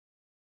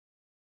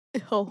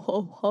Ho,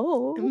 ho,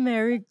 ho.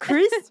 Merry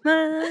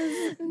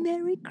Christmas!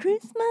 Merry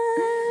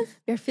Christmas.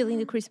 We're feeling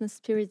the Christmas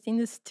spirit in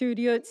the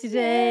studio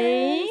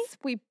today. Yes,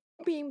 we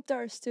pimped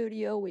our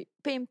studio. We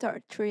pimped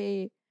our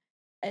tree.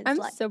 I'm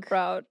so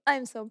proud.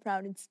 I'm so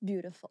proud. It's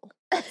beautiful.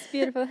 It's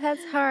beautiful. It has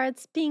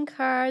hearts, pink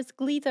hearts,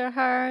 glitter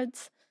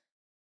hearts.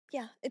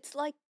 Yeah, it's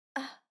like,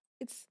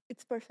 it's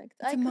perfect.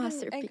 It's a I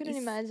masterpiece. couldn't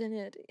imagine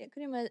it. I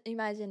couldn't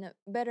imagine a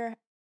better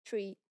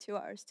tree to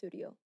our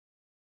studio.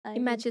 It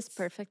matches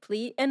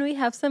perfectly. And we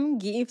have some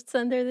gifts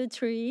under the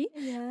tree,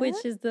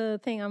 which is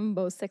the thing I'm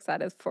most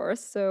excited for.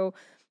 So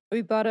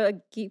we bought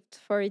a gift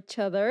for each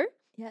other.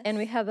 Yes. And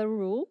we have a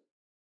rule.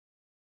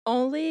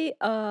 Only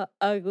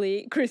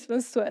ugly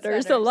Christmas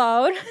sweaters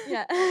allowed.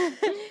 Yeah.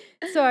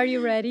 So are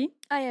you ready?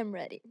 I am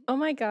ready. Oh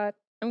my God.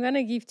 I'm going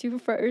to gift you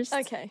first.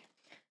 Okay.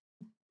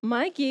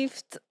 My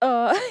gift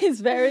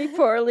is very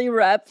poorly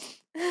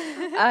wrapped.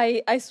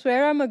 I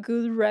swear I'm a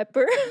good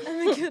rapper.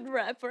 I'm a good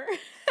rapper.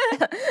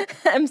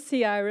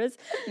 MC Iris.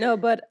 No,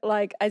 but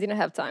like I didn't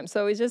have time.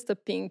 So it's just a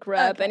pink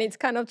wrap and it's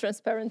kind of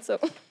transparent. So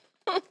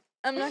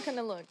I'm not going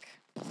to look.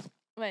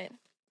 Wait.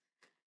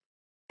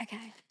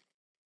 Okay.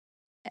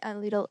 A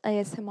little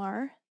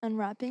ASMR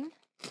unwrapping.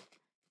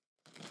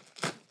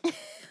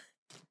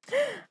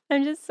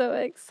 I'm just so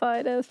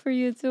excited for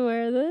you to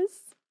wear this.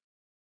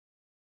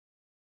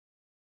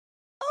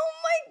 Oh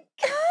my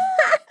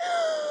God!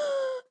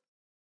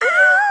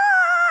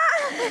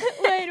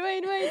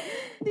 Wait.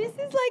 This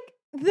is like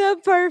the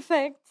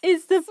perfect.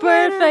 It's the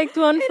sweater. perfect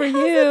one for it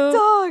you. Has a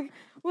dog.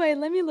 Wait,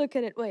 let me look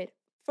at it. Wait.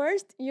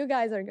 First, you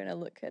guys are gonna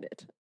look at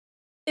it.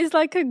 It's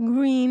like a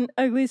green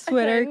ugly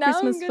sweater, now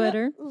Christmas I'm gonna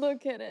sweater.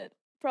 Look at it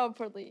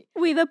properly.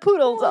 With a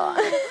poodle dog.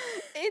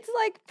 It's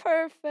like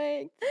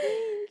perfect.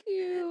 Thank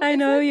you. I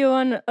know you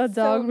want a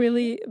dog so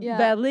really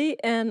badly,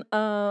 and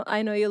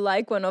I know you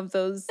like one of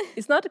those.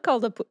 It's not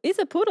called it's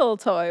a poodle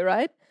toy,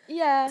 right?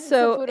 Yeah.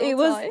 So it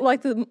was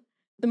like the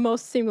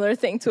most similar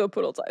thing to a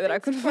poodle toy that I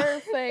could find.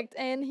 Perfect.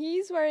 And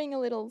he's wearing a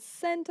little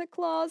Santa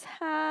Claus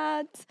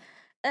hat.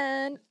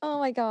 And oh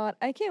my God,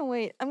 I can't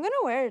wait. I'm going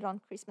to wear it on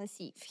Christmas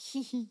Eve.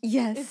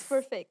 Yes. It's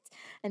perfect.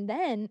 And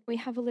then we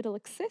have a little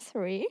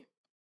accessory.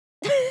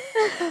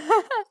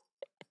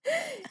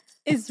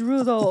 It's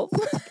Rudolph,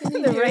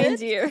 the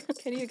reindeer.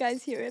 Can you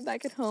guys hear it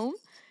back at home?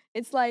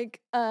 It's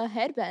like a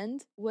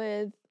headband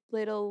with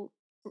little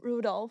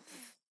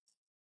Rudolph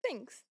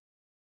things.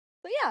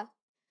 So yeah,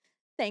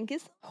 thank you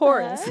so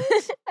Horns.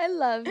 much. I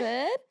love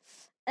it.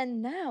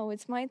 And now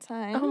it's my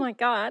time. Oh my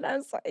God,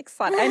 I'm so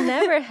excited. I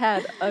never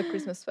had a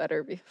Christmas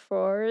sweater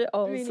before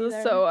also,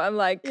 so I'm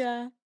like...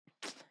 Yeah.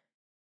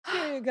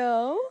 Here you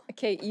go.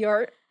 Okay,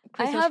 your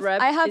Christmas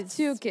wrap I have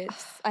two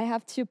gifts. I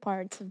have two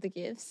parts of the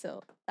gift,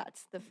 so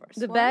that's the first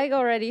one. The bag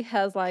already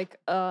has like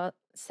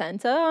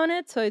Santa on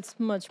it, so it's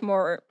much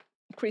more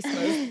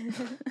Christmas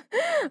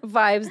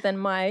vibes than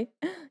my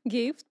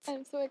gift.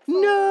 I'm so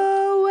excited.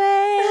 No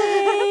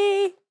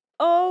way!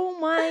 Oh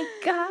my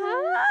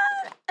God!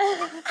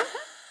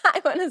 I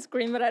want to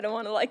scream, but I don't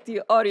want to like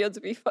the audio to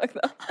be fucked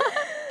up.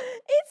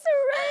 It's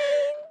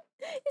rain!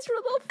 It's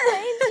Rudolph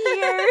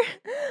reindeer!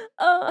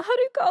 How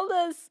do you call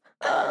this?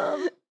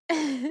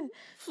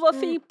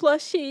 Fluffy,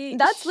 plushy.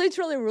 That's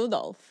literally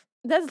Rudolph.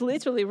 That's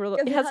literally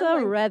Rudolph. It has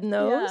a red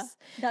nose.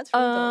 Yeah, that's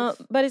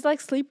Rudolph. But it's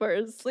like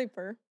sleepers.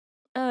 Sleeper.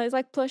 It's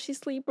like plushy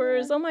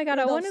sleepers. Yeah. Oh my God,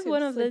 Rudolph, I wanted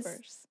one of these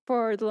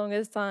for the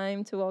longest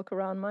time to walk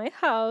around my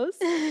house.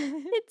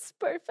 It's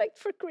perfect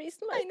for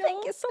Christmas. I know.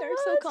 Thank you so much.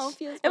 So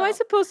comfy as well. Am I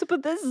supposed to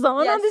put this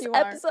on this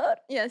episode?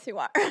 Yes, you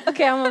are.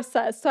 Okay, I'm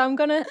obsessed. So I'm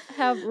gonna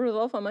have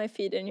Rudolph on my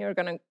feet, and you're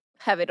gonna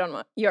have it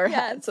on your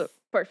head. So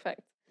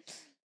perfect.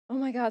 Oh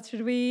my God,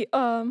 should we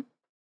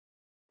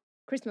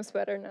Christmas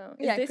sweater now?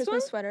 Is this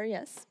Christmas sweater,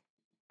 yes.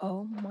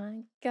 Oh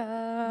my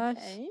gosh.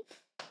 Okay.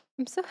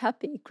 I'm so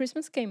happy.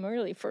 Christmas came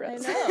early for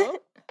us. I know.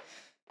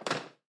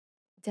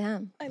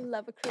 Damn. I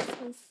love a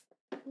Christmas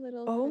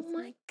little. Oh Christmas.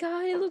 my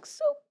God, it looks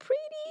so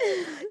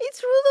pretty.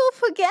 It's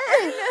Rudolph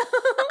again.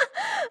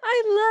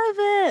 I love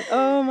it.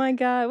 Oh my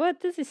God. What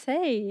does it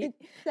say? It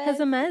has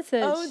a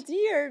message. Oh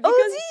dear.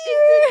 Oh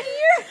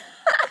dear.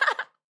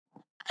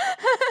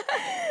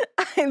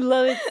 I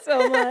love it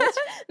so much.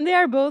 They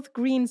are both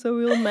green, so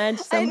we'll match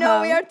somehow. I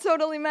know, we are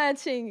totally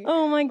matching.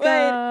 Oh my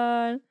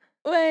God.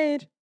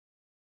 Wait.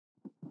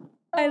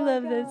 I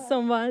love this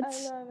so much.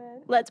 I love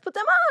it. Let's put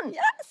them on.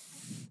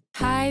 Yes.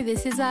 Hi,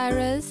 this is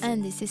Iris.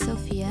 And this is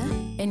Sophia.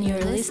 And you're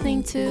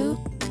listening to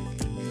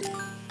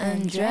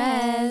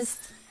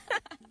Undressed.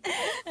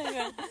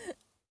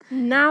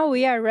 Now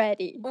we are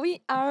ready.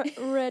 We are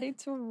ready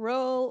to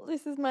roll.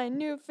 This is my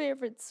new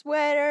favorite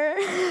sweater.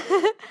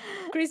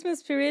 Christmas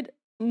spirit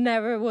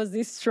never was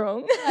this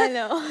strong. I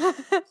know.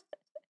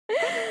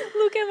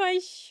 Look at my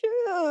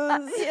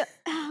shoes. Yeah.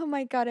 Oh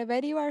my God, I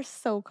bet you are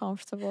so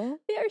comfortable.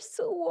 They are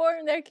so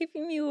warm. They're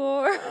keeping me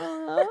warm.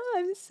 Oh,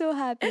 I'm so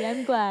happy.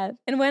 I'm glad.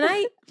 And when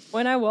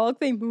I walk,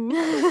 they move,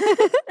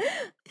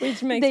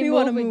 which makes me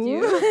want to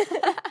move.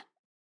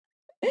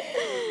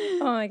 Oh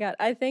my god.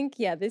 I think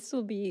this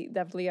will be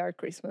definitely our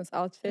Christmas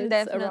outfits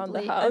around the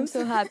Definitely. house. I'm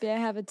so happy I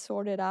have it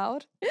sorted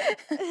out.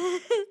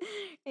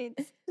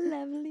 It's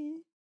lovely.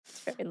 It's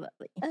very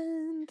lovely.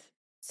 And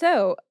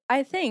So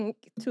I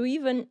think to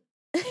even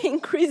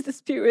increase the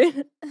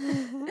spirit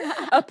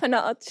up a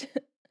notch,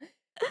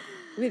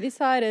 we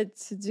decided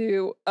to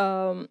do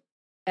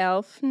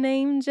elf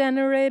name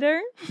generator.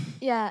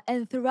 yeah,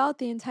 and throughout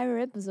the entire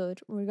episode,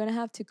 we're gonna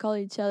have to call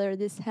each other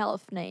this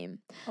elf name.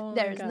 Oh my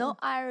There's God. no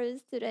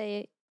Iris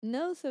today,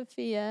 no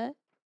Sophia.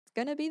 It's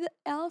gonna be the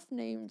elf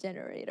name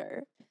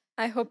generator.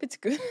 I hope it's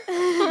good.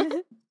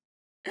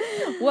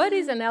 What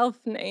is an elf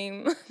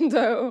name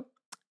though?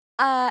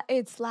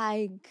 It's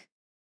like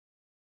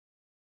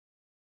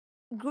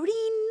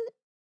green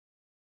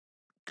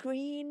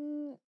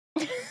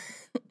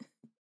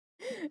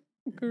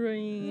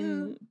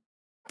Green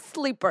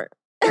sleeper.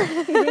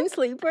 green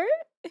sleeper?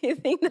 You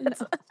think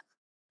that's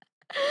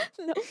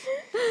No.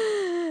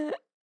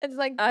 It's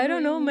like I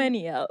don't know green-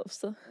 many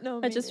elves. No,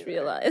 I me just neither.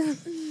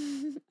 realized.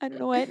 I don't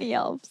know any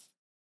elves.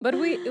 But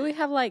we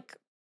have like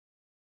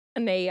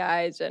an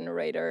AI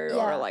generator or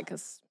Yeah. like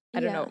I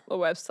don't know, a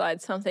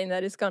website, something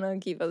that is gonna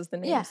give us the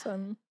name. Yeah,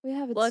 So We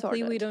have it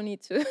luckily we sorted. don't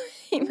need to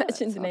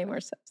imagine the name sorted.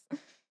 ourselves.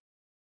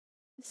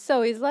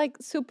 So it's like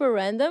super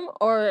random,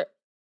 or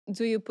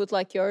do you put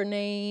like your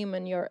name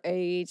and your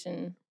age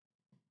and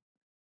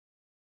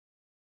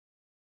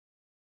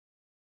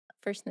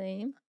first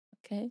name?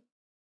 Okay.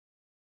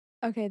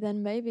 Okay,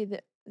 then maybe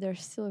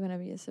there's still gonna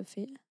be a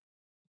Sophia.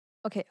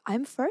 Okay,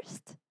 I'm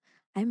first.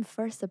 I'm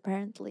first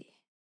apparently.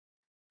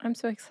 I'm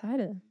so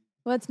excited.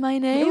 What's my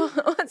name?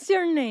 What's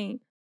your name?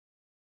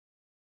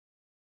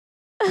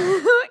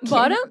 Okay.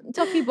 Bottom?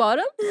 Toffee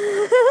Bottom?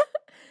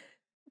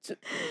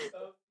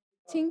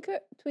 Tinker?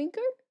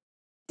 Twinker?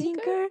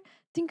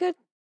 Tinker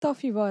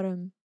Toffee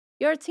Bottom.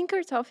 You're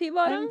Tinker Toffee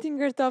Bottom? I'm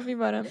Tinker Toffee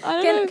Bottom.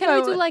 I don't know if Can I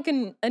we do like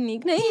a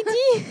nickname?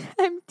 Titi?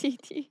 I'm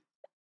Titi.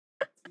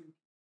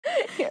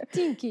 Here.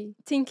 Tinky.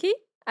 Tinky?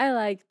 I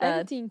like I'm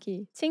that.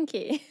 Tinky.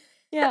 Tinky.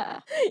 Yeah.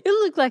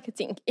 You look like a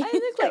Tinky. I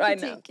look like right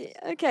a now. Tinky.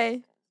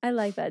 Okay. I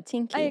like that.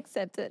 Tinky. I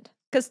accept it.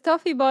 Because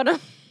Toffee Bottom.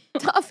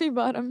 Toffee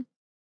Bottom.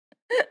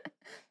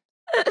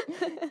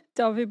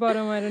 Toffee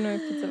Bottom, I don't know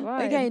if it's a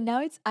vibe. Okay,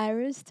 now it's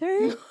Iris'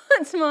 turn.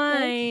 It's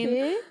mine.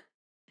 Okay.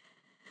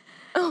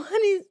 Oh,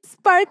 honey.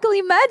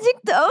 Sparkly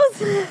magic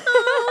toes.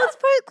 Oh,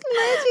 sparkly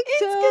magic It's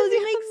 'cause toes. you It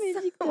have makes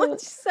magic so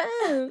much toes.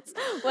 sense.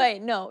 Wait,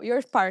 no,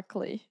 you're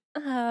sparkly.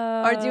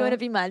 Or do you want to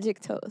be magic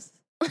toes?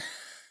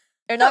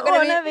 You're not not gonna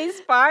want to be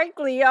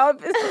sparkly,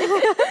 obviously.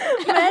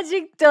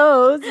 Magic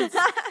toes.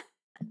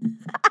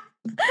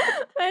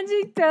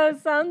 Magic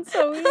toes sounds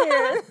so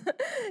weird.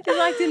 It's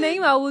like the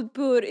name I would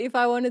put if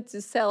I wanted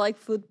to sell like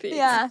food pics.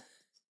 Yeah.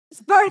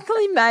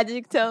 Sparkly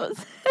magic toes.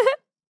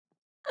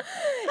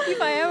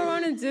 If I ever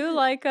want to do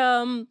like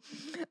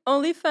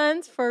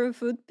OnlyFans for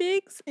food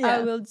pics, I Yeah.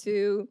 will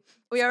do.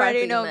 We already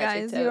sparkly know,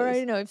 magic guys. You already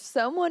toes. know. If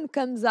someone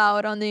comes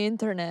out on the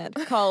internet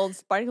called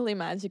Sparkly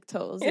Magic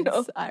Toes, You know.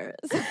 it's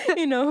Iris.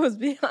 You know who's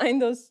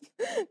behind those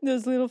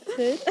little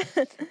feet.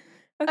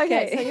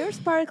 Okay, so you're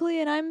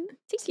Sparkly and I'm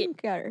Tinky.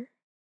 Tinker.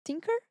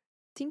 Tinker?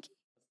 Tinky?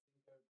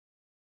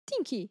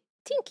 Tinky.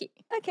 Tinky.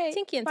 Okay.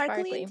 Tinky and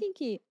Sparkly Sparkly. and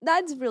Tinky.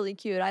 That's really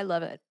cute. I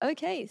love it.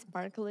 Okay,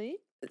 Sparkly.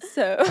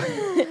 So,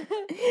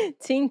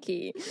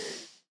 Tinky,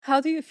 how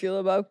do you feel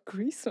about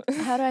Christmas?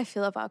 How do I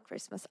feel about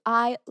Christmas?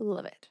 I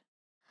love it.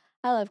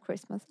 I love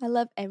Christmas. I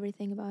love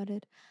everything about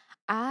it.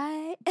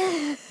 I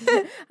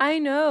I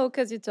know,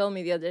 because you told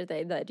me the other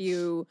day that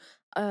you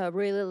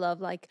really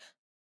love like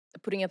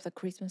putting up the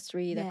Christmas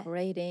tree, Yeah.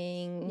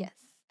 decorating. yes.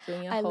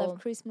 Doing a I whole. love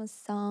Christmas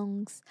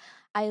songs.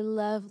 I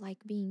love like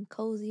being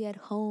cozy at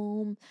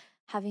home,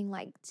 having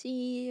like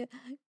tea,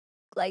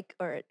 like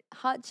or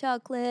hot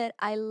chocolate.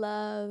 I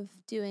love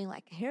doing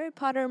like a Harry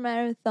Potter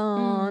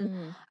marathon.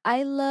 Mm,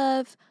 I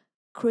love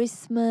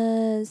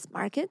Christmas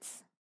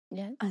markets.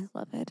 yes. I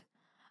love it.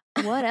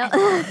 What I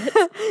else?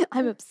 love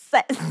I'm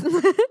obsessed.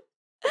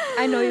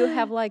 I know you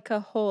have like a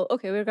whole.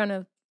 Okay, we're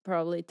gonna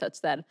probably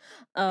touch that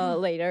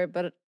later,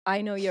 but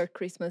I know your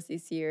Christmas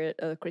this year,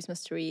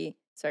 Christmas tree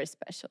is very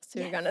special. So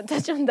we're gonna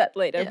touch on that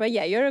later. Yeah. But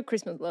yeah, you're a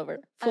Christmas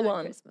lover, I'm full a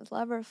on. Christmas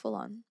lover, full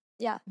on.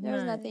 Yeah,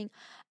 there's Nice. nothing.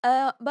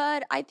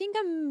 But I think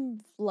I'm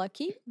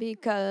lucky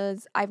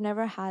because I've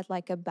never had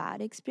like a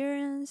bad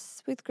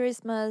experience with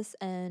Christmas,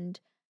 and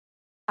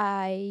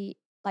I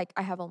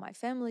have all my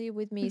family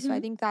with me, so I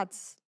Mhm. think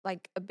that's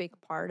like a big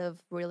part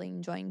of really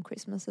enjoying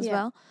Christmas as Yeah,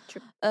 well.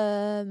 true.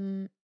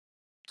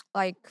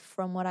 Like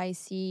from what I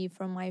see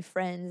from my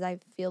friends, I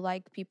feel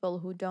like people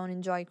who don't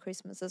enjoy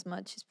Christmas as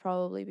much is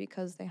probably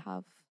because they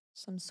have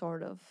some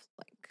sort of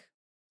like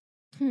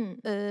Hmm.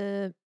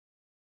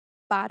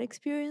 bad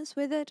experience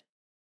with it.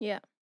 Yeah.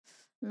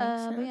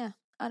 But yeah,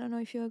 I don't know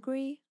if you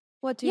agree.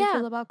 What do you Yeah.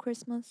 feel about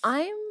Christmas?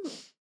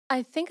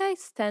 I think I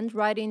stand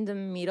right in the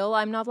middle.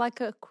 I'm not like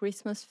a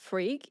Christmas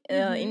freak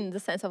Mhm. in the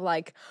sense of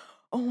like,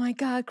 oh my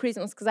God,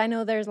 Christmas. Because I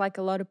know there's like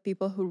a lot of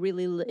people who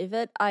really live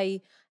it.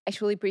 I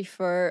actually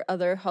prefer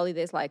other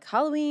holidays like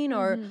Halloween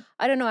or Mhm.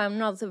 I don't know. I'm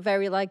not so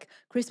very like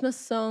Christmas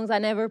songs. I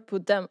never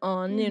put them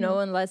on,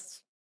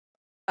 unless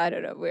I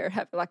don't know, we're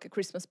having like a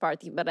Christmas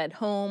party, but at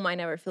home I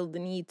never feel the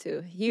need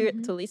to hear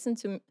Mhm. to listen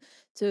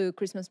to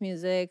Christmas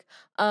music.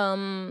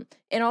 And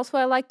also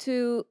I like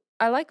to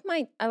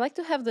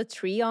have the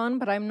tree on,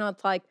 but I'm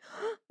not like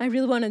I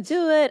really want to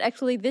do it.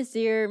 Actually, this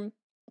year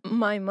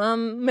my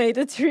mom made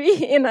a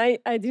tree and I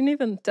didn't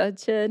even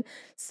touch it.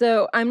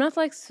 So I'm not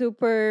like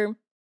super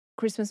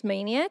Christmas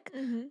maniac,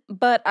 Mhm.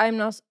 but I'm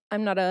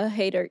not a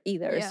hater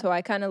either. Yeah. So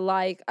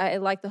I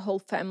like the whole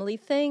family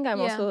thing. I'm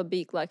Yeah. also a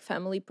big like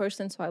family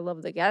person, so I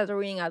love the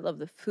gathering. I love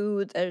the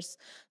food. There's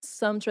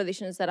some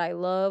traditions that I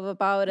love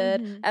about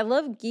it. Mhm. I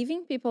love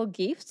giving people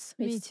gifts.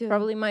 Me It's too.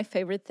 probably my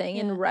favorite thing,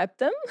 Yeah. and wrap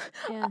them.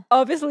 Yeah.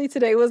 Obviously,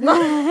 today was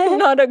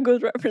not a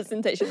good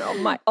representation of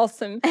my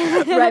awesome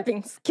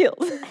wrapping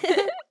skills.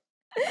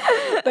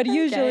 But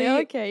usually,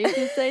 Okay, if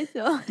you say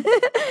so.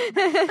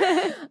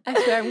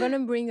 actually, I'm gonna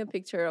bring a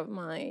picture of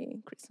my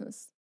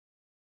Christmas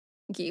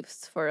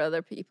gifts for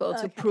other people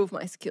to Okay. prove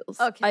my skills.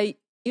 Okay.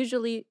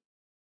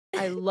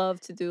 I love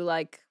to do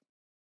like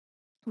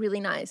really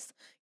nice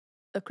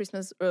a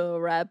Christmas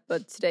wrap,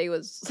 but today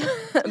was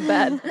a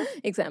bad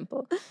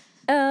example.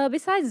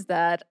 Besides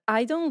that,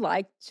 I don't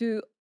like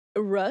to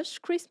rush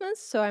Christmas,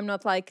 so I'm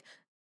not like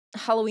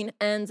Halloween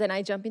ends and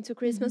I jump into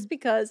Christmas Mhm.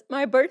 because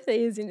my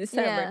birthday is in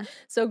December. Yeah.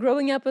 So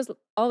growing up was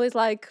always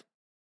like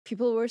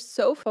people were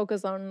so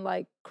focused on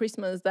like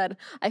Christmas that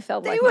I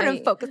felt They like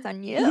wouldn't focus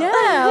on you.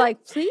 yeah,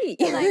 like please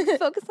Like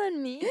focus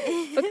on me.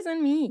 focus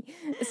on me.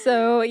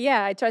 So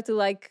yeah, I try to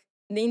like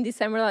in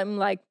December I'm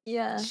like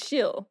Yeah.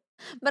 chill.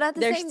 But at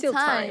the There's same still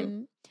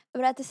time.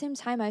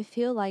 time, I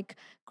feel like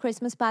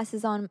Christmas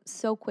passes on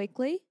so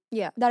quickly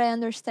Yeah, that I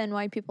understand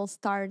why people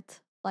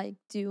start like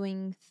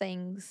doing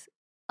things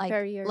like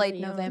very late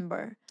early on.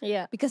 November.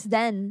 Yeah, Because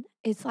then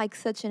it's like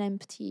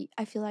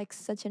I feel like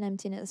such an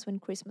emptiness when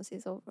Christmas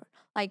is over.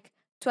 Like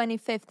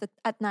 25th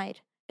at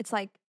night, it's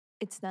like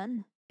it's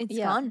done. It's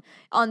yeah. gone.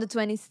 On the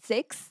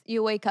 26th,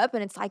 you wake up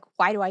and it's like,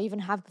 why do I even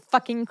have the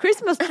fucking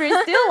Christmas tree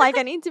still? Like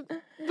I need to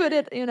put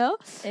it,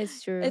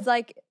 It's true. It's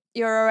like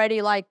you're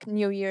already like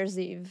New Year's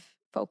Eve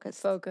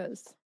focused.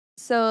 Focus.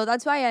 So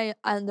that's why I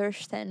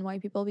understand why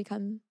people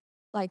become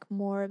like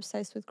more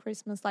obsessed with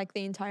Christmas like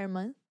the entire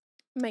month.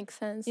 Makes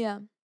sense. Yeah.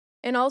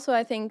 And also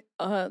I think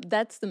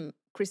that's the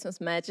Christmas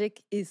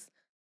magic is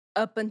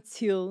up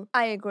until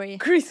I agree.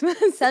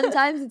 Christmas.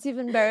 Sometimes it's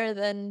even better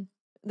than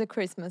the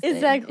Christmas thing.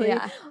 Exactly.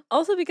 Yeah.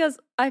 Also because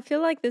I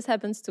feel like this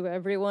happens to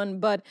everyone,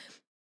 but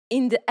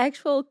in the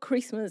actual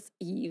Christmas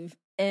Eve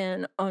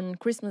and on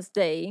Christmas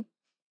Day,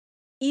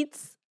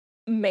 it's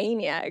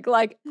maniac.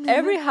 Like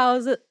every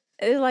house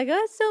is like, oh,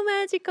 it's so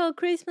magical,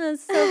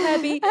 Christmas, so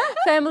happy,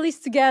 families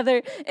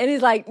together. And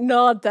it's like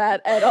not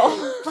that at all.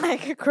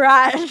 Like a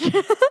crash.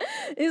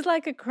 It's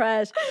like a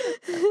crash.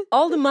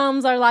 All the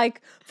moms are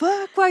like,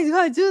 fuck, why do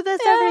I do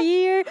this every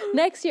year?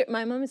 Next year,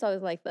 my mom is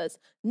always like this.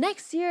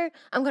 Next year,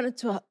 I'm going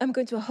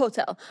to a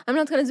hotel. I'm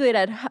not gonna do it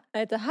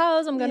at the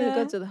house. I'm gonna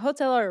go to the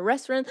hotel or a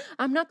restaurant.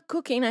 I'm not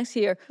cooking next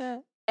year.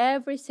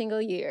 Every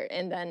single year,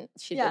 and then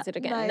she does it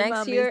again. my Next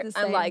mom is year, the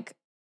I'm same. like,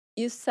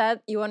 you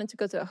said you wanted to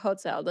go to a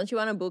hotel. Don't you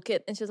want to book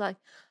it? And she's like,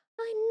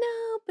 I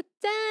know, but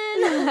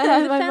then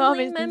the My mom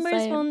family is the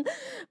members same.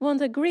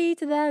 won't agree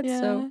to that.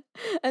 So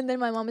And then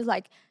my mom is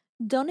like,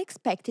 don't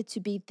expect it to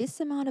be this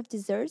amount of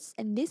desserts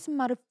and this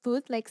amount of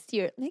food next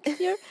year. Next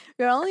year,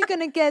 you're only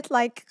gonna get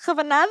like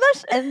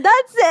rebanadas and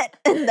that's it.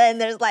 And then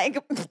there's like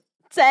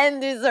 10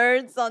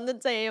 desserts on the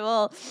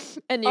table.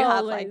 And you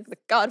have like Always. the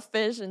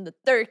codfish and the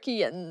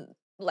turkey and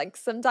like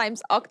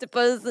sometimes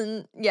octopus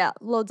and yeah,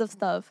 loads of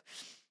stuff.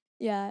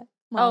 Yeah.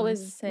 Always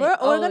moms. the same. We're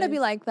gonna be Always.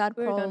 like that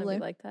We're probably. gonna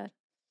be like that.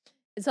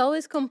 It's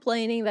always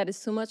complaining that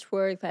it's too much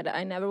work, that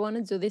I never want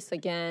to do this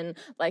again.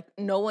 Like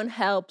no one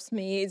helps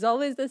me. It's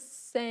always the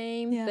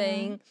same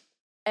thing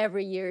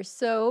every year.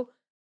 So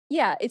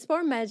yeah, it's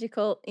more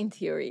magical in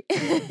theory.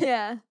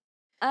 Yeah.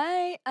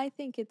 I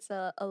think it's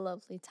a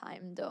lovely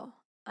time though.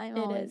 I'm It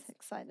always is.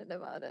 excited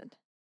about it.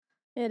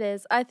 It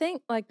is. I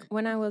think like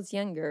when I was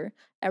younger,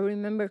 I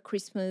remember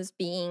Christmas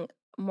being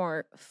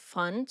more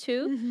fun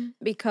too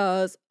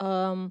because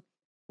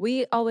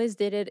we always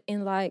did it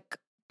in like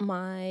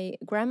my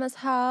grandma's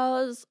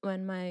house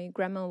when my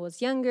grandma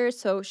was younger,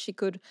 so she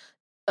could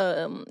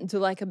do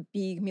like a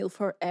big meal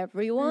for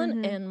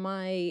everyone. And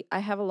I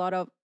have a lot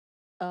of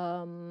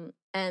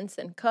aunts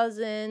and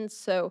cousins,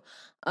 so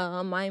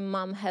my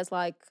mom has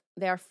like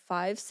there are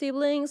 5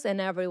 siblings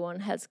and everyone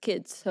has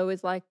kids, so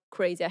it's like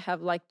crazy. I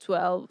have like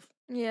 12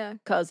 Yeah.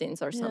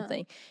 cousins or Yeah.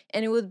 something,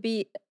 and it would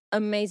be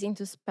amazing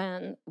to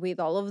spend with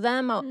all of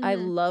them. I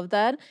Mhm. love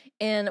that.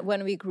 And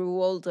when we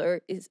grew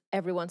older, is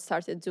everyone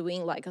started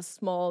doing like a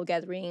small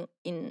gathering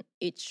in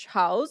each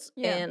house,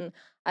 Yeah. and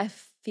I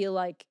feel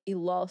like it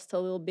lost a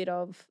little bit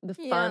of the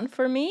Yeah. fun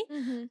for me.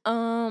 Mhm.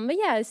 But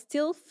yeah, it's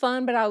still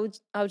fun. But I would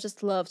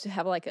just love to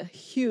have like a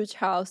huge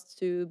house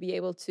to be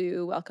able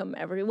to welcome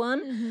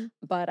everyone. Mhm.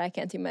 But I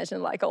can't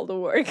imagine like all the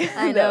work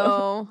I though.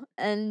 know.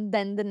 And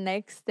then the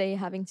next day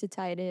having to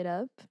tidy it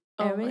up,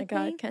 Oh my god,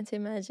 everything. can't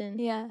imagine.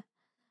 Yeah.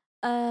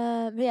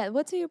 But yeah,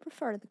 what do you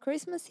prefer, the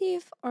Christmas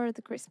Eve or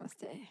the Christmas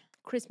Day?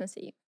 Christmas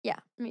Eve. Yeah,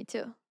 me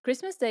too.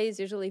 Christmas Day is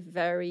usually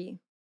very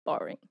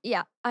boring.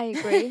 Yeah, I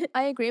agree.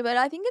 I agree, but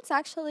I think it's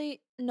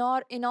actually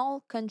not in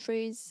all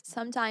countries.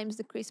 Sometimes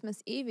the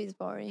Christmas Eve is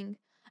boring,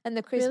 and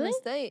the Really? Christmas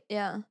Day,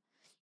 yeah.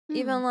 Hmm.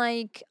 Even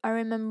like I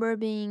remember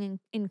being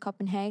in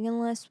Copenhagen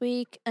last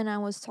week, and I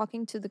was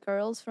talking to the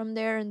girls from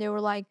there, and they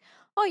were like,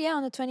 "Oh yeah,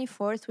 on the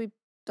 24th we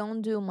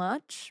don't do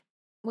much.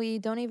 We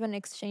don't even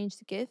exchange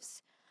the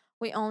gifts.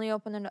 We only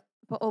opened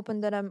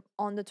it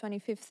on the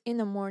 25th in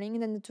the morning,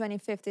 and then the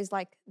 25th is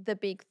like the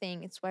big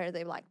thing. It's where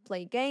they like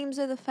play games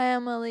with the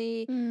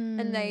family,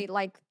 and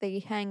Mm, they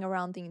hang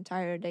around the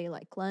entire day,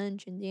 like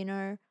lunch and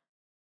dinner.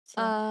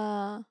 yeah.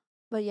 Uh,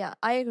 but yeah,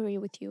 I agree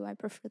with you. I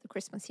prefer the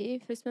Christmas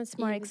Eve. Christmas It's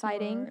more Eve is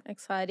exciting. more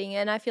exciting,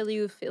 and I feel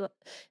you feel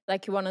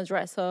like you want to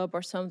dress up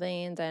or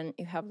something, and then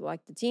you have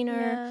like the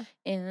dinner,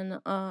 Yeah.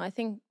 and I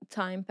think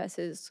time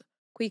passes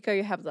quicker.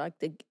 You have like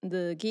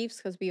the gifts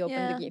because we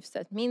open the Yeah. gifts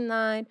at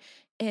midnight,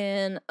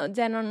 and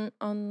then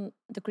on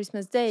the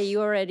Christmas day,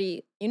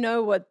 you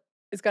know what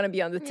is gonna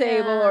be on the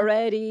table Yeah.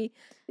 already.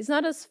 It's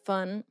not as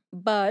fun,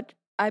 but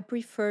I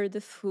prefer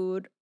the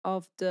food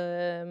of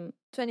the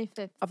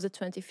 25th. of the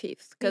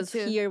 25th Me because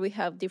too. here we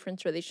have different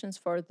traditions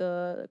for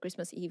the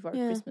Christmas Eve or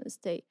Yeah. Christmas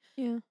Day.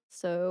 Yeah.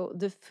 So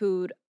the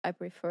food I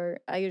prefer,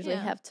 I usually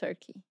Yeah. have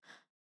turkey.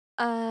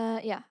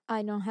 Yeah,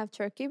 I don't have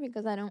turkey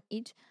because I don't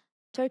eat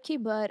turkey,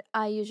 but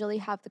I usually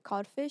have the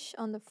codfish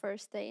on the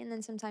first day, and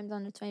then sometimes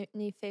on the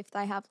 25th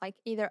I have like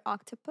either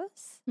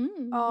octopus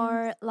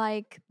or Yes.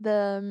 like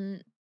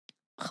the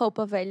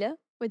roupa velha,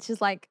 which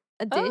is like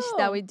a dish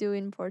that we Oh, do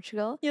in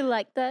Portugal. you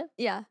like that?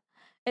 Yeah.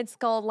 It's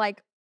called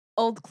like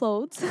old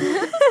clothes.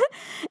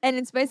 And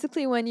it's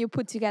basically when you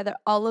put together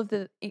all of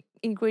the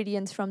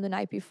ingredients from the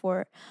night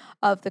before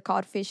of the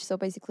codfish. So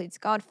basically it's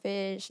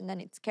codfish and then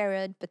it's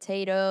carrot,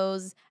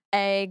 potatoes,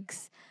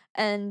 eggs,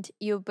 and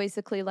you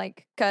basically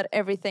like cut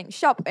everything,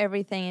 chop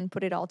everything and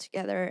put it all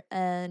together.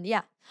 And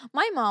yeah,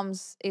 my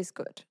mom's is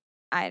good.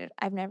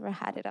 I've never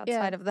had it Yeah.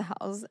 outside of the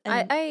house.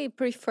 I, And I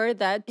prefer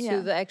that to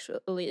yeah.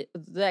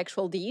 the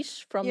actual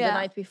dish from the Yeah.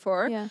 night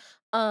before. Yeah.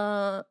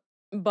 Uh,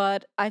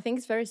 but I think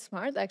it's very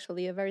smart,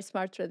 actually, a very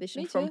smart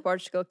tradition Me from too.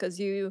 Portugal because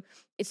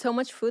it's so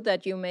much food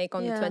that you make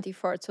on the Yeah.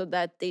 24th. So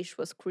that dish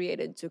was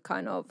created to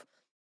kind of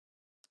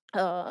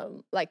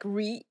like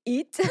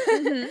re-eat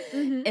Mhm.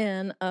 Mhm.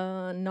 and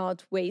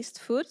not waste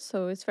food.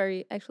 So it's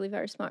actually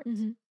very smart.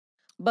 Mhm.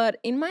 But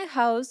in my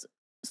house,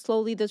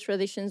 slowly the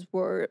traditions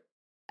were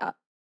uh,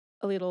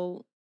 a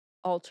little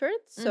altered.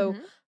 So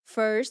Mhm.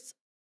 first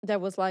there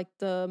was like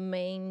the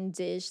main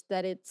dish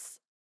that it's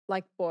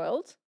like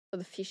boiled. So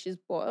the fish is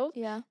boiled.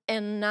 Yeah.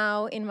 And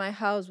now in my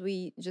house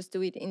we just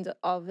do it in the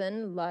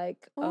oven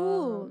like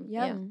Ooh,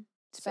 yeah. yum.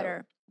 It's So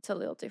better. it's a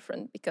little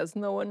different because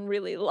no one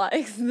really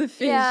likes the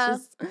fish. Yeah.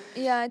 It's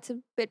Yeah, it's a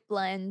bit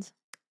bland.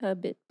 a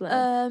bit bland.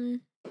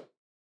 Um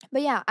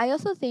but yeah, I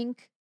also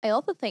think I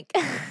also think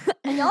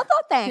Yeah.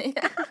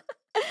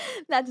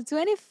 that the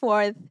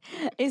 24th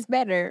is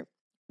better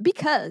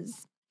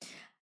because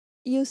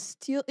you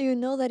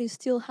know that you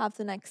still have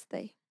the next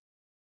day.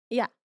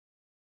 Yeah.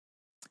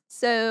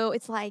 So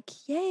it's like,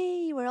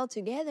 yay, we're all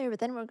together, but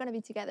then we're gonna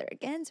be together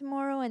again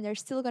tomorrow, and there's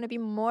still gonna be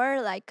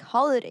more like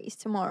holidays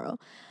tomorrow.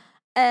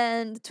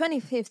 And the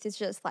 25th is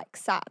just like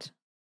sad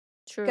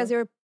because True.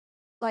 you're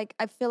like,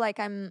 I feel like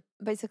I'm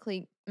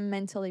basically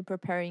mentally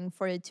preparing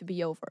for it to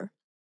be over.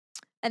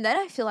 And then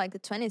I feel like the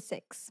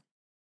 26th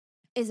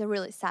is a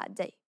really sad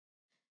day,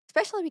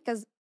 especially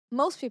because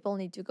most people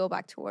need to go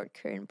back to work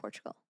here in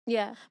Portugal.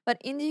 Yeah. But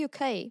in the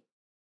UK,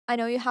 I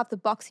know you have the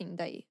Boxing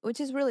Day, which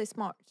is really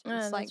smart. It's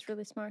That's like,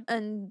 really smart.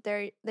 and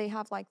they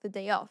have like the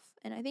day off,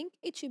 and I think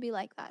it should be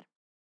like that.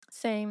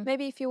 Same.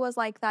 Maybe if it was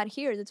like that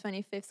here, the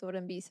 25th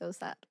wouldn't be so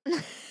sad.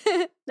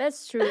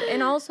 That's true.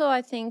 And also,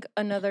 I think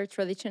another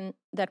tradition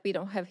that we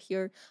don't have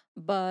here,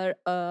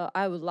 but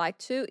I would like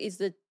to, is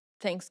the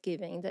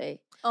Thanksgiving Day.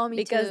 Oh, me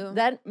Because too.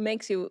 that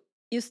makes you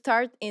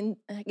start in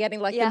getting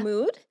like the Yeah,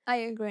 mood, I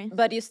agree.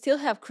 but you still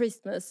have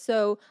Christmas.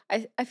 So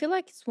I feel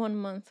like it's 1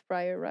 month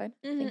prior, right?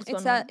 I think it's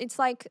 1 month. It's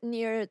like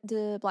near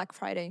the Black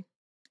Friday.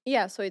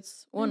 Yeah, so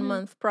it's 1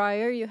 month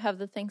prior. You have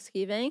the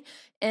Thanksgiving,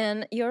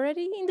 and you're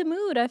already in the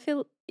mood. I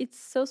feel it's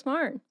so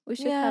smart. We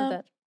should have Yeah,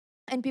 that.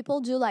 and people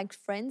do like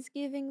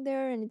Friendsgiving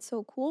there, and it's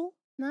so cool.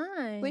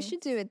 We should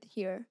do Nice. it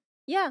here.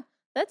 Yeah,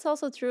 that's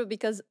also true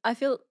because I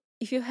feel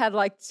if you had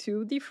like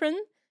two different,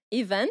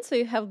 events. So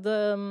you have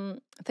the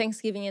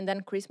Thanksgiving and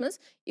then Christmas.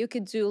 You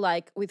could do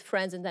like with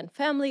friends and then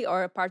family,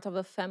 or a part of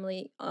a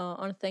family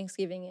on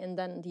Thanksgiving and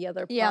then the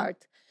other Yeah.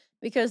 part.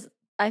 Because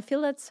I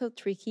feel that's so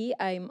tricky.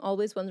 I'm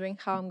always wondering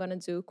how I'm gonna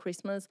do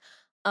Christmas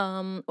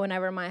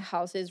whenever my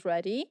house is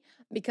ready,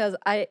 because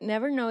I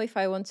never know if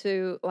I want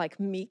to like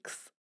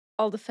mix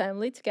all the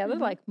family together,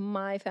 Mhm. like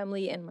my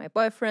family and my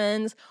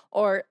boyfriend's,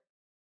 or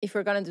if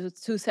we're gonna do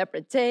 2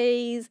 separate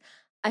days.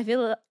 I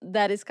feel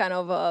that is kind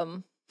of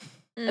a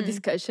Mm.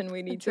 discussion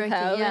we need to Tricky,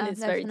 have, and yeah,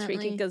 it's very tricky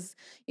definitely. because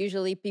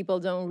usually people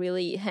don't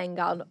really hang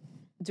out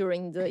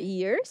during the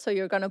year, so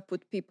you're gonna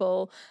put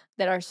people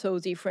that are so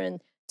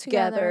different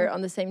together Together.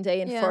 on the same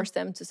day and Yeah. force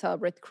them to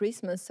celebrate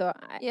Christmas. So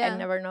I Yeah.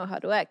 never know how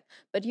to act.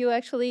 But you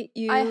actually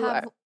I you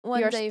have are one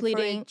you're day for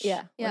splitting, each.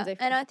 yeah, one Yeah. day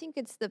And for I think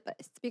it's the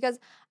best because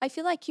I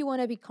feel like you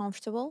want to be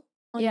comfortable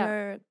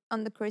yeah.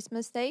 on the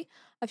Christmas day.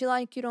 I feel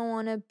like you don't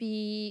want to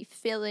be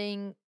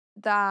feeling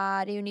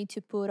that you need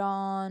to put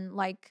on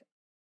like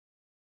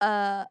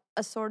a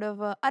sort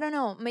of I don't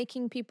know,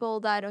 making people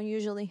that don't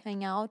usually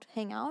hang out.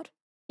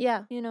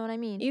 Yeah, You know what I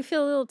mean? you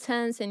feel a little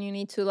tense and you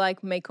need to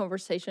like make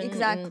conversation, and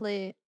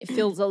Exactly. it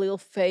feels a little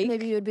Maybe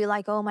fake. you would be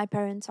like, "Oh, my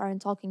parents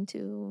aren't talking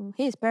to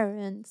his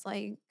parents."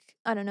 Like,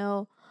 I don't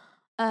know.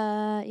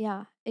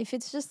 Yeah. If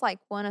it's just like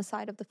one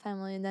side of the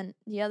family and then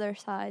the other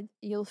side,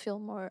 you'll feel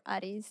more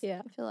at ease.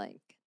 Yeah, I feel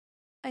like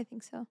I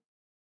think so.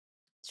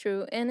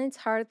 true. And it's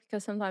hard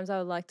because sometimes I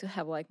would like to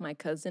have like my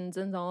cousins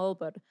and all,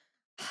 but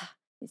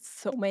it's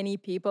so many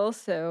people.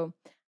 So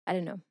I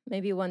don't know.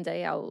 Maybe one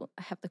day I'll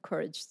have the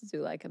courage to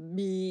do like a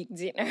big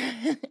dinner.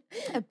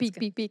 A It's big,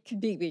 big, big.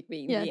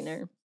 big Yes.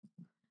 dinner.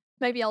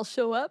 Maybe I'll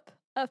show up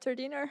after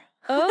dinner.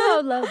 Oh,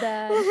 I love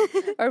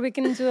that. Or we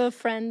can do a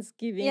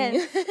Friendsgiving.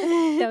 Yes.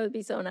 That would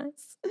be so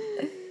nice.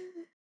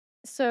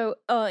 So,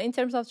 in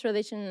terms of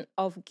tradition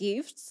of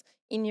gifts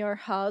in your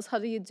house, how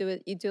do you do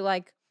it? You do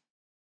like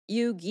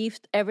you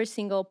gift every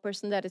single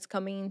person that is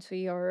coming into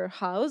your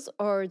house,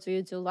 or do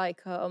you do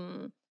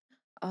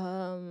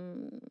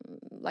um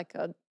like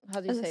a,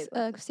 how do you say it?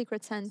 Like A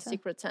secret a Santa.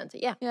 secret Santa?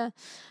 Yeah. Yeah.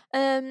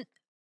 Um,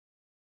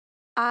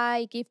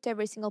 I gift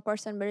every single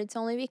person, but it's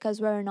only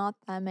because we're not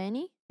that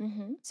many.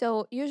 Mm-hmm.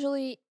 So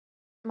usually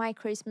my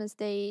Christmas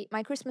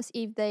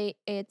Eve day,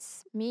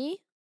 it's me,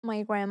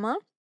 my grandma,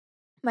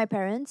 my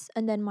parents,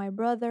 and then my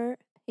brother,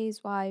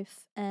 his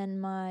wife,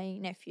 and my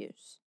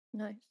nephews.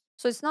 Nice.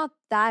 So it's not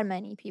that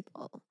many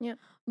people. Yeah.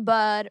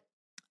 But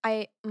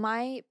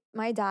my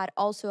dad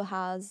also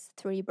has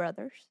three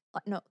brothers.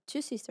 No,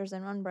 two sisters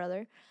and one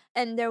brother.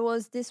 And there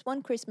was this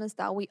one Christmas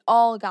that we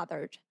all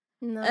gathered.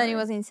 And it Nice.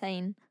 was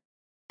insane.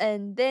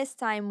 And this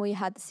time we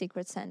had the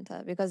Secret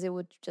Santa because it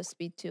would just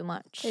be too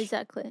much.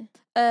 Exactly.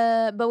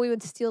 But we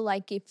would still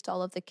like gift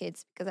all of the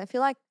kids because I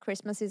feel like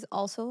Christmas is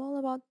also all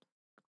about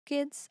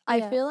kids. I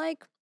Yeah. feel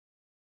like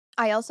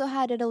I also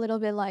had it a little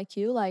bit like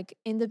you. Like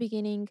in the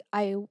beginning,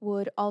 I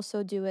would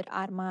also do it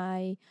at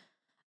my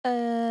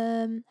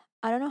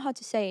I don't know how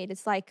to say it.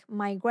 It's like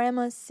my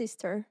grandma's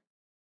sister,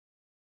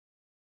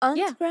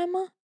 Yeah. aunt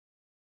grandma,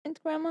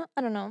 aunt grandma.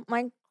 I don't know.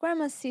 My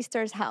grandma's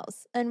sister's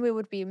house, and we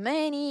would be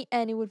many,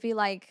 and it would be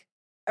like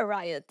a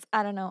riot.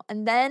 I don't know.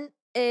 And then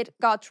it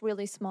got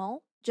really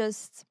small.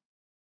 Just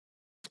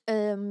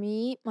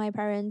me, my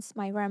parents,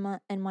 my grandma,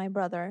 and my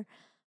brother.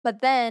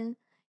 But then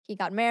he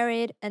got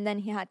married and then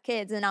he had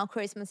kids. And now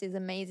Christmas is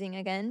amazing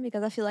again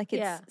because I feel like it's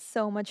Yeah.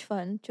 so much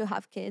fun to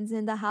have kids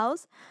in the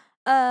house.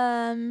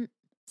 Um,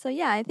 so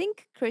yeah, I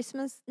think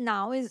Christmas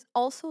now is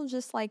also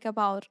just like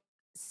about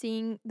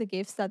seeing the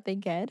gifts that they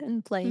get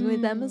and playing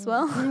with them as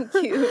well.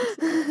 Cute.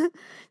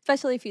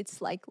 Especially if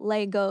it's like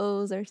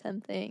Legos or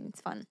something.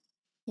 It's fun.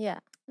 Yeah.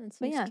 That But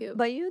seems yeah, cute.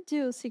 but you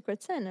do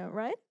Secret Santa,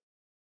 right?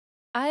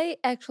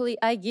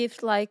 I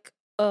gift like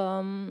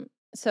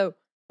so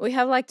we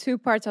have like two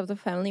parts of the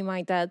family,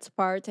 my dad's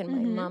part and my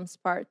Mm-hmm. mom's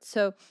part.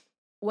 So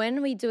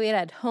when we do it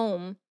at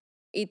home,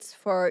 it's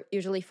for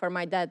usually for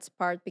my dad's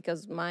part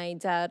because my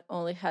dad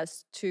only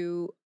has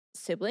two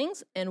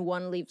siblings and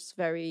one lives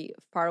very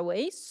far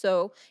away.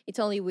 So it's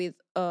only with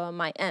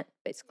my aunt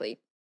basically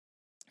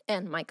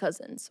and my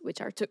cousins,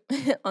 which are two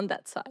on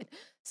that side.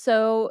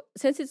 So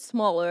since it's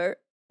smaller,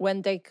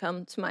 when they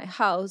come to my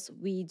house,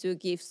 we do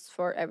gifts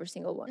for every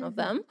single one of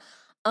Mm-hmm. them.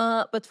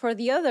 But for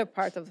the other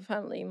part of the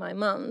family, my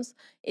mom's,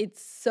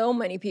 it's so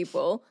many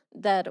people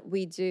that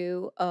we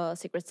do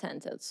Secret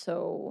Santa.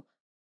 So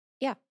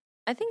yeah,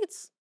 I think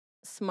it's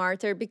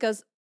smarter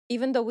because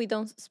even though we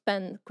don't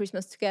spend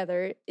Christmas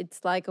together,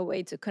 it's like a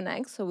way to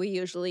connect. So we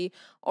usually,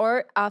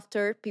 or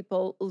after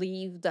people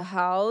leave the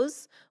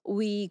house,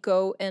 we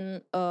go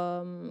and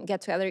get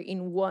together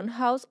in one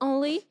house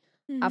only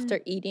Mm-hmm. after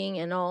eating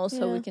and all,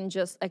 so we Yeah. can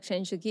just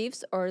exchange the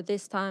gifts. Or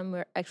this time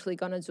we're actually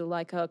gonna do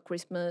like a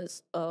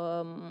Christmas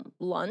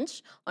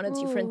lunch on a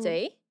different Ooh.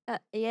 day.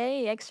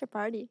 Yay, extra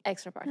party.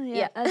 Extra part, Yeah,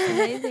 yeah. that's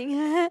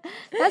amazing.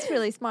 That's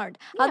really smart.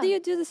 How do Yeah. you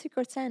do the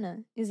Secret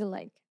Santa? Is it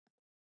like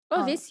Oh,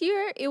 on this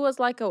year it was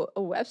like a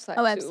a website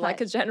too, like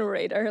website? a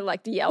generator,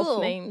 like the elf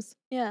Cool. names.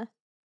 Yeah.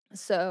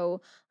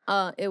 So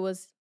it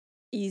was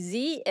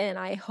easy, and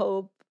I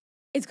hope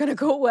it's gonna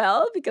go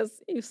well,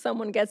 because if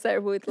someone gets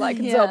there with like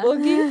a Yeah. double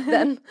gift,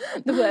 then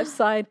the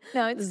website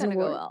No, it's doesn't gonna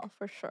go work. well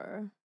for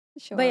sure.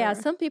 But yeah,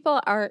 Sure. some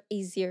people are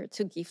easier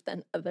to gift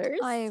than others.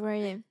 I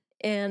agree.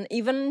 And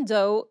even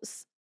though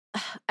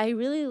I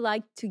really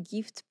like to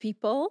gift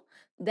people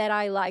that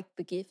I like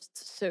the gifts,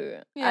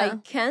 so I Yeah.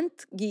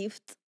 can't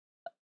gift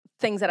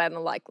things that I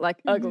don't like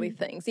ugly Mhm.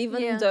 things,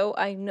 even Yeah. though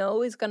I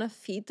know it's gonna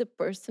fit the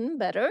person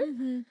better.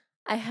 Mhm.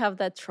 I have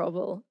that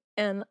trouble.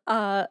 And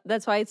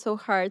that's why it's so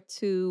hard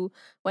to,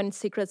 when it's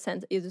Secret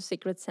Santa, you do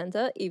Secret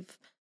Santa, if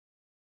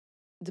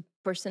the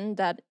person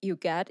that you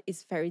get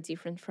is very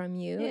different from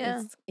you,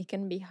 Yeah. it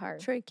can be hard.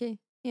 Tricky.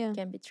 Yeah. It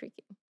can be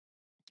tricky.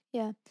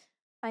 Yeah.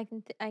 I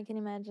can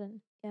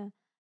imagine. Yeah.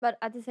 But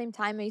at the same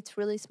time, it's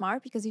really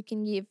smart because you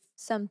can give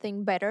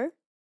something better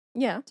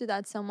Yeah. to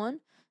that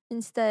someone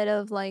instead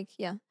of like,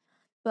 yeah.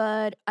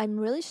 But I'm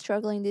really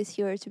struggling this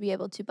year to be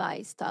able to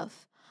buy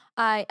stuff.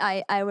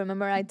 I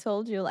remember I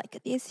told you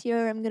like this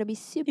year I'm gonna be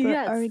super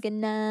Yes.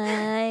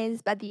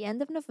 organized. By the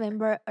end of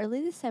November,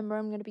 early December,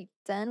 I'm gonna be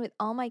done with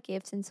all my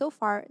gifts, and so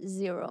far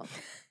zero.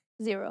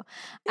 Zero.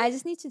 I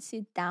just need to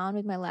sit down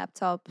with my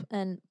laptop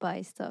and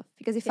buy stuff.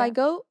 Because if I Yeah.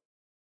 go,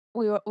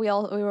 we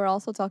were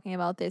also talking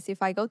about this.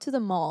 If I go to the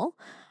mall,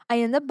 I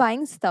end up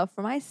buying stuff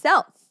for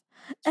myself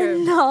True.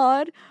 and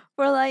not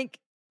for like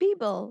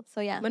people. So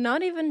yeah. But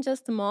not even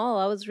just the mall.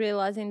 I was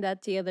realizing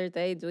that the other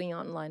day doing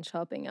online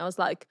shopping. I was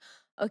like,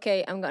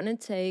 okay, I'm gonna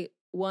take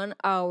 1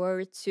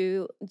 hour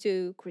to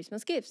do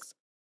Christmas gifts.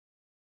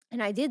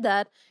 And I did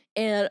that.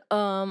 And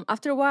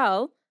after a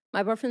while,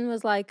 my boyfriend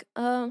was like,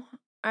 are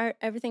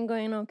everything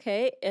going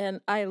okay?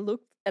 And I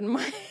looked at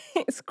my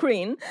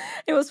screen.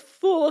 It was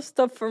full of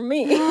stuff for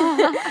me.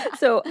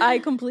 So I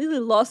completely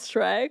lost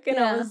track, and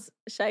I Yeah. was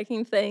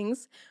checking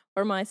things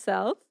for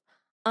myself,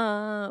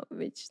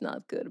 which is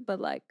not good. But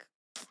like,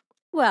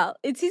 well,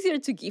 it's easier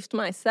to gift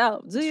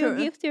myself. Do you True.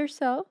 gift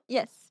yourself?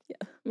 Yes.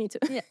 Yeah, me too.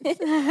 Yes.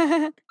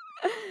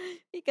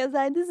 Because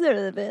I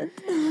deserve it.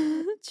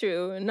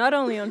 True. Not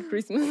only on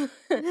Christmas.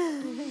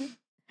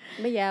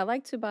 But yeah, I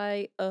like to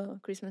buy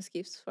Christmas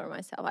gifts for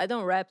myself. I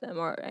don't wrap them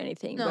or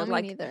anything, No, but me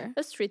like neither.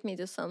 just treat me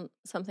to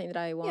something that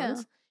I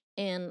want.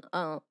 Yeah. And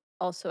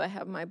also I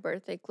have my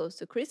birthday close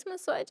to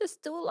Christmas, so I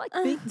just do like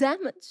big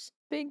damage.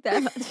 Big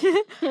damage.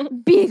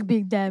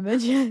 Big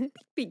damage.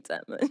 Big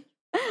damage.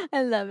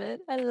 I love it.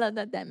 I love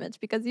that damage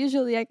because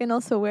usually I can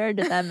also wear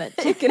the damage.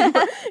 You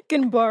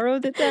can borrow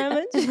the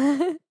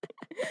damage.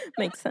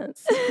 Makes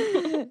sense.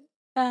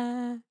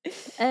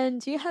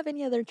 And do you have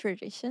any other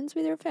traditions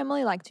with your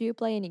family? Like, do you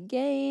play any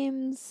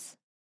games?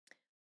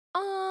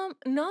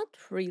 Not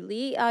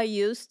really. I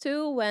used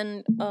to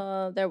when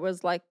there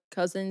was like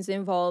cousins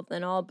involved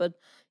and all, but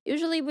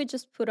usually we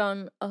just put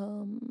on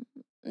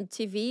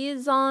TV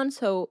is on,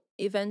 so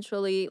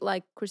eventually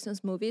like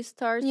Christmas movies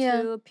start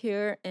Yeah. to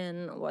appear,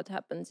 and what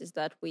happens is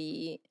that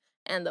we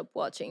end up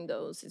watching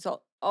those. It's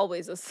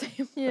always the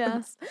same Yeah.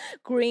 ones.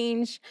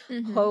 Grinch,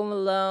 Mhm. Home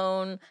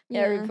Alone,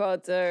 Harry Yeah. I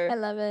Potter.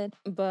 love it.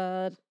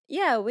 But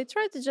yeah, we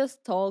try to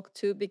just talk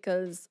too,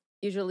 because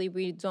usually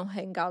we don't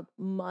hang out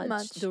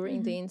much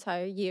during the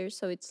entire year,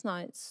 so it's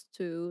nice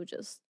to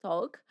just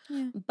talk.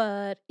 Yeah.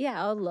 But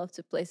yeah, I would love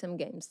to play some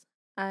games.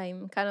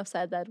 I'm kind of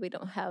sad that we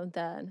don't have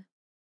that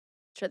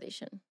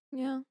tradition.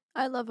 Yeah.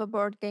 I love a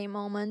board game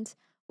moment.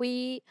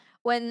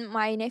 When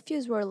my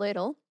nephews were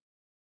little,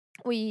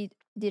 we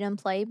didn't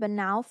play, but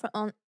now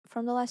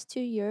from the last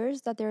 2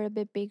 years that they're a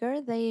bit bigger,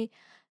 they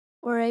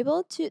were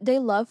able to. They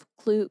love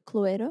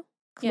Cluedo.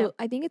 Yeah.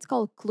 I think it's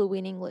called Clue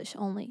in English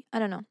only. I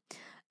don't know.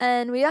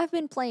 And we have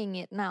been playing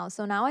it now.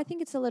 So now I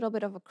think it's a little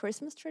bit of a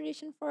Christmas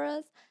tradition for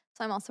us.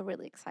 So I'm also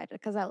really excited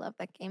because I love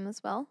that game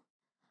as well.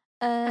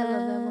 I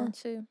love that Uh, one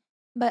too.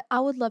 but I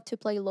would love to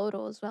play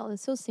Lotto as well.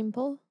 It's so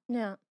simple.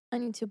 Yeah. I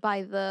need to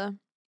buy the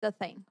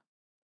thing.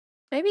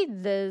 Maybe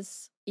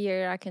this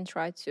year I can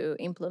try to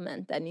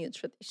implement that new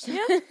tradition.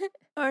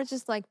 Or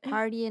just like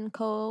Party and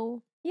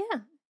Co.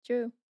 Yeah,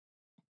 true.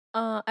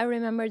 I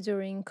remember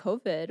during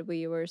COVID,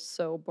 we were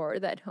so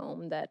bored at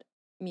home that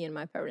me and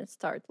my parents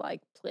start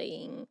like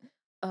playing.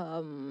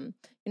 You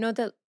know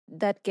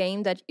that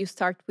game that you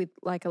start with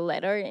like a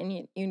letter and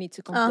you need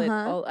to complete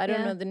all. I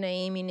don't know the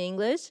name in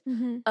English.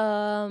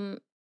 Mm-hmm.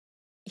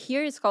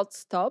 Here it's called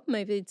Stop.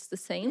 Maybe it's the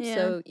same. Yeah.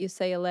 So you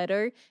say a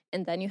letter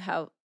and then you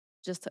have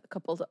just a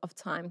couple of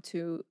time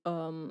to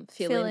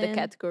fill in the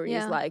categories,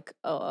 Yeah. like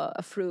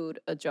a fruit,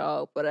 a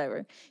job,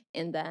 whatever,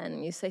 and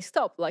then you say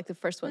stop, like the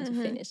first one to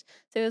finish.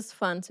 So it was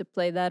fun to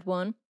play that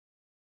one.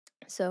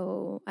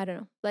 So I don't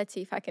know. Let's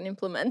see if I can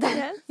implement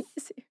that.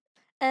 Yes.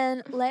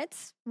 And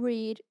let's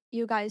read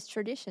you guys'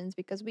 traditions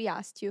because we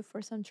asked you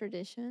for some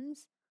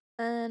traditions,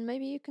 and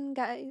maybe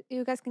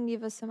you guys can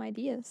give us some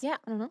ideas. Yeah.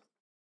 I don't know.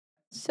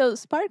 So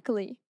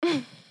sparkly.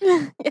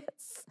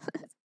 Yes.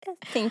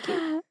 Thank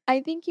you.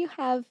 I think you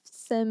have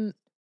some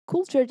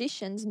cool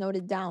traditions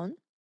noted down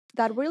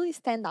that really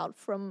stand out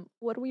from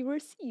what we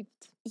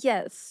received.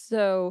 Yes.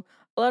 So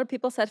a lot of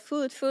people said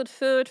food, food,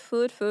 food,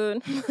 food,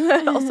 food.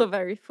 Also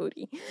very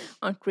foodie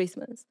on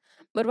Christmas.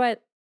 But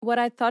what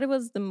I thought it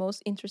was the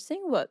most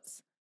interesting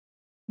was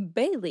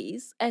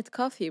Baileys at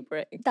coffee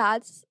break.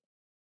 That's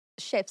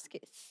chef's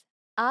kiss.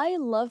 I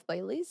love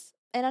Baileys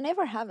and I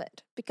never have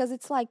it because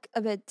it's like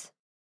a bit,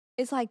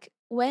 it's like,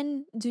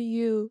 when do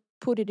you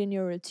put it in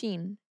your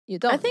routine? You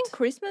don't. I think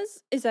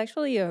Christmas is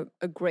actually a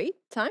great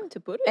time to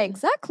put it.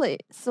 Exactly.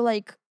 So,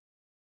 like,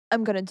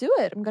 I'm going to do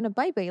it. I'm going to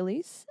buy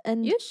Baileys.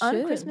 And You on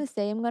should. Christmas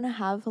Day, I'm going to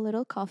have a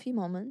little coffee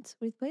moment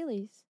with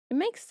Baileys. It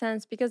makes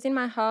sense because in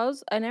my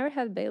house, I never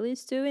had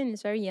Baileys too, and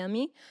it's very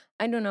yummy.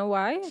 I don't know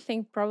why. I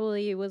think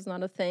probably it was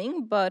not a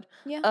thing, but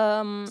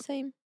Yeah,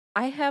 same.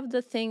 I have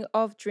the thing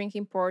of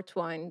drinking port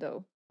wine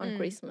though on Mm.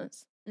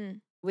 Christmas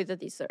with the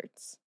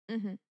desserts.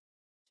 Mm-hmm.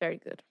 Very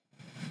good.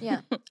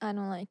 Yeah, I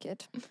don't like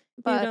it.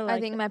 But don't I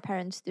like think it? my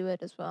parents do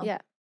it as well. Yeah.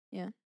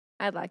 Yeah.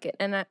 I like it.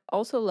 And I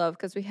also love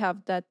because we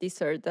have that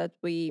dessert that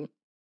you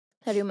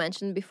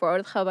mentioned before,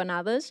 the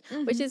rabanadas,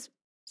 which Mhm. is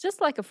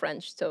just like a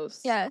French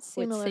toast. Yeah, it's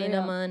with similar. Yeah.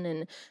 cinnamon,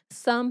 and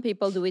some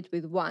people do it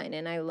with wine,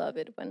 and I love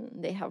it when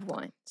they have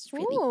wine. It's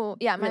really Ooh,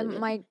 yeah, really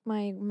good.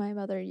 my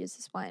mother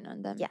uses wine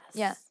on them. Yes.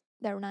 Yeah,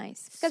 they're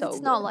nice because So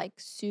it's not good. like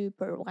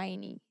super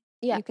winey.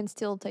 Yeah. You can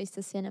still taste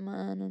the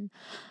cinnamon. And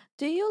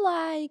do you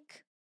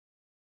like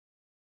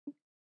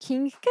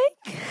king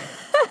cake?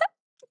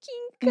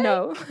 King cake?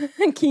 No,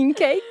 king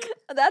cake.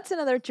 That's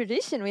another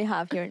tradition we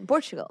have here in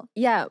Portugal.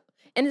 Yeah,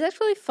 and it's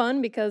actually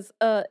fun because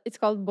it's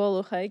called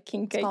bolo rei,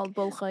 king It's cake. called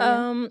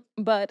bolcha.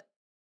 But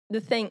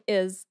the thing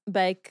is,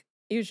 back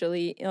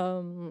usually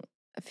a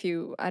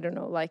few, I don't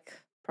know, like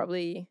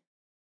probably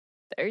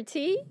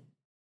 30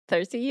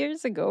 30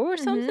 years ago or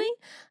Mhm. something,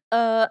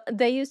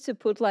 they used to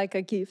put like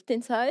a gift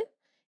inside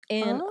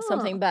and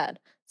something Oh. bad.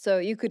 So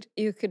you could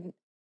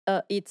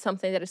eat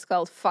something that is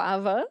called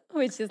fava,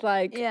 which is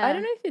like, I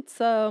don't Yeah. know if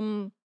it's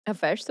a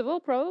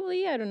vegetable,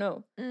 probably, I don't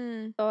know.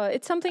 Mm,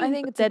 It's something I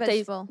think it's a that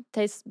tastes vegetable.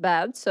 tastes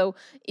bad. So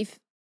if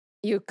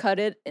you cut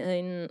it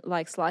in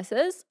like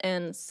slices,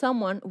 and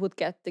someone would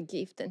get the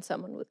gift, and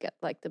someone would get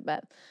like the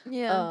bad,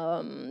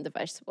 Yeah. the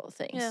vegetable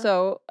thing. Yeah.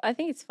 So I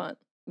think it's fun,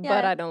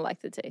 but Yeah. I don't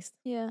like the taste.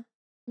 Yeah.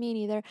 Me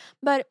neither.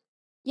 But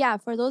yeah,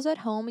 for those at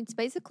home, it's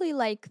basically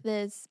like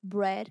this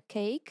bread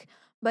cake,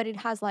 but it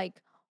has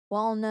like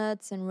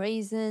walnuts and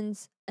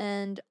raisins,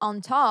 and on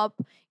top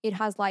it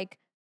has like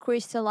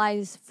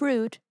crystallized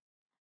fruit.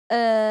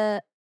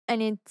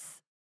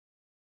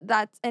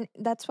 And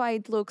that's why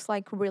it looks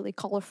like really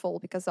colorful,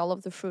 because all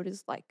of the fruit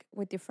is like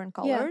with different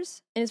Yeah.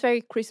 colors. And it's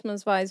very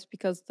Christmas vibes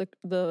because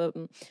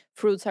the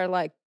fruits are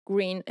like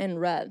green and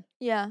red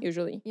Yeah.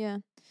 usually. Yeah.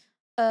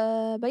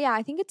 But yeah,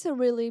 I think it's a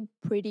really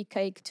pretty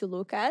cake to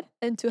look at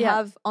and to Yeah.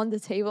 have on the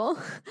table.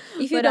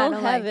 If you but I don't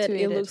have like it, to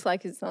it eat looks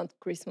like it's not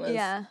Christmas.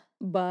 Yeah.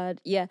 But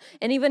yeah,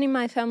 and even in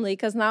my family,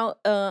 because now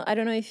I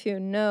don't know if you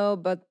know,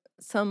 but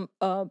some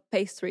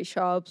pastry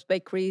shops,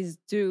 bakeries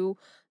do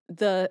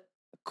the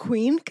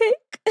queen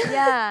cake.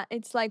 Yeah,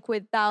 it's like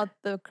without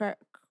the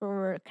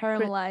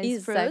caramelized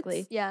Exactly.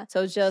 fruits. Yeah.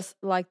 So just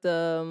like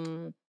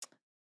the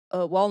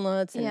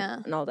walnuts and, Yeah.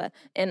 and all that.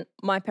 And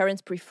my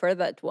parents prefer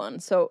that one.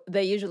 So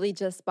they usually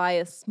just buy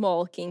a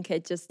small king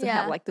cake just to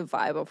have Yeah. like the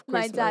vibe of My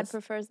Christmas. dad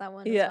prefers that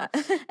one Yeah.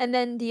 as well. And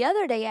then the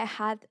other day I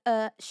had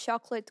a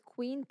chocolate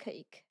queen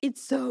cake.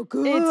 It's so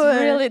good.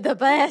 It's really the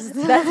best.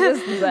 That's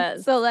just the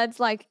best. So let's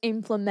like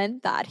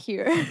implement that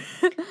here.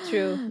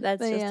 True. That's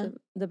But just yeah.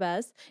 the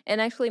best.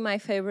 And actually my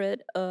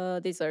favorite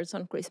desserts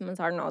on Christmas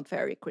are not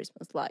very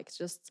Christmas like.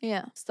 Just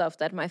Yeah. stuff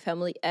that my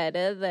family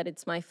added that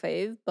it's my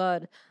fave.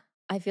 But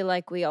I feel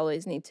like we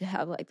always need to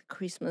have like the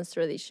Christmas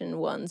tradition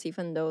ones,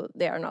 even though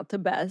they are not the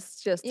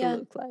best, just Yeah, to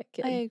look like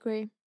it. I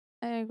agree.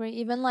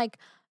 Even like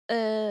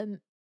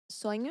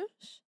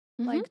sonhos,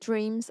 Mhm. like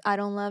dreams, I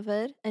don't love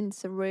it. And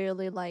it's a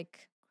really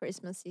like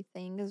Christmassy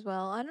thing as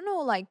well. I don't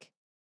know like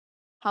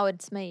how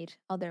it's made,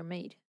 how they're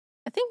made.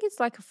 I think it's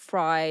like a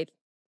fried,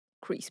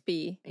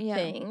 crispy Yeah.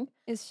 thing.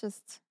 It's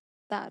just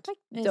that. Like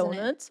isn't it?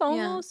 donuts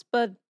almost,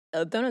 but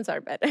donuts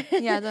are better.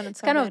 Yeah, donuts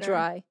It's are kind of better.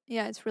 dry.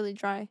 Yeah, it's really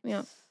dry.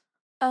 Yeah.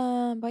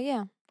 But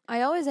yeah,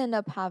 I always end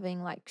up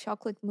having like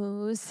chocolate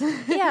mousse.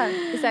 Yeah,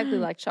 exactly.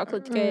 Like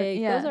chocolate cake.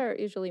 Those Yeah. are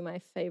usually my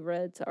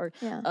favorites. Or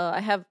Yeah.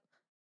 I have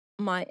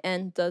my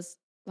aunt does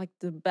like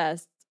the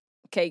best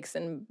cakes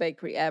and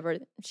bakery ever.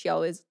 She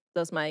always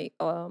does my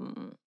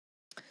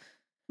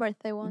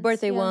Birthday ones.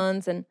 birthday yeah.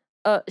 ones, and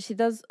she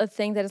does a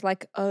thing that is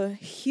like a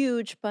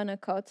huge panna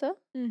cotta,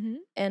 Mm-hmm.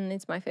 and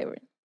it's my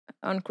favorite.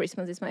 On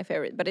Christmas, it's my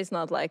favorite, but it's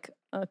not like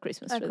a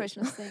Christmas A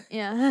tradition. Christmas thing.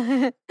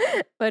 Yeah.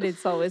 But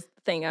it's always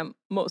the thing I'm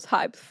most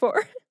hyped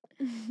for.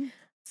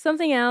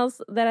 Something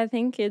else that I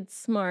think it's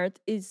smart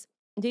is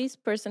this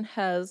person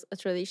has a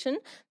tradition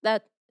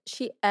that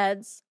she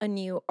adds a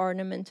new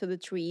ornament to the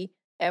tree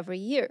every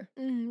year.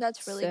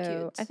 That's really So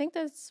cute. I think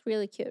that's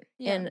really cute.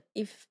 Yeah. And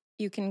if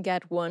you can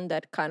get one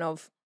that kind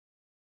of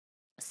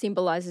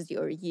symbolizes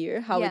your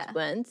year, how Yeah. it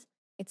went,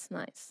 it's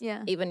nice.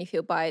 Yeah. Even if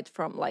you buy it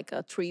from like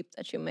a trip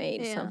that you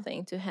made, Yeah.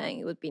 something to hang,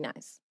 it would be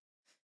nice.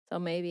 So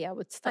maybe I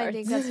would start I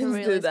think that's a to do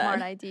really that.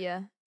 smart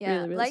idea. Yeah.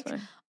 Really, really like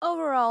smart.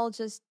 overall,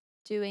 just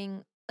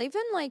doing,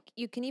 even like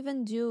you can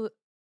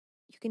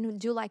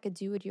do like a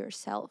do it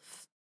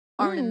yourself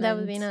That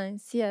would be ornament,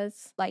 nice.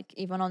 Yes. like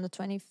even on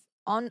the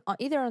on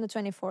either on the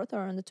 24th or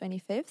on the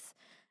 25th,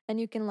 and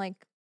you can like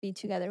be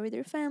together with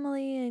your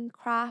family and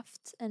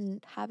craft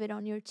and have it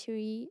on your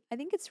tree. I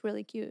think it's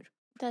really cute.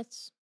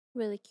 That's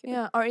really cute.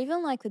 Yeah, or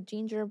even like the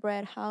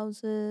gingerbread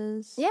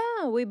houses.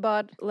 Yeah, we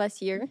bought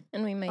last year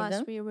and we made them.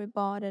 Last year we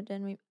bought it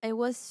and it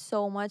was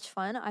so much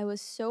fun. I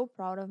was so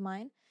proud of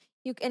mine.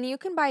 You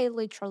can buy it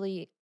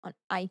literally on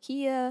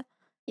IKEA,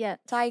 Yeah.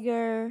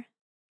 Tiger.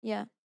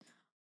 Yeah.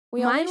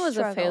 We only Mine was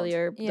a struggled.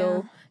 failure Yeah.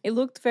 though. It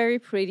looked very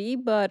pretty,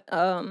 but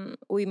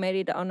we made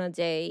it on a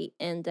day,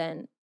 and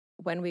then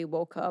when we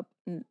woke up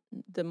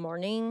the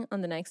morning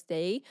on the next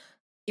day,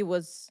 it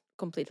was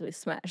completely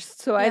smashed.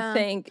 So I Yeah.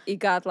 think it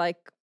got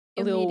like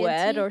a little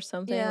wet Humidity. or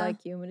something, Yeah.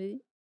 like humidity.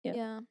 Yeah.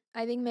 Yeah.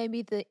 I think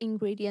maybe the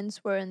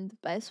ingredients weren't the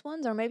best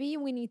ones, or maybe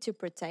we need to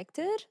protect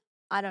it.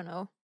 I don't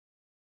know.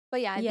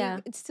 But yeah, I Yeah,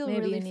 think it's still maybe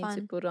really you need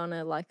to fun. put on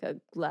a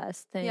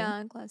glass thing.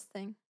 Yeah, glass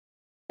thing.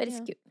 But it's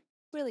Yeah. cute.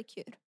 Really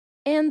cute.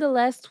 And the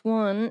last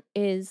one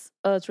is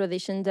a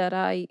tradition that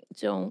I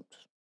don't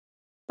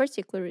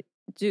particularly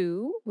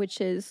do, which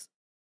is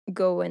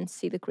go and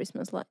see the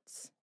Christmas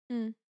lights.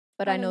 Mm.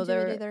 But I I know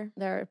don't do it either.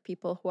 there are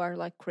people who are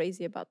like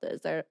crazy about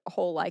this. There are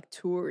whole like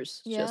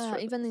tours just Yeah, for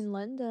even this. in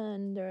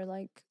London, they're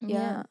like,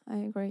 Yeah. I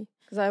agree.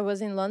 Because I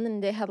was in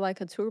London, they had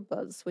like a tour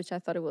bus, which I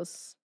thought it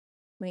was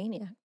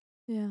maniac.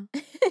 Yeah.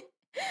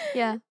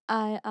 Yeah,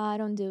 I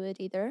don't do it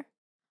either.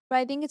 But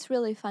I think it's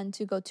really fun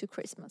to go to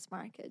Christmas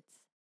markets.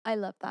 I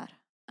love that.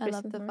 I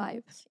love Christmas the vibe.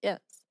 markets.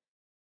 Yes.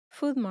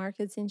 Food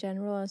markets in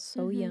general are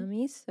so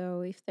yummy.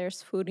 So if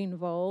there's food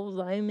involved,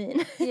 I'm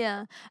in.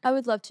 Yeah, I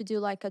would love to do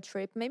like a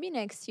trip maybe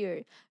next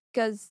year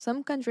because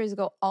some countries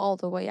go all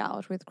the way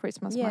out with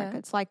Christmas Yeah.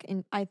 markets. Like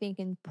I think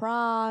in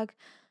Prague,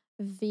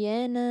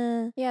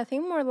 Vienna. Yeah, I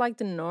think more like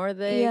the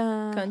Nordic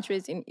Yeah.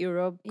 countries in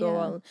Europe go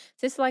Yeah. on.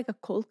 This is like a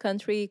cold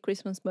country.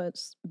 Christmas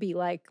must be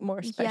like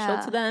more special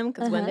to Yeah. them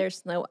because when Uh-huh. there's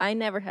snow, I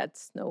never had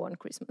snow on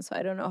Christmas, so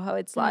I don't know how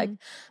it's like. Mm.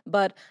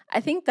 But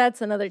I think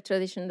that's another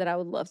tradition that I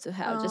would love to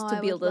have, just Oh, to I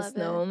would build a love it.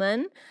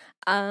 snowman.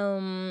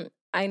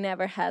 I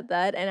never had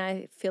that, and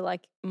I feel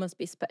like it must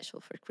be special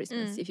for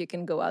Christmas if you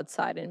can go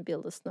outside and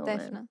build a snowman.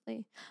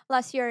 Definitely.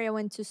 Last year I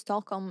went to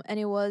Stockholm and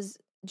it was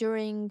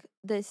during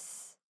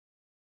this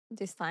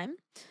time.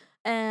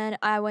 And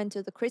I went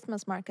to the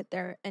Christmas market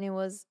there and it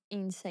was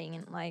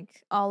insane.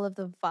 Like all of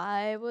the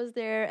vibe was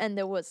there and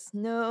there was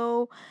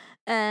snow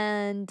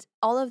and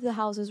all of the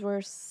houses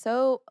were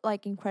so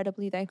like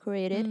incredibly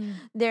decorated.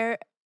 There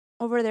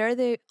over there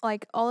they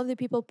like all of the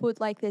people put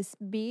like this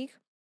big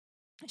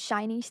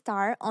shiny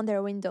star on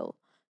their window.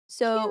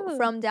 So Cute.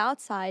 from the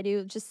outside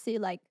you just see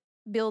like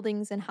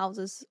buildings and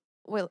houses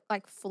with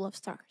like full of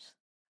stars.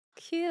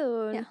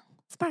 Cute. Yeah.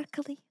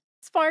 Sparkly.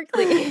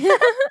 Sparkly.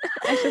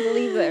 I should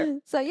believe there.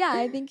 So yeah,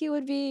 I think it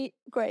would be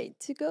great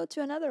to go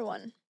to another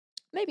one.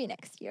 Maybe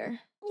next year.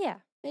 Yeah.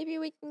 Maybe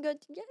we can go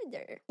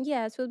together.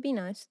 Yeah, it would be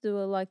nice to do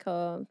like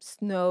a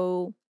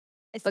snow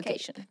Escape.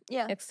 vacation.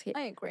 Yeah, Escape.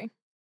 I agree.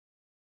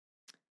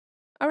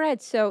 All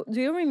right. So, do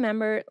you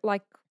remember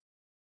like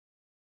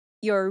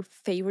your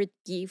favorite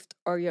gift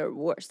or your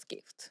worst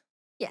gift?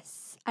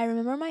 Yes, I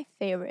remember my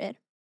favorite.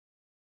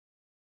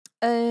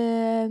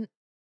 Um,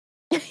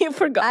 You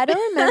forgot. I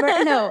don't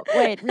remember. No,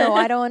 wait, no,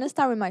 I don't want to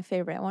start with my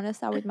favorite. I want to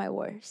start with my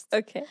worst.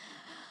 Okay.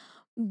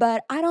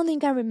 But I don't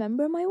think I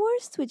remember my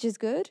worst, which is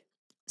good.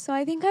 So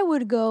I think I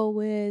would go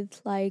with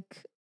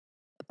like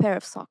a pair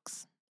of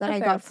socks that A I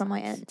pair got of from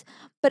my socks. aunt.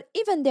 But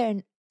even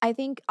then, I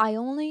think I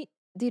only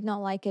did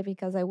not like it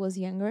because I was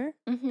younger.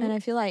 Mhm. And I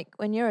feel like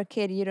when you're a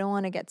kid, you don't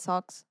want to get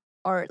socks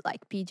or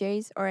like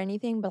PJs or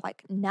anything. But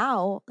like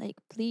now, like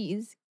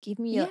please give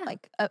me Yeah.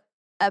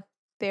 a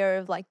pair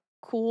of like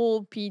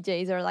cool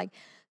PJs or like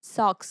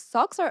socks.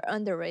 Socks are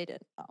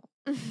underrated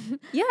now.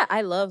 Yeah,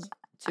 I love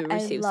to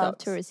receive I love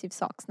socks. to receive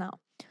socks now.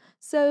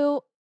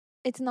 So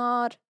it's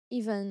not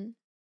even,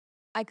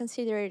 I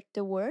consider it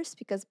the worst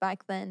because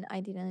back then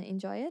I didn't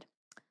enjoy it.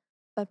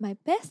 But my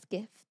best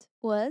gift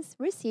was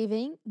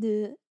receiving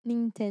the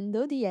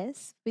Nintendo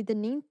DS with the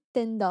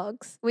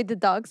Nintendogs, with the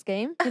dogs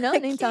game, you know,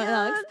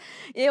 Nintendogs.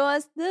 Cute. It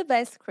was the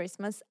best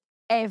Christmas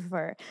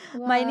ever.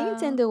 My Wow.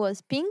 Nintendo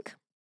was pink.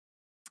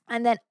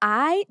 And then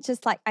I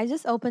just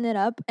opened it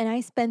up and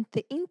I spent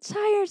the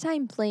entire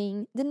time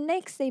playing, the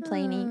next day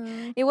playing.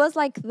 Ah, It was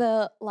like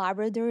the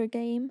Labrador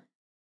game,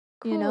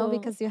 you know, cool.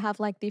 because you have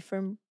like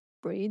different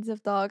breeds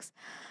of dogs.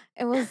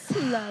 It was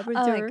oh my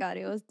Labrador. god,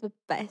 it was the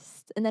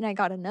best. And then I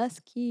got a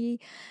husky,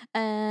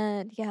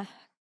 and yeah,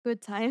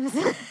 good times.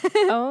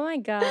 Oh my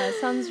god,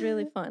 sounds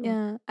really fun.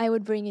 Yeah, I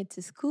would bring it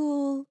to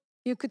school.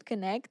 You could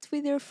connect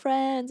with your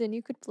friends, and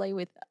you could play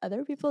with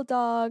other people's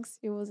dogs.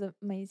 It was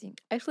amazing.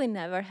 I actually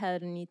never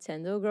had a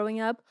Nintendo growing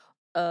up.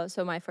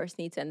 So my first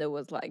Nintendo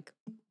was like,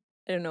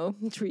 I don't know,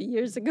 3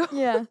 years ago.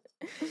 Yeah,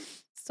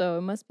 So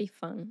it must be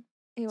fun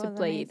it to was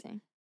play it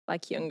amazing.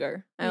 like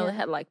younger. I only Yeah.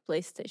 had like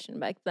PlayStation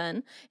back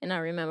then, and I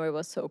remember it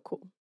was so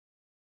cool.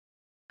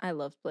 I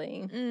loved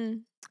playing,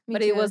 Me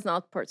but too. it was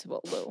not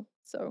portable though.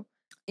 So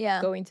yeah,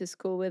 going to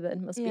school with it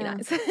must be Yeah.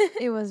 nice.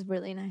 it was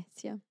really nice.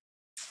 Yeah.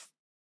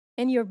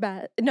 And your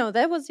best? No,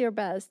 that was your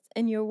best.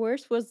 And your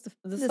worst was the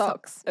The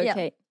socks. socks, yeah.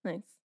 Okay,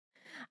 nice.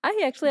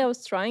 I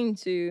was trying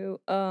to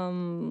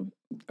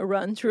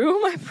run through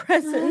my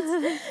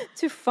presents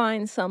to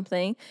find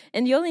something,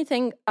 and the only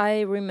thing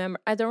I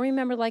don't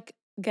remember like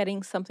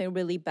getting something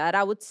really bad.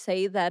 I would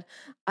say that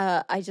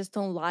I just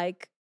don't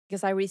like,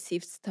 because I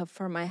received stuff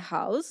for my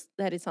house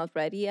that is not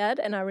ready yet,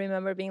 and I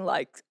remember being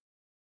like,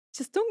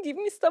 just don't give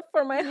me stuff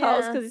for my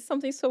house Yeah. because it's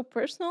something so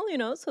personal,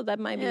 So that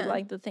might be Yeah.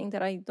 like the thing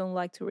that I don't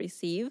like to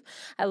receive.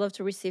 I love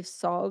to receive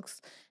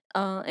socks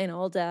and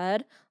all that.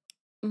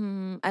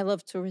 I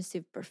love to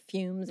receive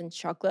perfumes and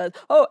chocolate.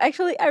 Oh,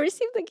 actually, I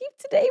received a gift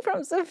today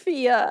from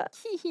Sophia.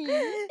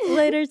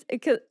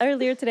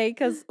 Earlier today,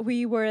 because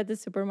we were at the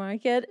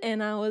supermarket and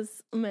I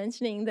was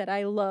mentioning that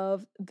I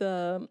love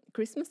the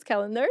Christmas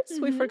calendars.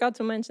 We forgot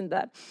to mention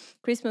that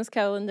Christmas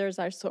calendars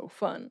are so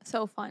fun.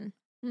 So fun.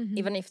 Mhm.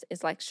 Even if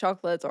it's like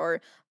chocolate or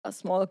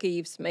small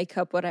gifts,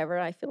 makeup, whatever,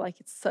 I feel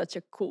like it's such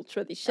a cool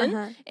tradition.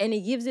 And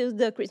it gives you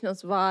the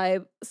Christmas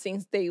vibe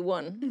since day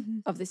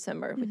one of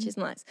December, which is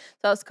nice.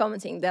 So I was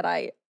commenting that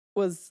I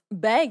was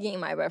begging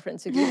my boyfriend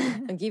to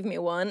give me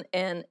one,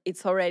 and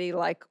it's already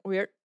like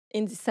we're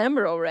in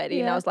December already.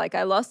 And I Yeah. was like,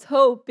 I lost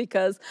hope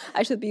because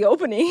I should be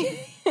opening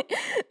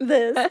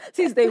this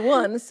since day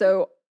one. So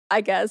I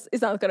guess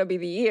it's not gonna be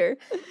the year.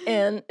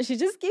 And she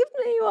just gave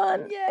me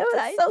one. Yeah, It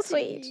was so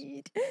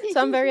sweet.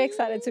 So I'm very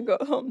excited to go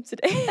home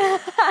today.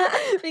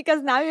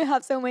 Because now you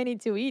have so many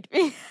to eat.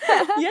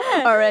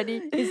 Yeah,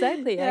 Already.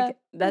 exactly. Yeah.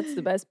 That's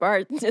the best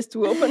part, just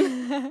to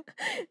open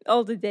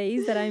all the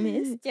days that I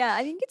missed. Yeah,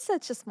 I think it's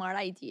such a smart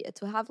idea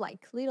to have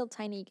like little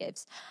tiny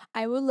gifts.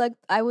 I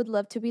would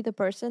love to be the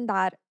person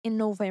that in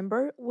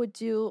November would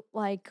do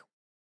like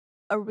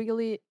a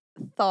really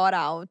thought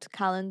out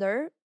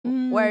calendar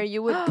where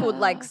you would put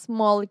like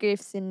small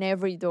gifts in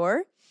every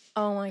door.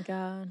 Oh my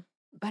god.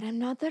 But I'm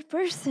not that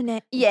person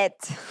yet.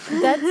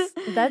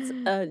 That's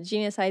a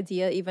genius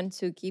idea, even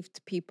to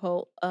gift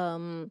people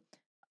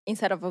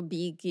instead of a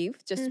big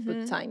gift, just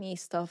put tiny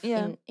stuff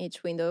Yeah. in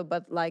each window.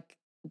 But like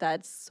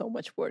that's so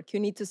much work. You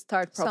need to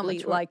start So probably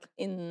much work. like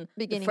in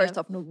Beginning the 1st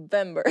of- of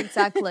November.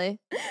 Exactly.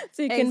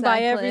 So you can buy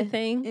Exactly.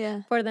 everything Yeah.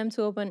 for them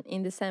to open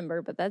in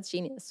December. But that's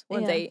genius.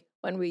 One Yeah. day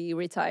when we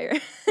retire.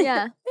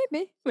 Yeah,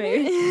 maybe.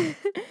 Maybe.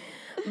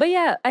 But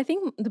yeah, I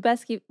think the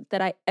best gift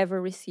that I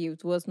ever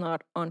received was not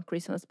on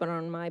Christmas, but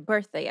on my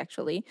birthday,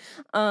 actually.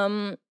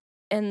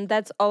 And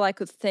that's all I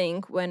could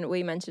think when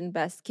we mentioned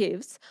best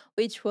gifts,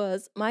 which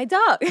was my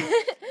dog.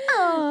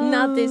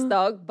 Not this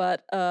dog,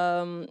 but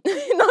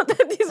not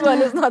that this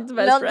one is not the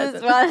best Not present.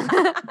 this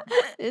one.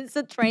 It's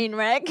a train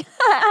wreck.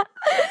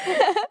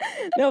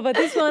 No, but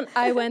this one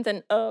I went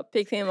and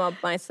picked him up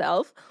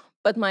myself.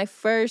 But my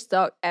first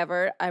dog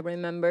ever, I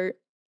remember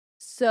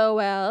so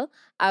well.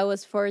 I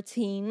was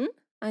 14,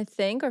 I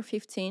think, or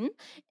 15,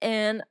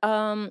 and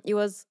it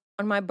was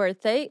on my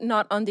birthday,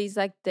 not on the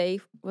exact day,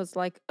 was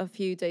like a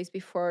few days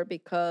before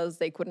because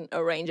they couldn't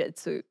arrange it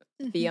to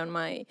be on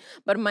my.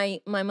 But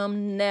my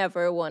mom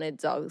never wanted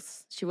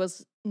dogs. She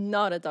was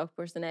not a dog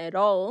person at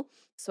all,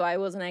 so I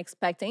wasn't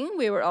expecting.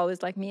 We were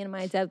always like, me and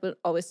my dad were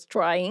always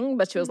trying,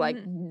 but she was like,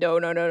 no,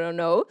 no, no, no,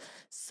 no.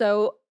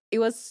 So it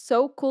was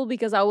so cool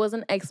because I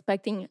wasn't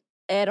expecting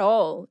at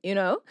all,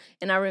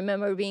 And I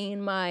remember being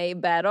in my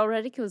bed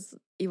already because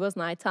it was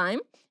nighttime,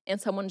 and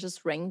someone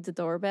just rang the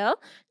doorbell.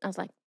 I was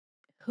like,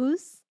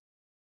 who's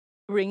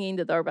ringing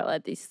the doorbell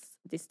at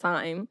this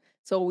time?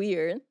 So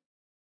weird.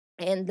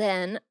 And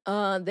then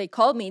they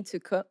called me to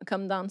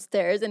come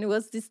downstairs, and it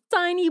was this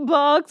tiny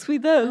box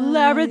with a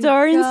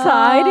Labrador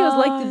inside. It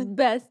was like the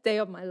best day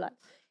of my life.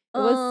 It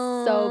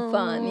was so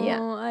fun.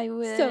 Yeah. I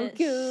wish. So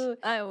good.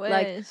 I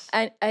wish.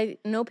 Like I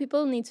know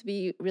people need to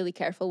be really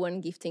careful when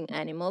gifting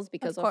animals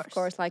because of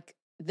course like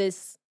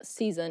this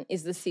season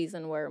is the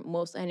season where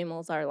most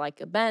animals are like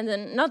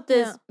abandoned. Not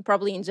this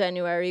probably in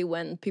January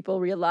when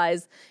people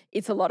realize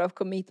it's a lot of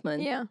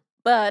commitment. Yeah.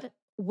 But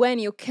when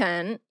you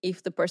can,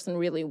 if the person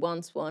really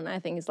wants one, I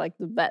think it's like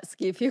the best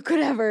gift you could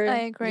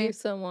ever give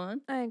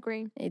someone. I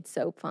agree. It's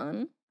so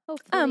fun.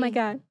 Hopefully. Oh my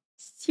god.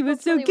 She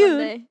was Hopefully so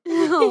good.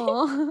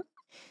 Aw.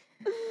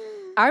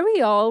 Are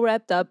we all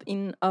wrapped up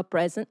in a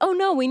present? Oh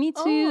no, we need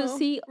to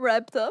see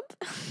wrapped up.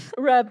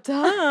 Wrapped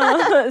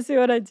up. See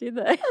what I did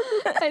there?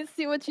 I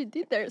see what you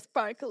did there,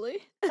 Sparkly.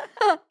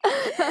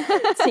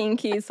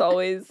 Tinky is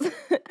always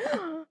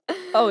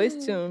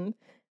tuned.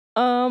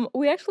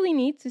 We actually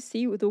need to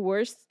see the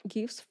worst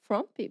gifts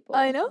from people.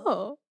 I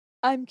know.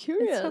 I'm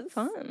curious. It's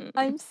so fun.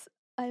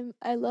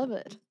 I love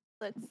it.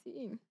 Let's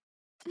see.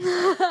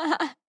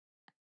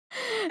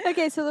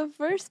 Okay, so the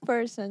first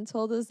person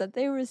told us that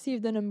they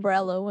received an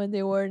umbrella when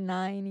they were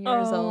 9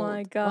 years old. Oh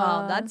my god.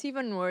 Wow, that's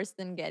even worse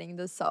than getting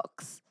the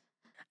socks.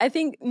 I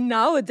think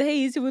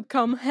nowadays it would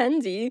come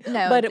handy. But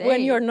Nowadays,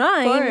 when you're of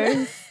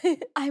 9,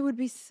 I would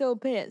be so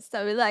pissed.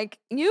 I'd be like,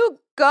 you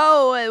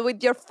go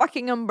with your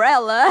fucking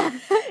umbrella.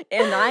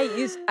 and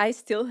I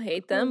still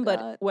hate them. But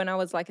God. when I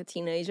was like a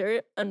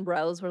teenager,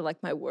 umbrellas were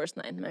like my worst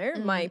nightmare.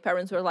 My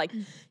parents were like,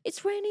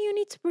 "It's raining, you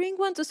need to bring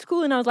one to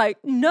school," and I was like,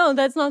 "No,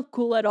 that's not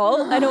cool at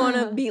all. I don't want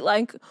to be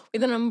like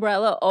with an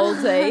umbrella all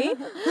day."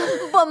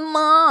 But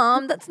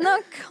mom, that's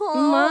not cool.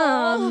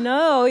 Mom,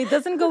 no, it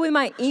doesn't go with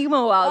my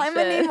emo outfit. I'm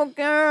an emo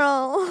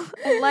girl.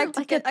 I like to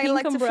Like a I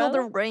like pink to feel the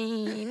umbrella?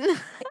 rain.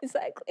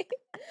 Exactly.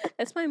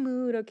 That's my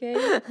mood, okay?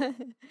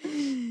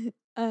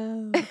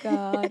 Oh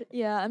God.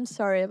 Yeah, I'm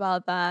sorry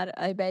about that.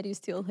 I bet you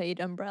still hate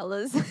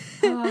umbrellas.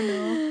 Oh,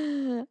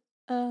 no.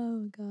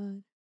 Oh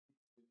God.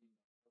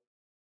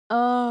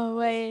 Oh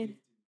wait.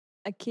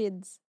 A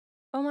kids.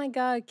 Oh my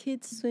god,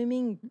 kids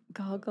swimming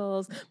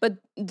goggles. But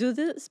do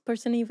this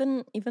person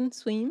even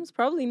swims?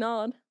 Probably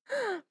not.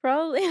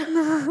 Probably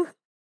not.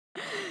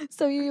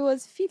 So he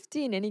was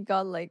 15 and he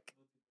got like,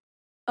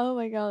 oh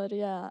my God,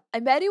 yeah. I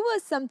bet it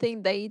was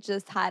something they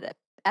just had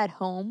at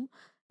home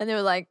and they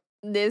were like,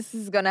 this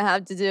is gonna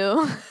have to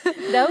do.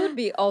 That would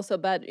be also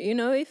bad. You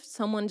know, if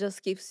someone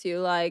just gives you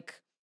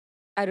like,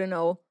 I don't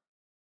know,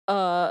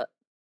 uh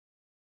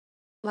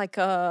like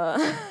a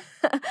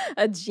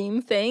a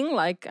gym thing,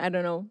 like I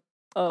don't know,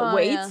 Oh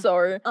weights yeah.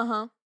 or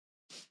Uh-huh.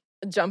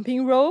 a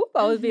jumping rope,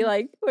 I would be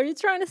like, what are you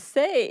trying to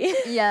say?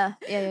 Yeah,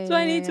 yeah, yeah, Do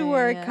I yeah, need to yeah,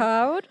 work yeah.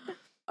 out?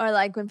 Or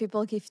like when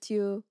people gift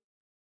you,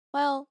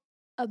 well,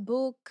 a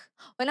book.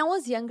 When I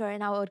was younger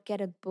and I would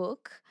get a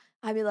book,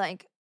 I'd be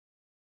like,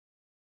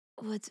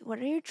 what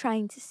are you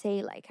trying to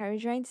say? Like, are you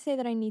trying to say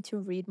that I need to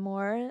read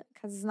more?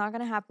 Because it's not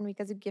gonna happen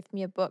because you gift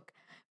me a book.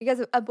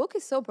 Because a book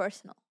is so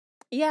personal.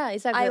 Yeah,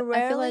 exactly. I I feel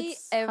rarely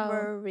that's how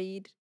ever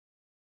read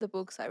the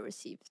books I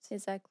received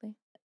exactly.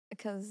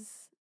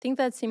 because Think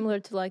that's similar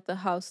to like the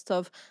house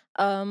stuff.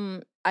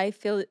 I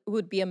feel it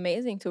would be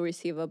amazing to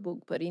receive a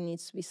book, but it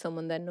needs to be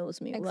someone that knows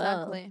me well.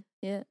 exactly.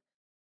 Yeah.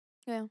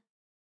 Yeah.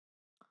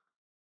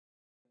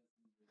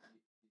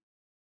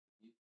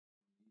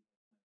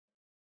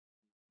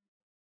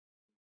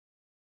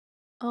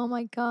 Oh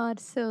my God.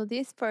 So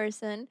this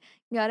person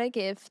got a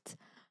gift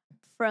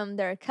from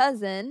their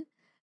cousin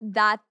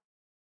that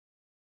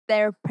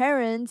their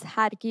parents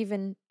had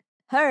given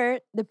her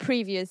the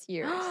previous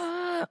years.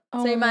 So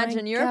Oh my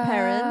imagine your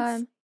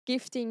parents god.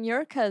 gifting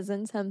your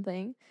cousin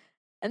something,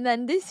 and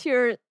then this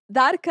year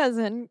that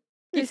cousin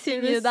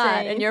Receive gifting the you that,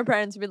 and same. your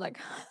parents would be like,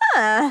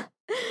 huh.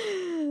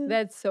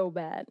 That's so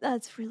bad.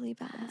 That's really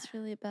bad. That's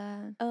really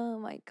bad. Oh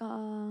my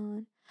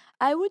God.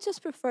 I would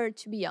just prefer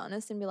to be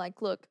honest and be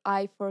like, look,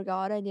 I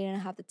forgot, I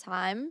didn't have the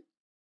time.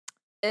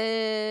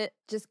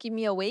 Just give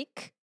me a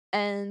week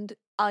and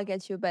I'll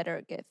get you a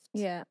better gift.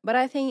 Yeah, but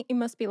I think it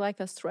must be like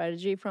a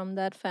strategy from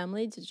that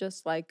family to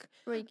just like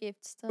Free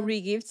gift stuff.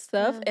 re-gift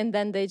stuff, Yeah. and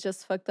then they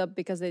just fucked up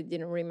because they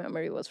didn't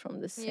remember it was from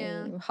the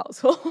Yeah. same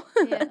household.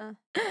 Yeah.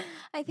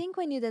 I think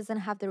when you doesn't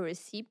have the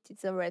receipt,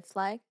 it's a red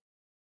flag.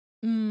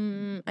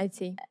 I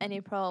see. And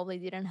you probably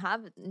didn't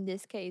have it in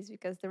this case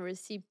because the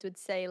receipt would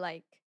say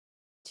like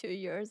 2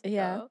 years ago,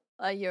 Yeah.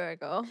 a year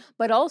ago.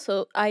 But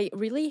also, I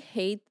really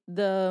hate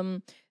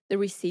the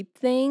receipt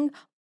thing.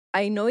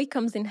 I know it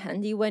comes in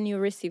handy when you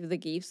receive the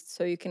gifts,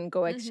 so you can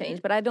go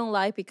exchange. But I don't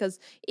like because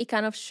it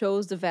kind of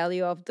shows the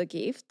value of the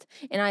gift,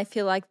 and I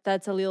feel like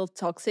that's a little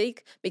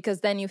toxic because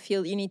then you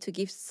feel you need to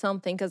give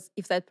something because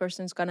if that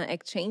person's gonna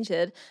exchange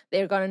it,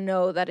 they're gonna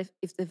know that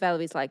if the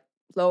value is like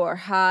low or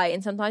high,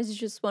 and sometimes you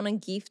just want to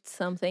gift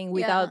something Yeah.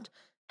 without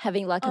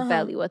having like a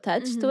value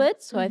attached to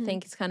it. So I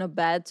think it's kind of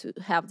bad to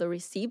have the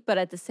receipt, but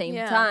at the same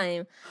Yeah.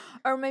 time,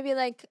 Or maybe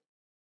like,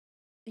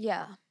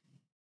 yeah.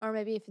 Or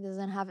maybe if it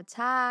doesn't have a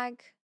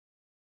tag.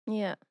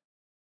 yeah.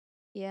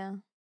 Yeah.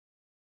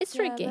 It's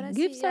Yeah, tricky. but I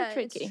Gifts see, are yeah,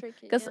 it's tricky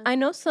tricky. because Yeah. I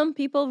know some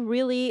people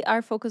really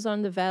are focused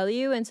on the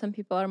value, and some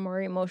people are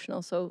more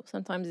emotional. So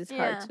sometimes it's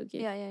hard Yeah. to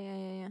give. Yeah, yeah, yeah,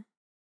 yeah, yeah.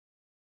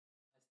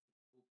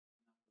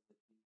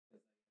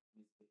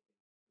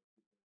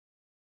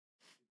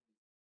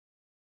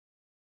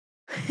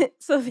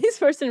 So this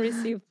person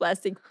received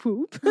plastic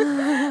poop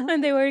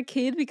when they were a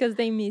kid because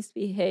they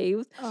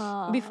misbehaved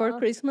before Aw.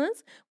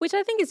 Christmas, which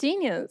I think is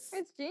genius.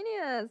 It's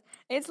genius.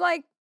 It's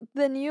like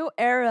the new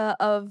era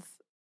of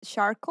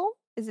charcoal.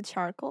 Is it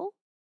charcoal?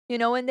 You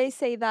know, when they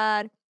say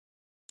that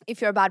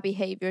if you're bad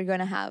behavior, you're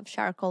gonna have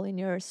charcoal in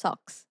your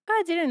socks.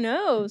 I didn't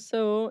know.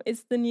 So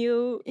it's the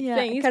new Yeah,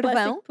 thing. It's carvão,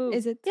 plastic poop.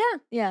 is it? Yeah.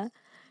 Yeah.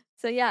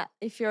 So yeah,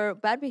 if you're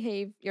bad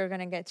behaved, you're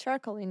gonna get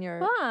charcoal in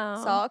your Wow.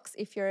 socks.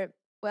 If you're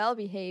well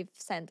behaved,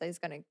 Santa is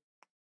gonna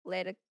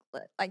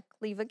like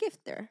leave a gift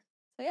there.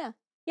 So yeah,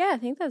 Yeah, I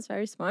think that's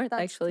very smart.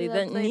 that's actually, the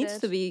there needs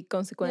to updated. be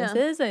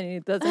consequences, and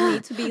it doesn't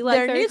need to be like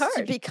There very needs hard.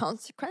 to be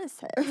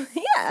consequences.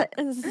 Yeah,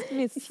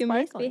 Miss if you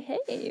Sparkling.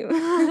 misbehave.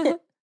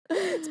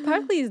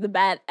 Sparkly is the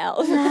bad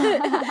elf.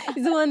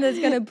 He's the one that's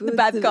gonna put The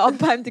bad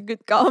cop. I'm the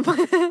good cop.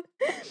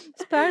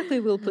 Sparkly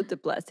will put the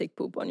plastic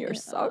poop on your Yeah,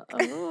 sock.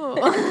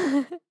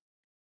 oh.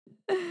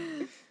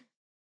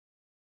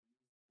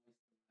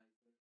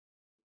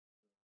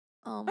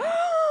 Oh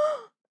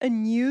my A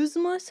news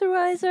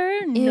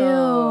moisturizer?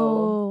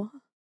 No.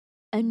 Ew.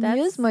 A news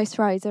That's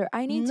moisturizer.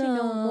 I need to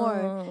know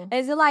more. no.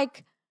 Is it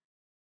like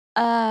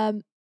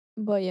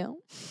Boyan?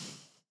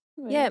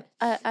 Yeah,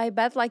 I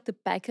bet like the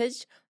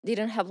package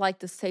didn't have like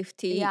the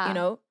safety, Yeah.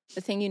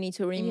 the thing you need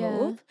to Yeah.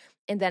 remove.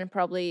 And then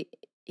probably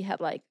you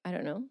had like, I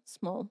don't know,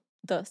 small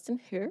dust in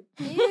here.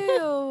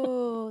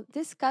 Ew,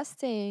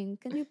 disgusting.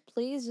 Can you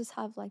please just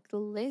have like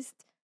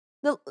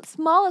the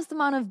smallest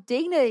amount of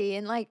dignity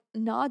and like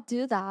not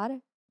do that?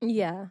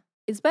 Yeah.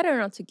 It's better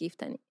not to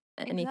gift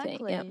anything,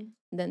 yeah, Exactly.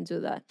 than do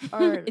that.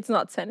 Or It's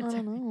not I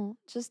sanitary. don't know.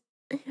 Just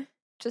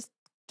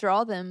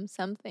draw them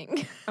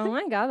something. Oh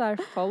my god, our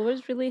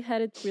followers really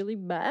had it really I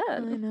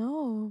bad.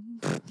 know.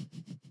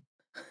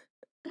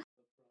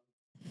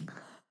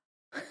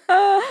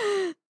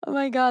 Oh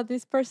my god,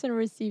 this person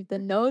received a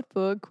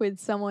notebook with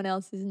someone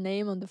else's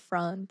name on the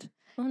front.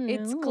 Oh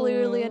It's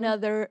clearly no.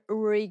 another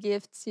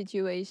re-gift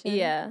situation.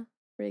 Yeah,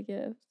 free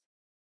gift.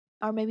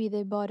 Or maybe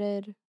they bought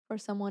it for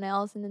someone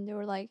else and then they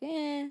were like,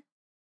 eh.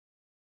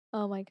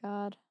 Oh my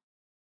god.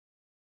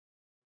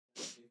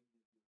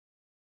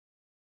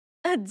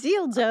 A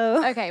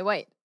dildo. Okay,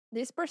 wait.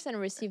 This person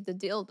received a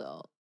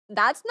dildo.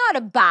 That's not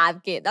a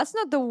bad gift. That's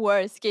not the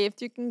worst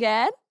gift you can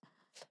get.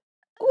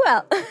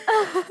 Well,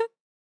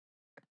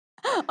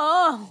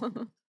 Oh,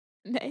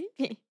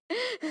 maybe.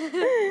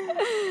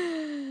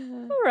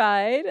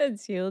 right, a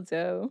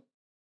dildo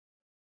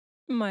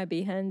might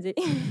be handy.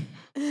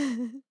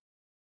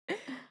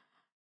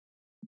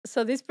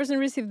 So this person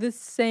received the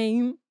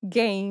same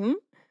game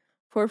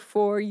for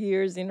 4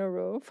 years in a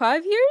row.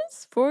 5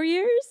 years? 4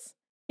 years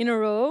in a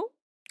row?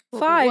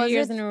 5 Was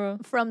years it in a row.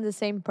 from the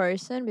same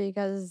person?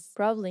 Because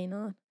Probably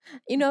not.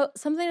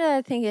 Something that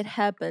I think it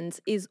happens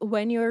is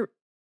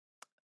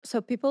so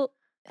people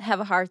have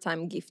a hard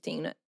time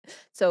gifting.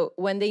 So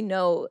when they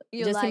know,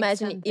 you just like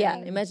imagine,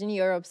 something. imagine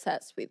you're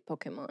obsessed with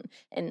Pokemon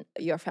and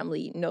your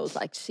family knows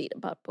like shit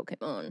about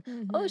Pokemon.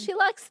 Oh, Mhm. she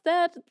likes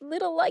that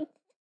little like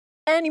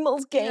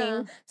animals game.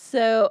 Yeah.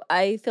 So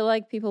I feel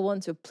like people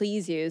want to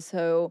please you.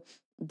 So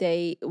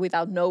they,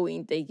 without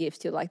knowing, they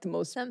gift you like the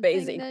most Something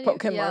basic that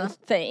Pokemon yeah.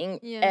 thing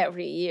Yeah.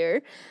 every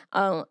year.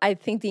 I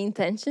think the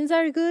intentions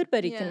are good,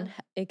 but it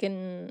Yeah.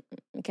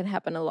 can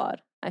happen a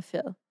lot, I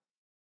feel.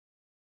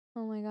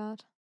 Oh my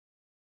god.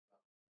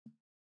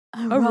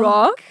 A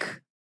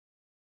rock?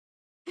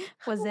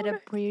 Was it a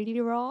pretty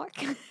rock?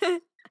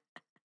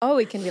 Oh,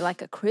 it can be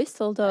like a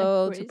crystal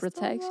though to crystal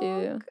protect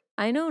you. rock?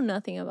 I know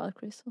nothing about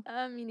crystal.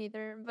 Me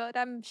neither, but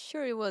I'm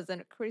sure it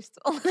wasn't a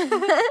crystal.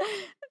 I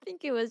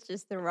think it was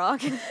just a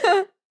rock.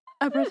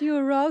 I brought you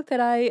a rock that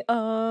I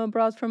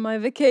brought from my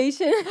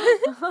vacation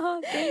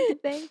Oh,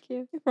 thank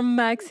you. from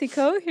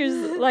Mexico.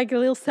 Here's like a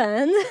little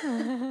sand.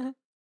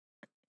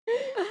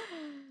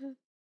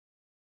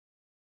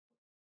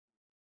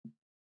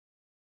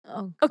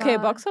 Oh, Okay, a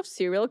God. box of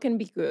cereal can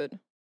be good.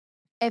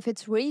 If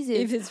it's Reese's,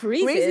 If it's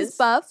Reese's, Reese's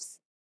Puffs,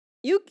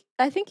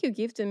 I think you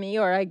gifted me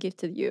or I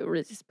gifted you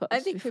Reese's Puffs I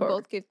think before. we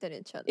both gifted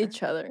each other.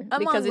 Each other Along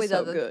because with it's so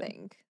other good.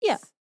 things. Yeah.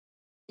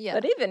 Yeah.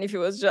 But even if it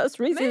was just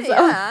Reese's, Maybe,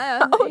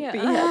 I would yeah. be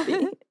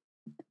happy.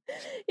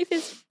 If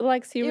it's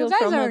like You cereal guys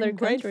from are other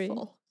country.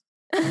 ungrateful.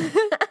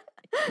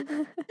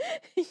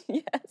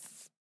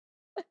 Yes.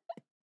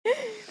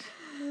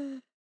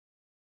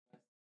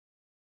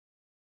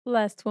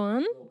 Last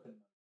one.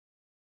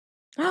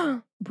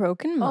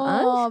 Broken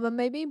mug Oh, but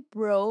maybe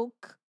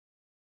broke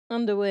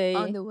on the way.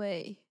 on the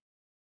way.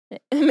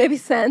 Maybe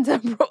Santa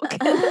broke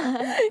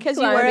Because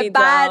you were a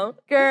bad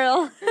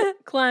girl.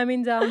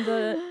 climbing down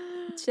the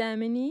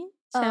chimney.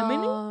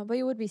 But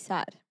you would be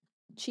sad.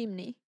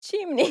 Chimney.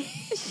 Chimney.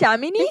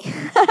 Chamonix?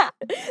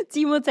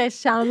 Timothée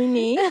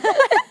Chimney.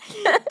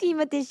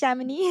 Timothy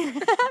Chamonix.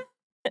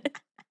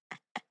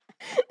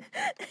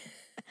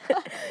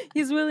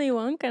 He's Willy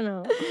Wonka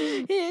now.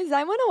 Yes,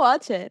 I want to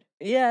watch it.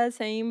 Yeah,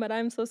 same. But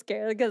I'm so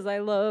scared because I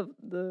love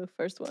the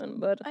first one.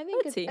 But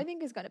let's see. I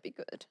think it's gonna be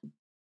good.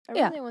 I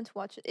Yeah. really want to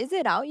watch it. Is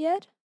it out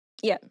yet?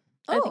 Yeah,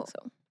 I Oh, think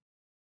so.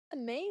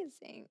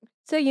 amazing.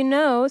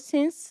 So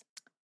since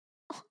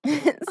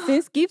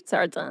since gifts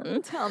are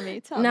done, Tell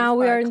me. now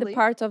we are in the Sparkly.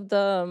 part of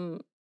the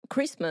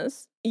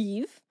Christmas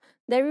Eve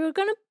that we were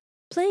gonna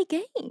play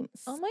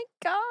games. Oh my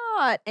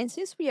god! And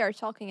since we are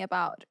talking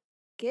about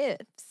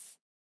gifts,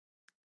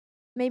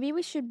 maybe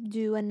we should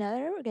do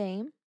another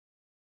game.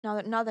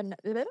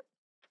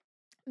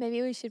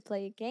 Maybe we should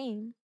play a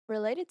game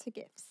related to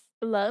gifts.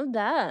 Love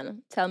that.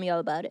 Tell me all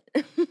about it.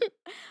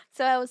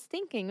 So I was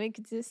thinking we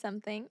could do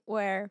something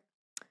where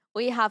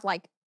we have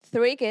like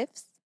 3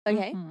 gifts.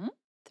 Okay, Mhm.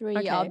 3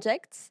 Okay.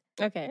 objects.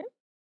 Okay.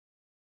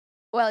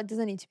 Well, it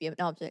doesn't need to be an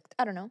object.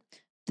 I don't know.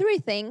 3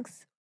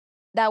 things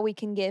that we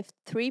can give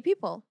 3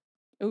 people.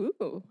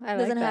 Ooh, I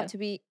Doesn't like have that. to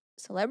be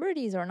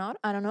celebrities or not.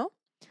 I don't know.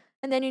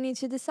 And then you need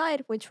to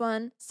decide which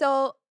one.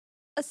 So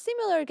a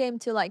similar game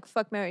to like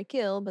Fuck, Marry,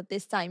 Kill, but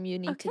this time you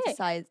need to Okay.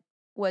 decide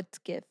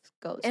what gift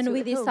goes And to we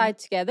whom. decide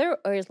together,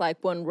 or is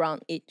like one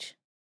round each?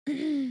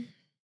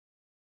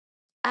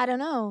 I don't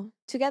know.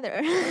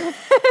 Together.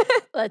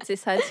 Let's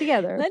decide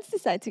together. Let's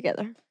decide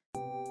together.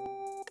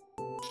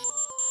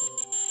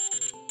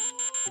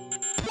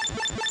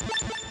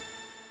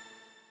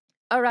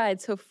 All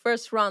right, so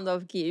first round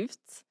of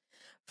gifts.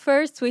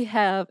 First, we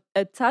have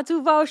a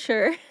tattoo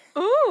voucher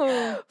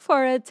Ooh.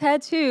 for a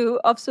tattoo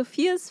of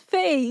Sophia's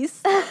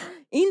face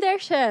in their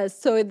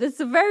chest. So it's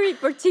a very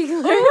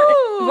particular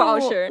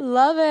voucher.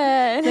 Love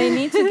it. They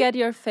need to get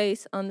your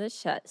face on the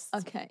chest.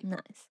 Okay.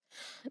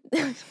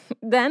 Nice.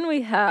 Then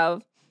we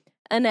have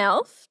an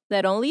elf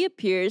that only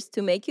appears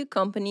to make you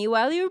company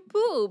while you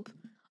poop.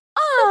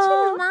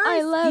 Oh, I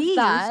nice love gift.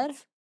 that.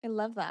 I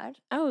love that.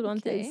 I would want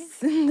Okay.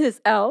 this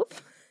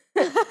elf.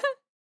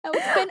 I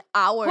would spend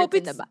hours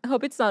in the bath.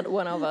 Hope it's not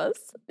one of us.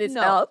 It's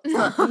No. elf.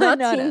 Not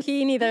Not us.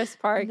 Tinky, neither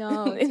Spark.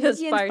 No, neither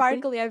Tinky and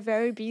Sparkly are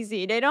very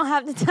busy. They don't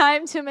have the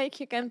time to make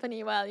you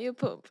company while you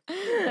poop.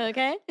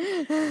 Okay?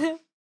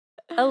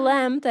 A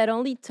lamp that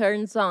only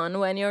turns on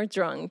when you're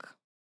drunk.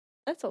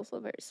 That's also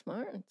very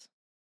smart.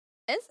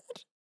 Is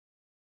it?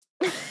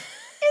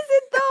 Is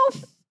it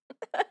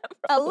though?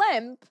 A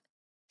lamp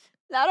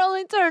that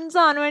only turns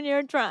on when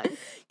you're drunk.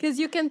 Because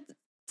you can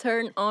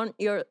turn on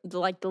the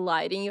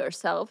lighting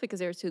yourself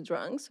because you're too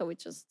drunk, so it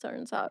just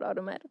turns out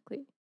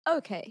automatically.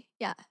 Okay.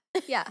 Yeah.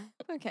 Yeah.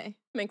 Okay.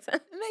 Makes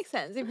sense. It makes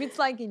sense. If it's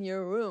like in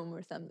your room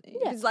or something.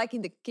 Yeah. If it's like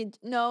in the kitchen.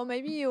 No,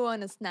 maybe you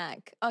want a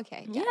snack.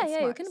 Okay. Yeah, it's you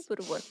smart. can put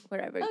it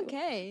wherever you want.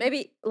 Okay.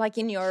 Maybe like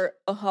in your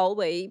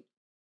hallway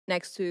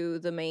next to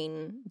the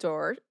main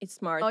door. It's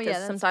smart Oh, because yeah,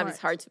 that's sometimes it's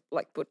smart. hard to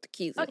like put the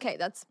keys in. Okay,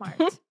 that's smart.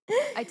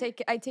 I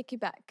take you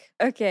back.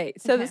 Okay,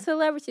 so the Okay.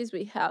 celebrities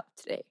we have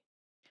today.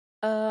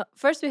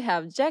 First we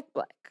have Jack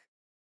Black.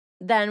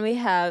 Then we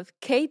have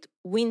Kate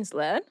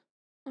Winslet.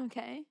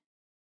 Okay.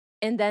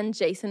 And then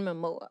Jason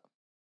Momoa.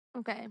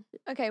 Okay.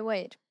 Okay,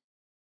 wait.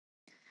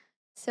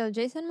 So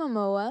Jason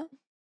Momoa,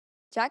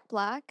 Jack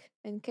Black,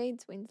 and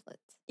Kate Winslet.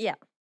 Yeah.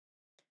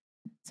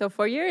 So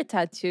for your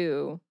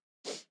tattoo,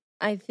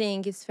 I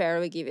think it's fair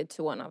we give it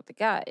to one of the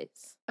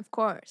guys. Of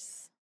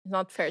course. It's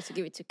not fair to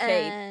give it to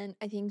Kate. And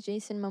I think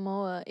Jason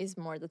Momoa is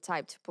more the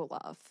type to pull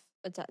off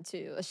a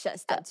tattoo, a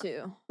chest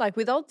tattoo. Like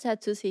with all the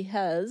tattoos he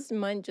has, you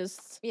might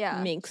just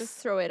Yeah. mix. Just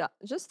throw it out.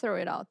 Just throw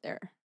it out there.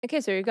 Okay,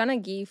 so you're gonna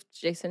give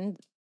Jason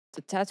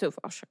the tattoo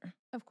voucher.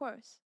 Of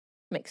course.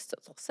 Makes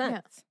total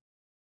sense.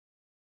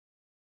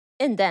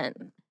 And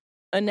then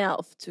an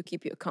elf to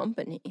keep you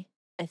company.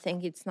 I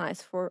think it's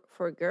nice for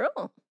a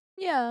girl.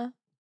 Yeah.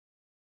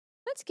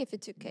 Let's give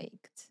it to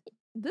Kate.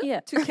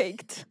 Yeah. To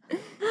Kate.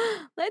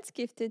 Let's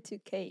gift it to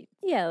Kate.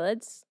 Yeah,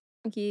 let's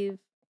give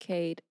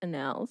Kate an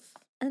elf.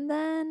 And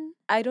then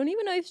I don't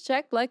even know if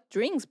Jack Black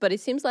drinks, but it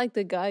seems like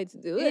the guy to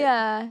do it.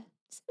 yeah,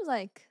 seems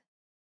like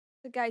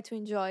the guy to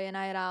enjoy a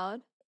night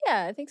out.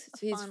 Yeah, I think so.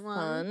 He's fun one.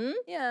 fun.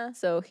 Yeah.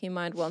 So he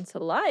might want a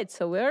light.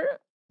 So we're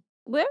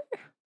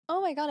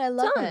Oh my god, I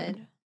love Done. it.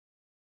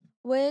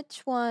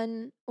 Which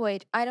one?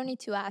 Wait, I don't need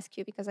to ask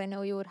you because I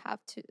know you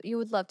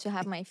would love to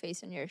have my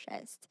face on your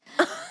chest.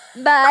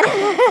 But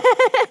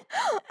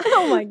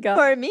oh my god.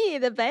 for me,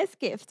 the best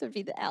gift would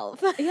be the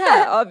elf.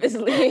 Yeah,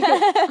 obviously.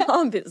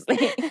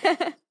 Obviously.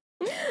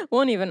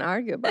 Won't even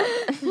argue about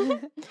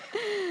that.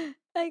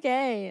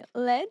 Okay,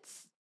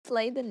 let's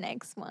play the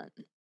next one.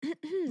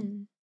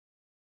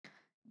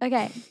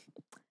 Okay.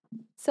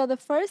 So the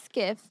first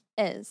gift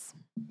is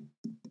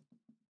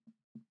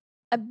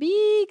a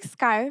big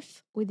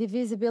scarf with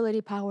invisibility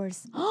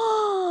powers.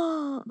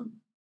 I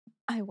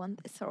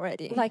want this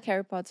already. Like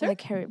Harry Potter.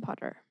 Like Harry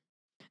Potter.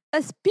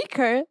 A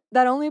speaker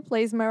that only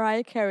plays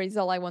Mariah Carey's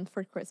All I Want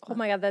for Christmas. oh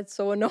my god, that's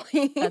so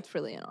annoying. That's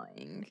really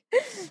annoying.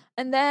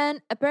 And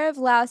then a pair of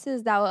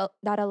glasses that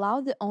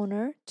allow the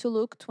owner to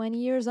look 20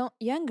 years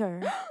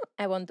younger.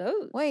 I want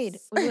those. Wait,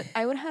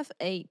 I would have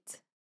 8.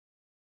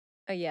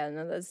 Oh yeah,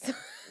 no, that's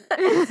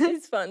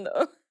it's fun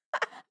though.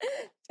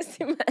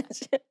 Just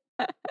imagine.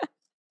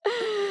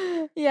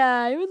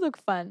 Yeah, it would look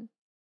fun.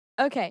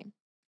 Okay.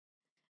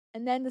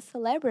 And then the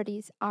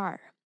celebrities are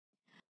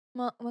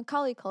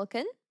Macaulay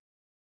Culkin,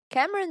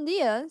 Cameron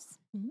Diaz,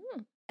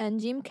 Mm. and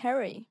Jim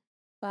Carrey.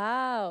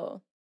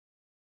 Wow.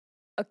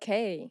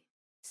 Okay.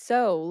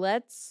 So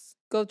let's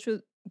go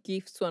through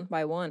gifts one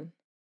by one.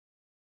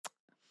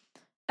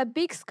 A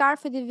big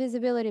scarf with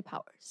invisibility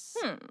powers.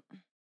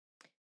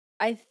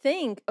 I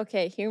think,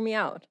 okay, hear me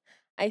out.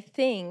 I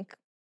think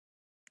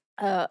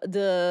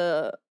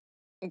the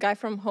guy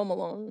from Home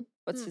Alone,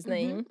 what's his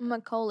name?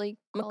 Macaulay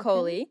Culkin.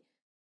 Macaulay,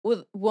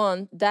 would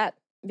want that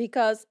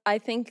because I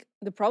think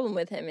the problem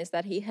with him is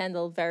that he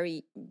handled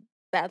very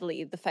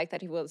badly the fact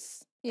that he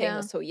was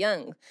so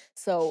young.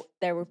 So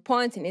there were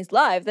points in his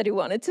life that he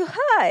wanted to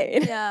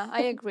hide. Yeah,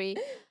 I agree.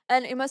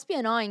 And it must be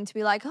annoying to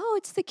be like, oh,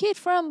 it's the kid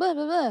from blah,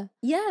 blah, blah.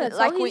 Yeah, But that's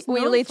like all he's we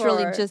known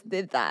literally for. just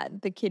did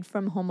that. The kid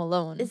from Home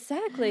Alone.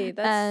 Exactly.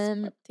 That's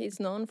what he's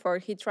known for.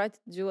 He tried to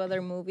do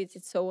other movies.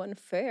 It's so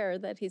unfair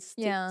that he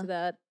stick to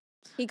that.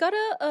 He got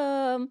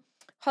a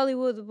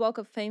Hollywood Walk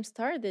of Fame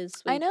star this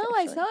week. I know,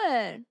 actually. I saw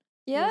it. It was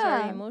Yeah.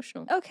 very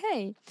emotional.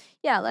 Okay.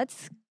 Yeah,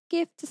 let's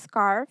give the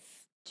scarf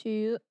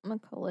to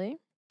Macaulay.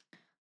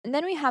 And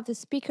then we have the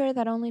speaker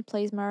that only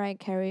plays Mariah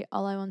Carey,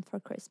 All I Want for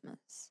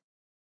Christmas.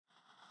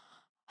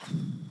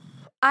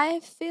 I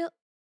feel...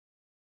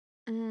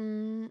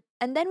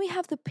 And then we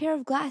have the pair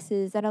of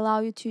glasses that allow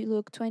you to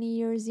look 20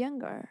 years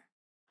younger.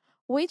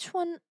 Which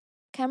one,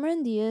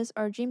 Cameron Diaz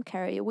or Jim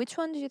Carrey, which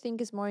one do you think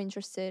is more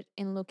interested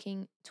in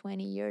looking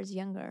 20 years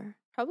younger?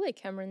 Probably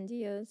Cameron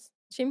Diaz.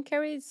 Jim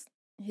Carrey's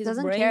his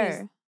Doesn't brain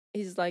care.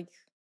 is like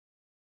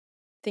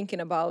thinking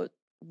about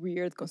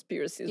weird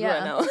conspiracies Yeah.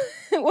 right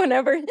now.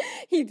 Whenever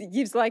he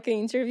gives like an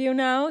interview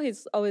now,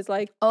 he's always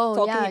like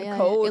talking in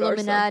code or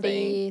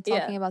Illuminati, something.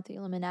 talking about the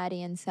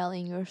Illuminati and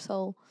selling your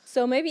soul.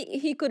 So maybe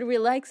he could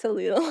relax a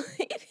little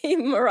if he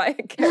Mariah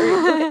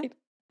Carey played.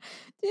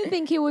 Do you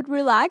think he would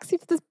relax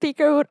if the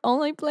speaker would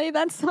only play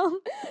that song?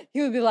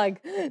 He would be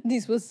like,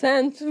 "This was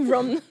sent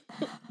from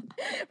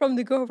from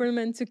the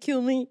government to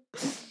kill me."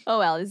 Oh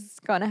well, he's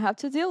gonna have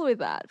to deal with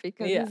that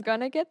because Yeah. he's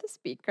gonna get the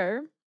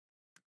speaker,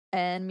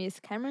 and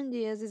Miss Cameron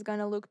Diaz is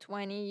gonna look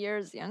 20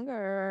 years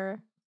younger.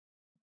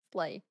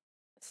 Slay.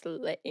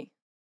 Slay.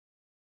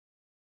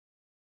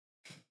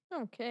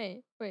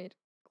 Okay, wait,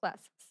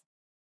 glasses.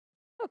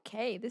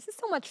 Okay, this is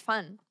so much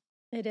fun.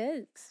 It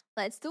is.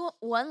 Let's do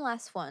one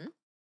last one.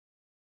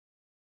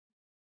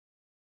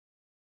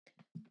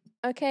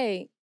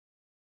 Okay.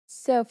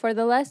 So for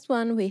the last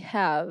one, we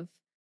have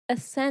a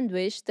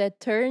sandwich that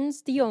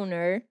turns the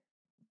owner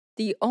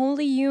the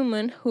only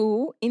human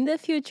who, in the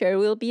future,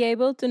 will be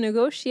able to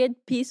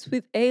negotiate peace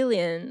with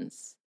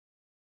aliens.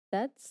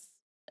 That's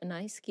a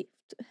nice gift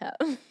to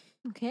have.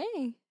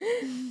 Okay.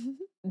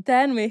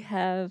 Then we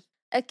have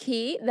a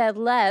key that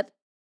let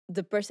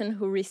the person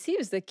who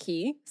receives the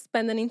key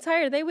spend an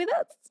entire day with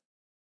us.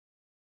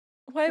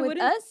 Why With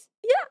wouldn't us?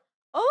 Yeah.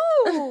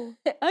 Oh,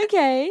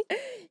 okay.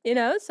 You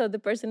know, so the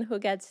person who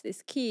gets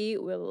this key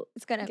will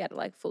It's gonna get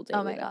like full day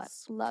Oh my with god,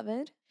 us. love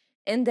it.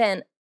 And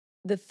then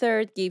the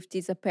third gift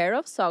is a pair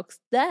of socks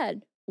that,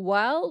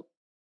 while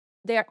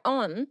they're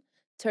on,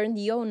 turn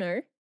the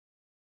owner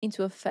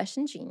into a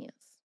fashion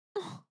genius.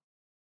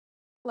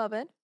 Love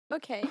it.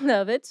 Okay.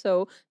 Love it.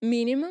 So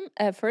minimum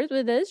effort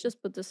with this.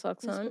 Just put the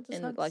socks Just on, put the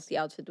and socks. like the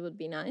outfit would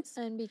be nice.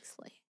 And big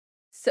slay.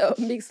 So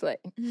big slay.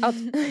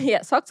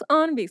 Yeah, socks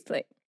on, big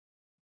slay.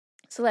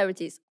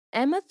 Celebrities: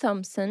 Emma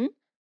Thompson,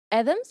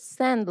 Adam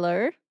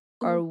Sandler,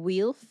 or Ooh.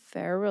 Will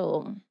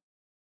Ferrell.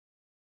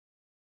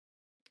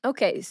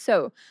 Okay,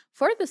 so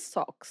for the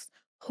socks,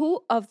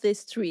 who of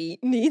these three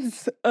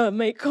needs a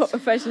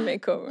fashion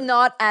makeover?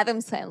 Not Adam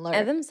Sandler.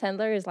 Adam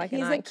Sandler is like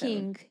He's an a icon.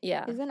 king.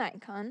 Yeah. He's an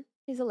icon.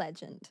 He's a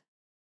legend.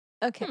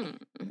 Okay.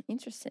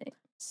 Interesting.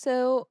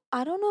 So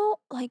I don't know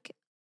like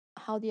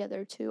how the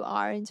other two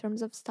are in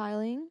terms of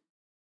styling.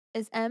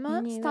 Is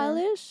Emma Me neither.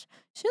 stylish?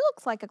 She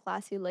looks like a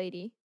classy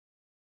lady.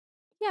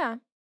 Yeah,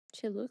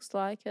 she looks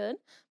like it.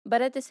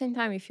 But at the same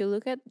time, if you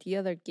look at the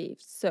other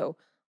gifts, so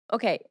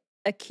okay,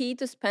 a key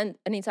to spend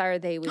an entire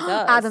day with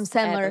us. Adam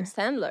Sandler. Adam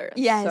Sandler.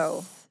 Yes.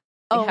 So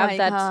we have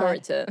that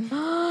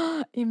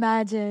sorted.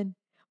 Imagine.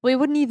 We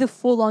would need the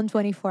full on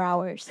 24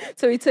 hours.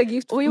 So it's a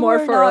gift We more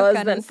were for not us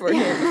gonna than for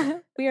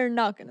him. We are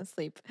not gonna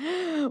sleep.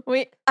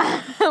 We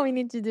we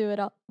need to do it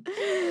all.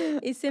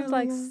 It seems Oh my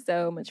like God.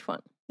 so much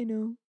fun. You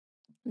know.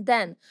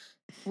 Then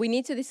we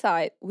need to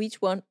decide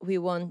which one we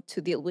want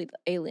to deal with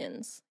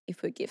aliens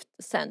if we gift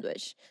the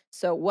sandwich.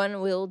 So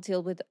one will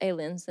deal with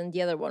aliens and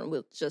the other one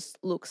will just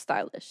look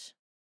stylish.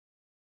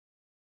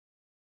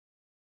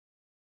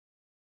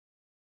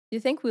 Do you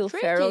think Will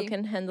Ferrell Tricky.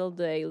 can handle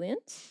the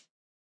aliens?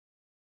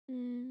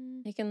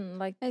 Mm, He can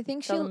like I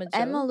think tell them a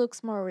Emma joke?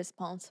 looks more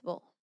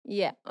responsible.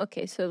 Yeah,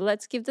 okay, so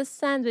let's give the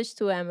sandwich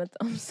to Emma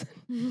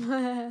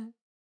Thompson.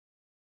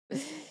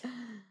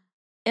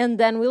 And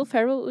then Will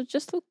Ferrell would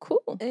just look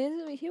cool.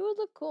 He would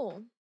look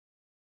cool.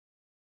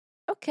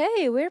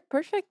 Okay, we're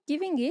perfect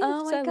giving gifts.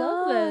 Oh my I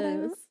god.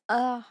 love this.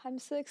 I'm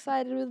so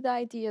excited with the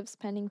idea of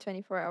spending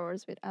 24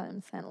 hours with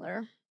Adam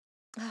Sandler.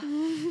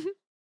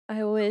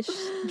 I wish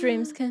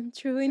dreams come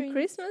true in Dreams,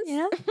 Christmas.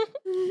 Yeah.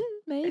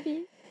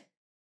 Maybe.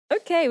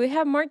 Okay, we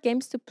have more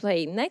games to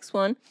play. Next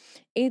one,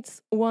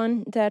 it's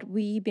one that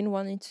we've been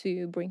wanting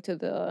to bring to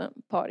the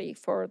party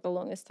for the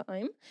longest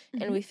time.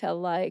 And we felt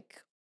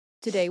like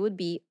today would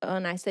be a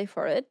nice day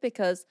for it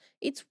because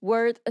it's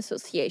word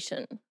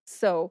association.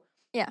 So,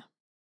 Yeah.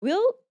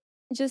 we'll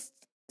just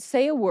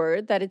say a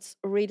word that it's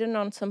written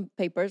on some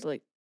papers,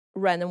 like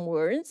random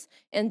words,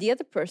 and the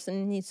other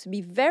person needs to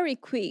be very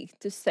quick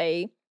to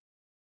say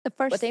The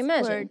first what they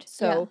imagine. word.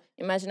 So,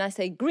 imagine I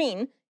say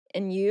green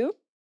and you.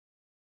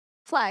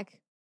 Flag.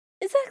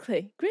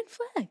 Exactly, green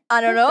flag. I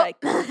don't know.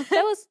 Perfect.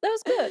 That was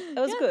good.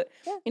 That was good.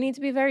 yeah. You need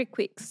to be very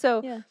quick.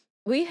 So Yeah.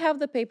 we have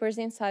the papers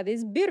inside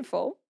this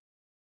beautiful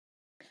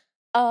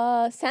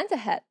Santa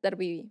hat that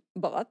we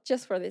bought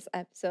just for this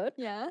episode,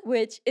 Yeah.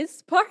 which is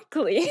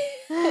sparkly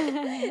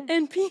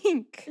and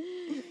pink.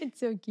 It's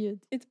so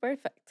cute. It's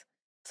perfect.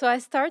 So I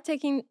start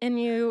taking and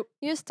you.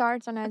 You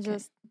start and I Okay.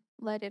 just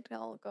let it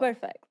all go.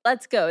 Perfect.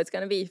 Let's go. It's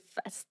gonna be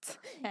fast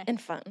Okay. and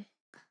fun.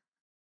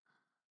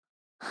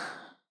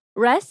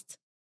 Rest.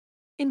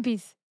 In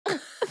peace. Okay.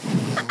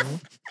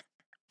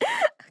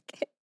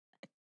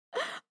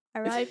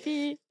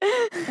 R.I.P.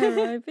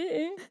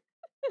 R.I.P.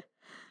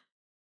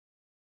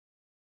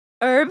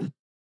 Herb.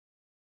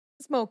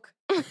 Smoke.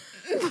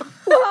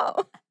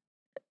 Wow.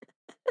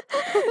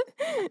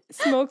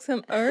 Smoke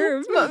some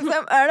herb. Smoke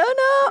some. I don't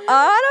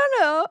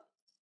know.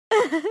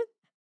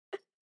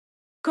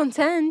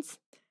 Content.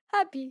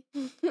 Happy.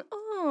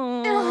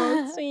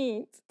 Oh,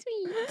 sweet.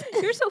 Sweet.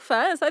 You're so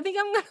fast. I think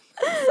I'm gonna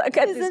suck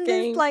at this Isn't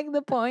game. this like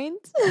the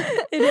point?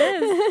 It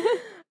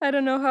is. I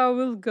don't know how it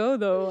will go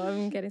though.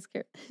 I'm getting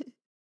scared.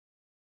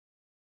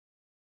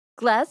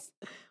 Glass.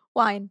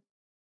 Wine.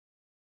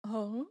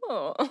 Oh.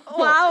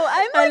 Wow,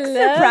 I'm I like love the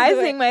way-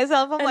 surprising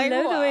myself. I'm I like,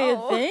 love the way you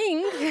wow.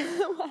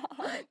 think.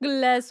 Wow.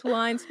 Glass,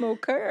 wine,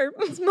 smoke herb.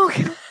 Smoke.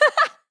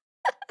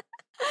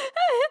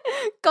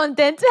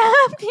 Content,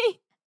 happy.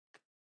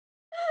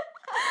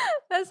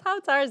 That's how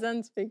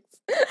Tarzan speaks.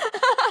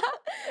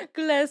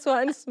 Glass,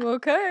 wine,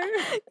 smoke herb.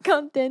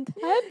 Content,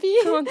 happy.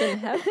 Content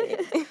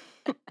happy.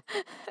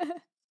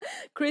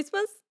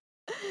 Christmas.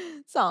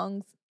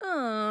 Songs.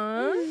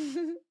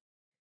 Aww.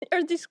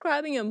 You're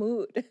describing a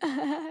mood.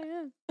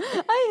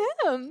 I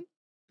am.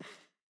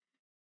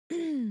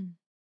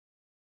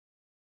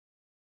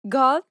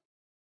 God.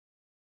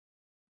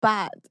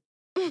 Bad.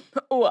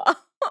 Wow.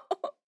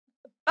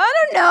 I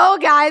don't know,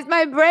 guys.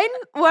 My brain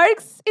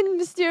works in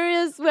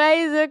mysterious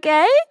ways,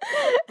 okay?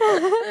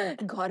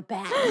 God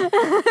bad.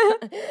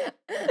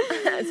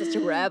 Such a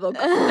rebel.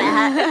 God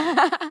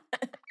bad.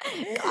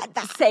 God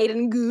bad.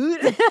 Satan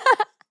good.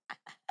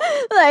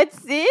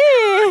 Let's see.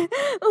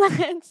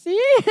 Let's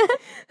see.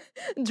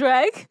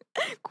 Drag.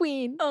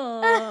 Queen.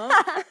 Aww.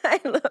 I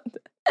love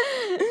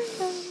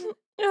that.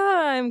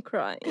 I'm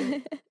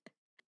crying.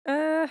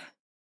 I'm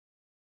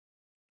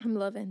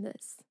loving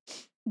this.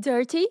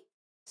 Dirty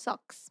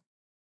socks.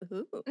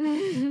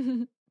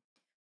 Ooh.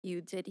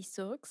 You dirty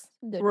socks.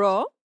 Dirty.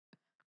 Raw.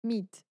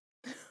 Meat.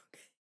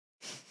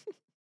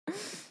 I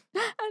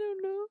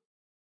don't know.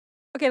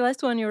 Okay,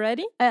 last one. You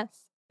ready? Yes.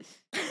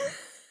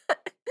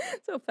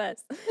 So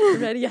fast. You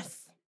ready?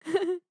 Yes.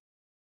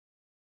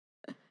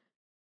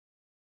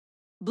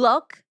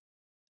 Block.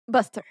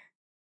 Buster.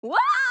 Wow,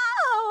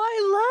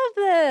 I love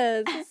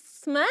this.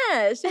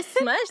 Smash. You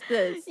smashed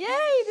this.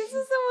 Yay, this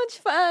is so much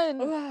fun.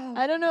 Wow.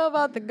 I don't know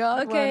about the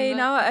God Okay, one.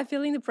 now I'm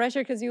feeling the pressure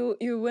because you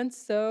went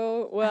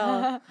so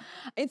well.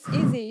 It's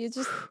easy. You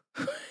just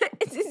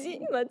It's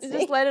easy. Let's you see.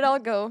 just let it all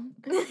go.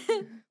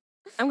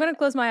 I'm gonna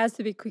close my eyes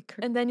to be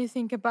quicker. And then you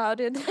think about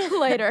it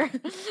later.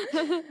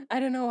 I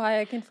don't know why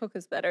I can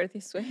focus better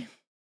this way.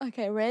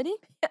 Okay, ready?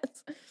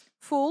 Yes.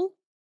 Full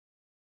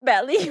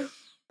Belly.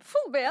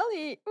 full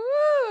belly.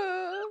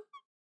 Ooh.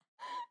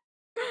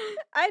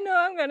 I know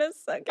I'm gonna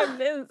suck at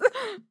this.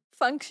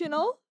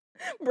 Functional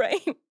Brain.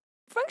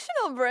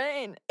 functional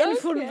brain. In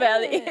full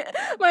belly. Okay.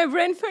 My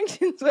brain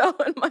functions well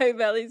when my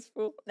belly's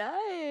full.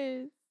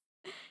 Nice.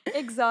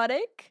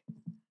 Exotic.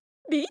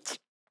 Beach.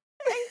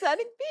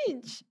 Exotic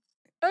beach.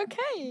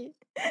 Okay.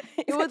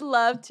 You would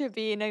love to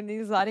be in an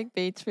exotic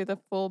beach with a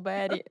full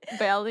belly.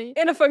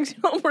 In a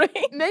functional brain.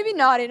 Maybe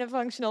not in a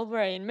functional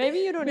brain. Maybe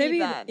you don't Maybe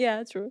need that.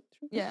 yeah, true.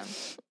 Yeah.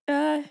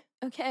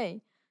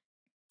 Okay.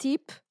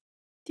 Tip.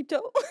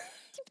 Tiptoe.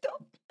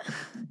 Tiptoe.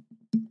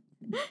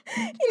 In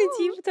a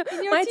tiptoe.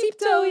 In your My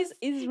tiptoe tiptoes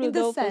is in the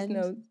Rodolfo's sand.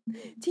 nose.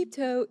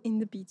 Tiptoe in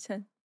the beach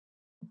sand.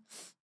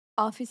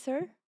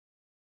 Officer.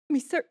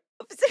 Mr.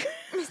 Officer.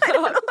 Mr. I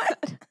don't know why.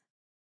 Officer.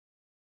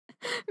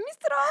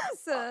 Mr.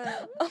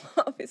 Officer.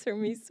 Officer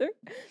Mister.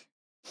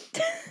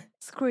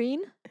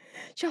 Screen.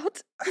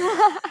 Shot.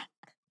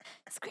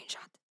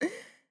 Screenshot.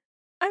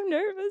 I'm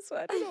nervous. So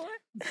I don't know why.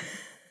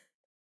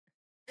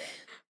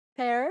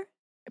 Pear.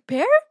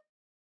 Pear?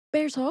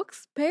 Pear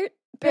socks? Pear?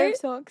 Pear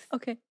socks.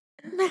 Okay.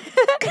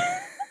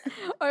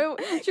 Or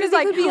she 'Cause was it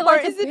like, could be or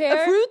like a is it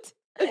pear. a fruit?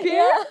 A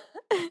pear?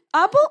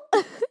 Apple?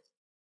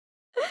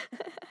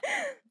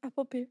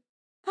 Apple pear.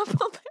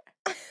 Apple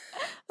pear.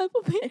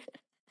 Apple pear.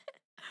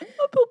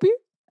 Apple pear.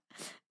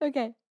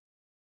 Okay.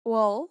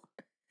 Wall.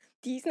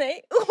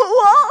 Disney.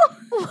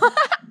 Wall.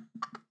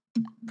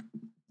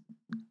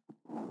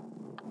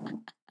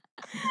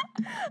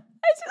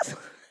 I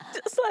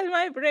just let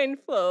my brain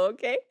flow,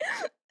 okay?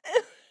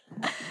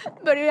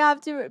 But you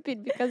have to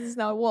repeat because it's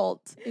not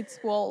Walt. It's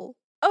wall.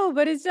 Oh,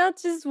 but it's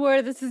not just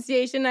word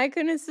association. I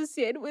can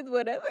associate with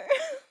whatever.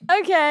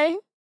 Okay.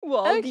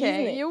 Walt Okay,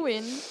 Disney. you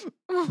win.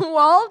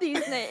 Walt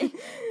Disney.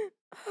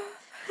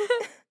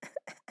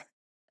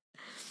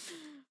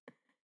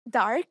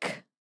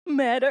 Dark.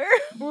 Matter.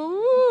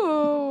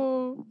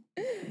 Ooh.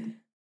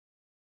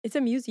 It's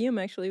a museum,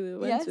 actually. We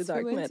went to Dark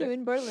we went Matter. to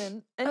in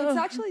Berlin. And Oh. it's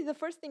actually the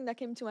first thing that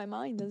came to my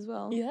mind as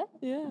well. Yeah.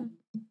 Yeah.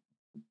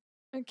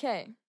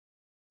 Okay.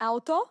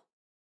 Auto.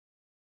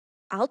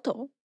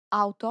 Auto.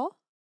 Auto.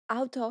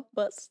 Auto.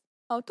 Bus.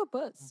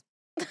 Autobus.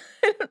 I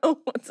don't know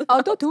what's an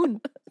Autotune.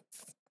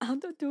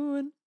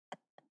 Autotune.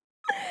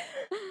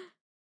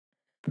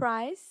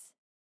 Price.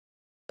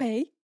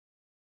 Pay.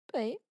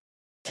 Pay.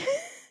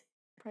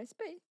 Price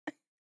pay.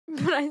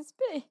 Price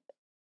pay.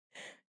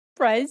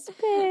 Price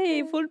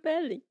pay. Full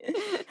belly.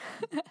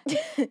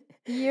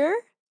 Year.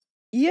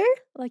 Ear?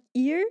 Like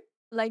ear?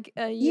 Like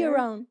a Year year.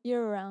 round.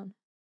 Year round.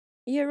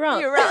 Year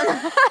round. Year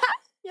round.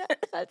 Yeah,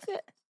 that's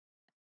it.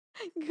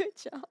 Good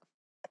job.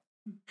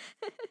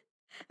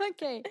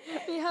 Okay,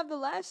 we have the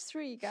last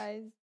three,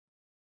 guys.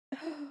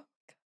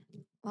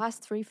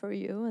 Last three for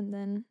you, and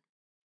then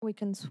we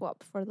can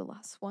swap for the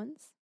last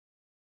ones.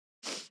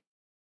 It's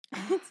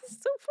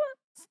so fun.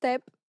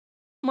 Step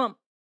Mom.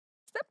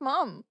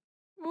 mom.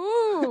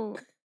 Ooh.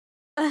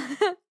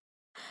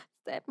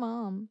 Step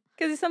mom.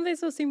 Because it's something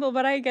so simple,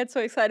 but I get so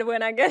excited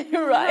when I get it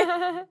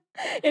right.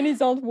 And it's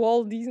not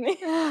Walt Disney.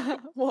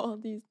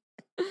 Walt Disney.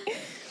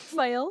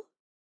 Fail.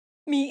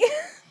 Me.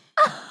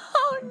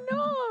 Oh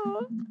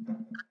no.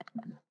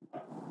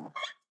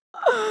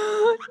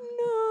 Oh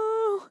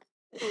no.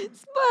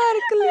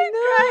 Sparkly, I'm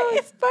no.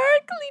 crying.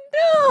 Sparkly,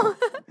 no.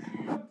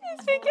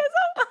 It's because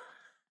of.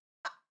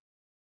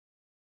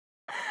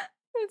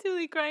 I'm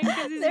totally crying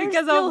because it's There's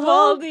because still of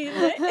Walt hope.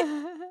 Disney.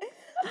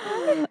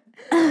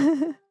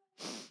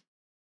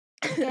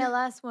 Okay,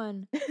 last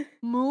one.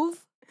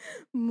 Move.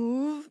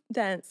 Move,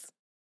 dance.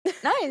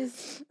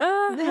 Nice.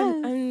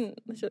 I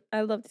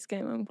love this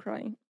game. I'm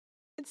crying.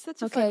 It's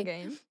such a Okay. fun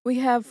game. We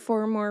have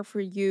 4 more for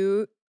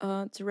you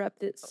to wrap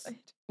this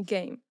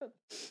game.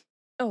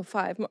 Oh,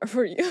 5 more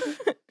for you.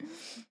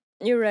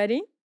 You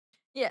ready?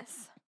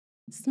 Yes.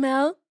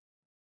 Smell.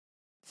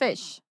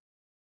 Fish.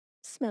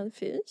 Smell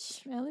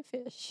fish. Smelly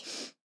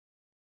fish.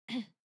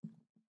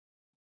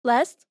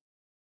 Last.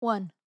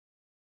 One.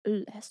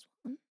 Last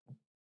one.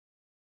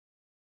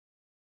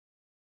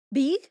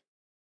 Big.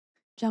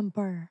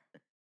 Jumper.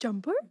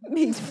 Jumper?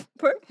 Big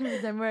jumper?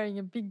 Because I'm wearing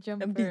a big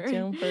jumper. A big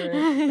jumper.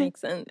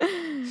 Makes sense.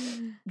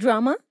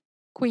 Drama?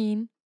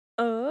 Queen.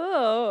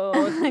 Oh.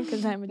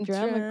 Because I'm a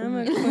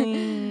drama queen.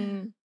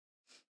 queen.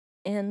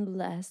 And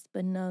last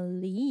but not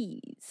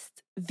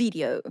least,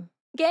 video.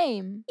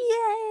 Game.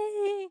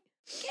 Yay!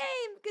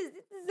 Game, because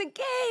this is a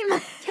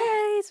game.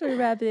 Yes, we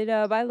wrapped it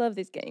up. I love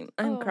this game.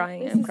 I'm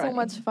crying. This I'm is crying. so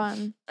much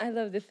fun. I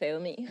love the fail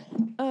me.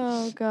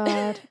 Oh,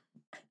 God.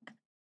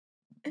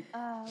 We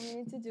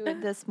need to do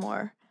this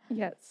more.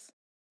 Yes.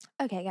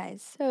 Okay,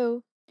 guys.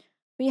 So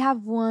we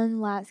have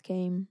one last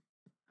game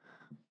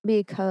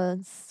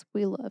because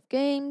we love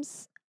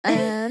games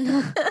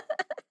and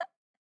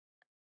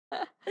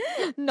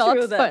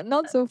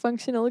not so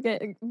functional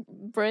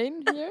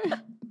brain here.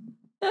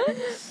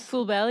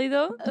 Full belly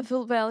though? A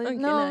full belly. Okay,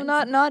 No,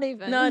 nice. not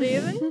even. Not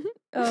even?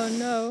 Oh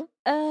no.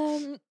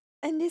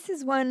 And this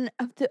is one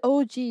of the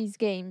OG's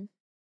game,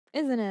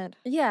 isn't it?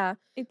 Yeah,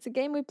 It's a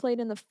game we played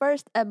in the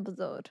first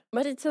episode.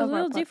 but it's a Of our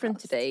little different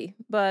podcast. today.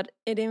 But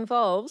it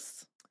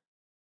involves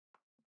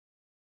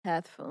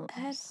headphones.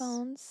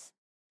 Headphones.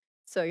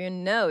 So you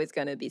know it's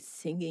gonna be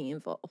singing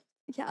involved.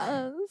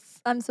 Yes.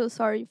 I'm so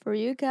sorry for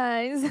you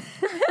guys.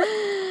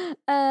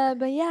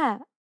 But yeah,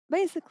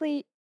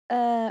 basically,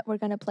 we're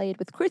gonna play it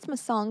with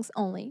Christmas songs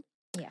only.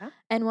 Yeah.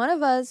 And one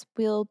of us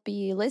will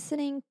be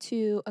listening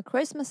to a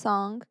Christmas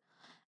song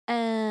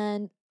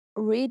and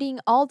reading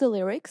all the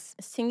lyrics,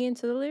 Singing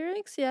to the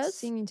lyrics, yes.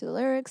 singing to the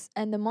lyrics.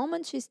 And the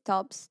moment she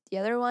stops, the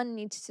other one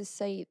needs to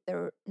say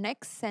the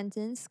next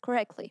sentence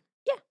correctly.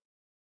 Yeah.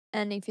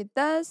 And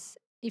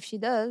if she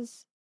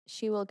does,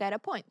 she will get a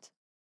point.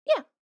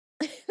 Yeah.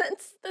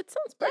 that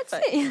sounds perfect.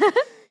 Let's see.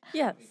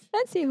 Yes.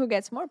 Let's see who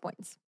gets more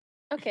points.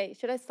 Okay,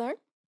 should I start?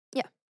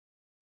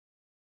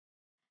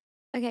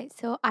 Okay,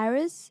 so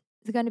Iris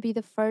is going to be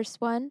the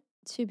first one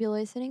to be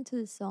listening to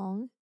the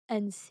song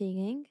and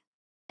singing,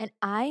 and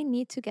I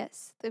need to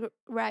guess the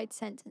right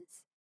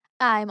sentence.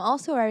 I'm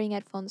also wearing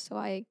headphones, so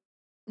I'm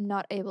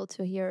not able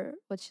to hear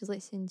what she's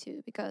listening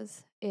to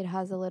because it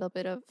has a little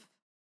bit of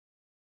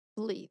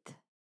bleed.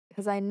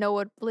 Because I know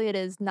what bleed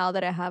is now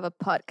that I have a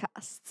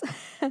podcast.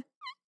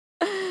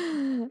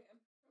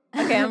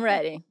 Okay, I'm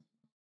ready.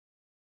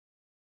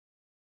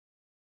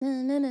 No,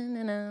 no, no,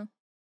 no, no.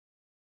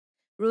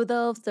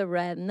 Rudolph the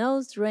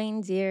red-nosed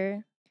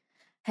reindeer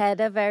had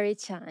a very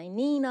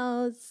shiny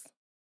nose.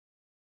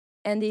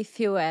 And if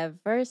you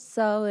ever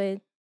saw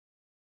it,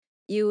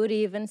 you would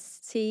even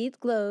see it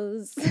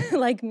glows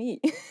like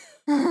me.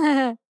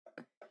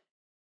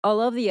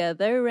 All of the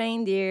other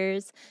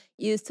reindeers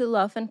used to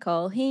laugh and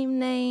call him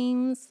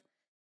names.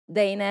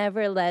 They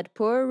never let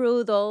poor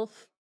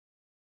Rudolph.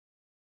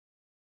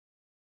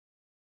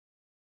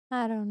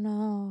 I don't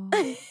know.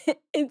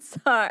 It's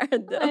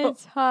hard though.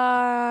 It's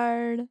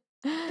hard.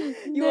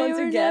 You want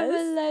to guess?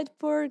 Never let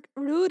poor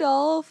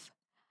Rudolph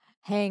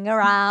hang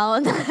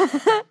around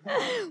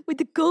with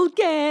the gold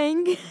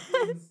gang.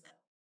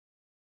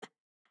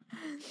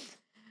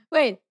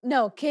 Wait,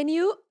 no. Can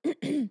you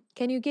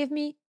give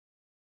me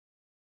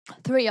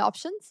 3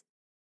 options?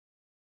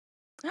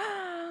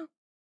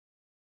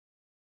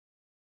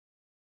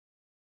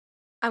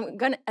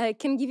 I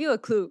can give you a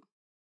clue.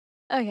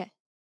 Okay.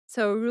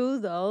 So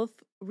Rudolph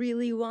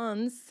really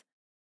wants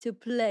to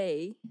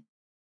play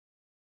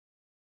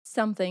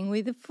something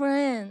with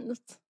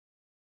friends.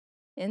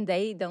 And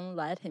they don't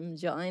let him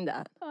join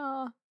that.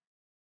 Oh,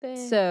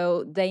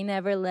 So they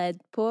never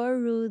let poor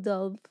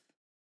Rudolph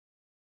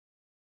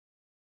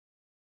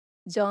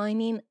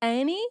join in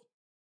any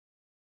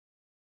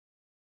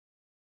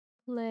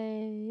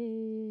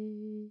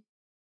play.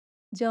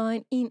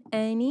 join in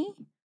any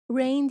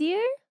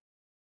reindeer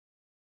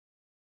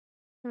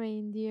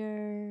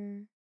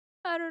Reindeer.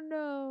 I don't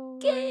know.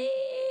 Games.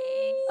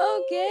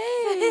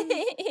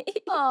 Okay.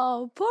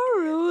 Oh, poor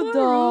Poor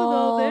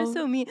Rudolph, they're Rudolph.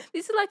 so mean.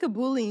 This is like a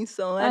bullying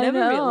song. I I never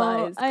know.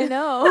 realized. I 'cause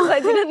know. I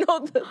didn't know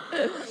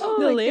Oh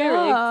the my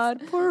lyrics.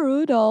 god, poor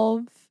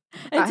Rudolph.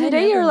 And I had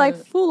today you're never like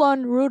known. full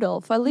on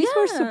Rudolph. At least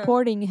we're Yeah.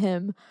 supporting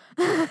him.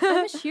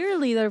 I'm a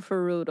cheerleader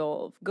for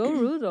Rudolph. Go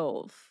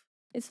Rudolph.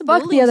 It's a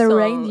Fuck the bullying other song.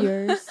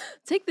 reindeers.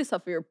 Take this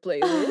off your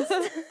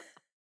playlist.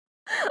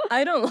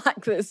 I don't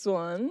like this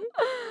one.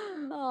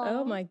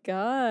 Oh my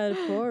god,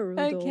 poor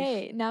Rudolph.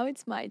 Okay, now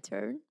it's my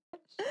turn.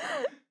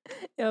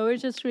 Yeah, we're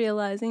just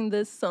realizing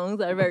these songs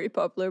are very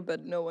popular,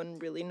 but no one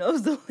really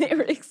knows the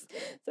lyrics.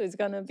 So it's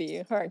gonna be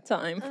a hard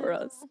time for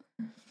us.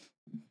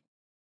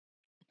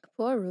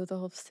 Poor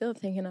Rudolph. Still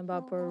thinking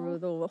about poor Aw.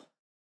 Rudolph.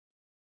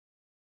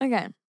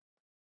 Okay.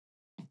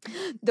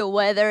 The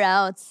weather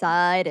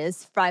outside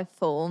is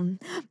frightful,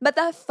 but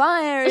the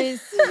fire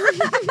is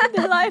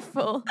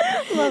delightful.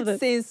 Love it.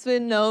 Since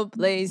with no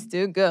place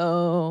to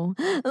go,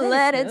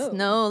 let it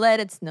snow, let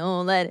it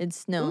snow, let it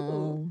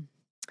snow.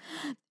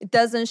 It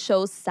doesn't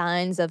show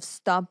signs of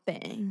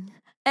stopping.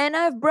 And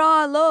I've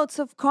brought loads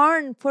of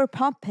corn for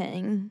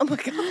popping. Oh my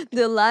god.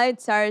 The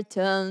lights are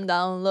turned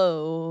down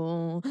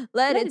low.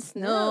 Let it it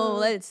snow, snow.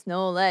 let it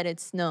snow, let it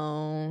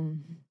snow.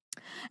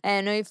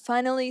 And we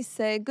finally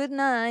say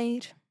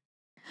goodnight.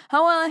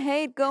 How I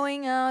hate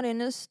going out in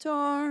a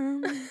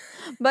storm.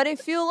 But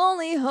if you'll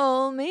only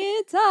hold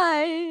me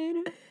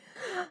tight.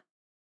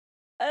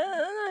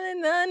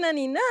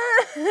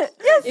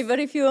 Yes. But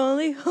if you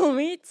only hold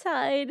me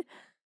tight.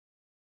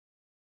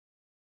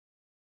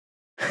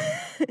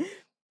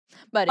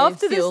 But Off if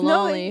to the you'll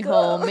snow only we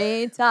hold go.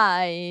 me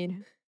tight.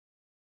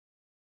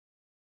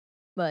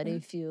 But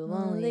if you'll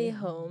only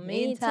hold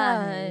me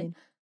tight.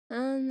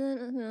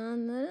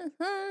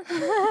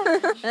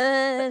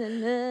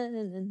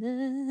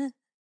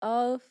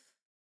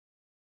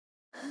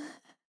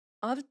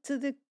 Off to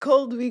the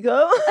cold we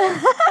go.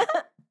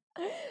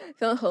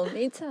 Don't hold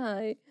me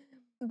tight.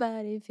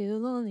 But if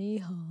you'll only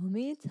hold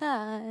me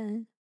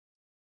tight.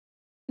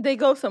 They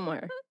go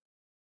somewhere.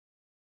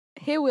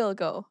 He will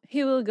go.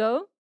 He will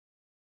go.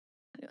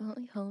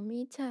 Only hold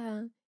me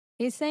tight.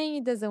 He's saying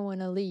he doesn't want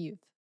to leave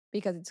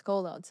because it's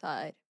cold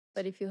outside.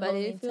 But if you But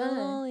hold me if you'll tight.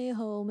 only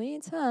hold me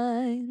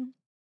tight.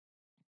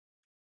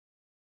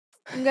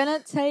 I'm gonna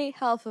say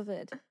half of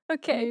it.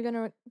 Okay. You're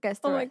gonna guess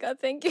the Oh my rest. god,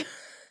 thank you.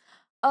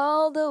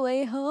 All the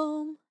way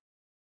home.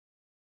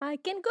 I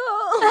can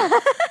go.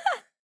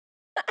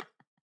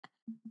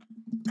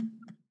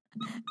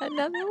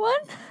 Another one.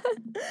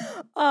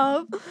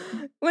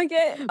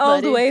 Okay, all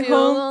But the way if you'll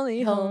home.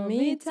 only hold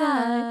me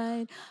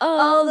tight.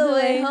 All the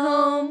way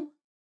home.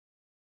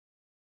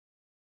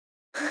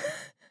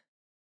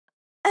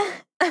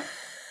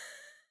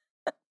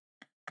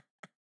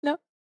 No.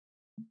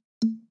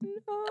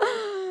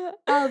 No.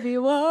 I'll be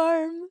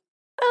warm.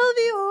 I'll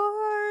be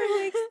warm.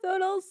 Makes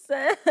total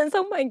sense.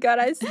 Oh my god,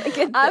 I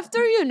get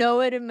After you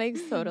know it, it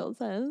makes total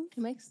sense.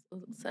 It makes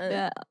total sense.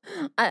 Yeah.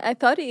 I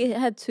thought it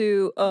had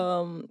to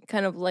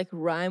kind of like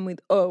rhyme with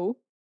O,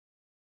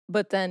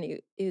 but then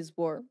it is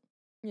warm.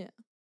 Yeah.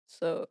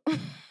 So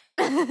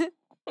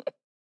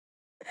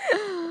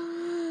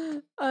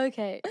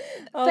Okay.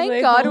 all the way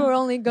Thank God home. we're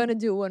only gonna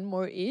do one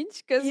more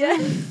each because Yeah.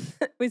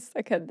 We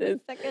suck at this.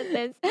 suck at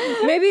this.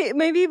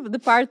 Maybe the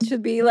part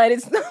should be let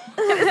it snow.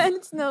 Let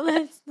it snow,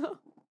 let it snow.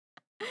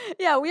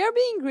 Yeah, we are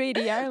being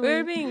greedy, aren't we?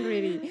 We're being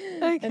greedy.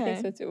 I think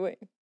Okay. so too. Wait.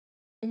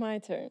 My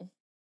turn.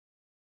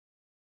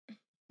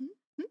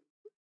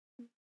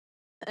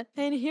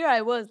 And here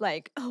I was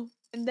like, oh,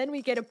 and then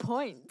we get a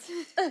point.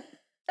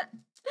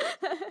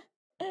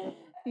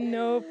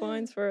 No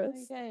points for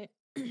us. Okay.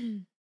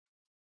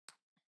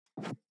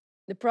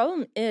 The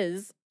problem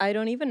is I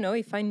don't even know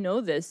if I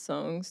know these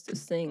songs to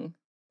sing,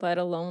 let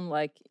alone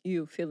like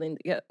you fill in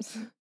the gaps.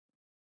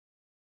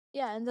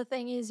 Yeah, and the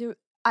thing is,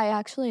 I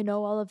actually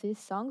know all of these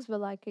songs, but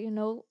like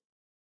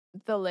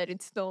the Let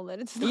It Snow, Let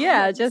It Snow.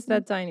 Yeah, Let It just Snow.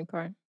 that tiny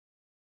part.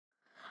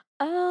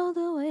 All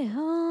the way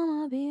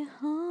home, I'll be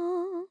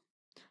home.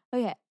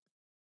 Okay.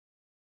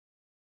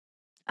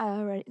 I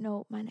already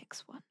know my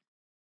next one.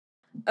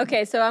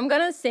 Okay, so I'm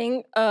gonna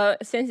sing.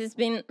 Since it's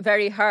been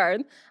very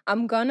hard,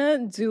 I'm gonna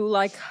do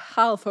like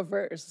half a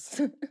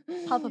verse.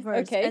 Half a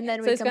verse, Okay, and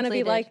then so we it's gonna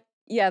be complete it.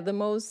 like the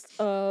most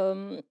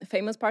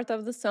famous part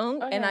of the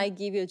song, and Okay. I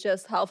give you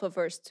just half a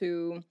verse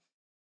to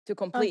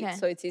complete, Okay.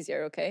 so it's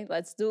easier. Okay,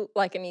 let's do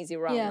like an easy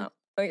round Yeah. now.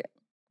 Okay,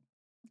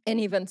 and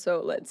even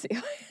so, let's see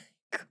how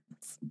it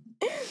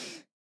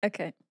goes.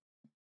 Okay,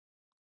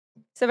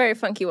 it's a very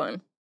funky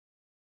one.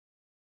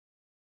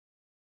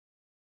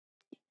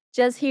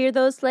 Just hear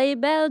those sleigh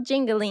bells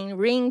jingling,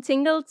 ring,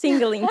 tingle,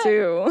 tingling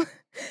too.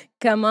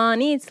 Come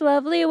on, it's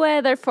lovely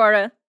weather for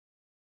a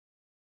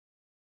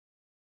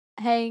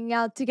Hang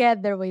out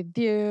together with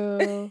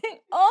you.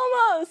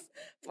 almost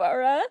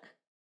for a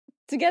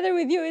together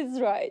with you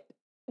is right.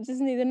 Just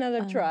need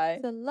another try.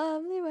 It's a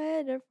lovely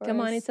weather for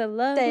Come on, us. it's a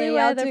lovely Stay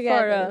out weather for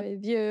together a.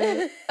 with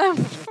you.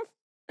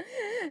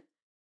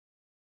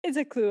 It's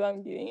a clue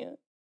I'm giving you.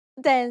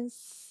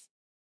 Dance.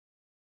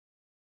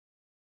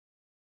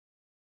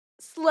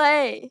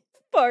 Slay.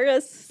 For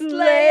a Slay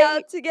sleigh.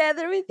 out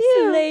together with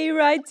you. Sleigh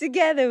ride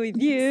together with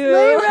you.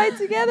 Slay right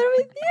together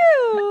with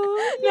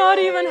you. Not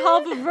Yay. even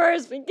half a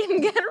verse we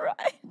can get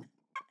right.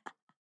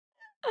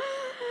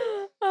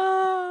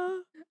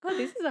 Oh. Oh,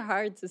 this is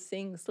hard to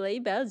sing. Sleigh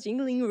bells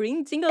jingling,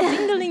 ring, tingle,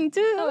 tingling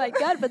too. Oh my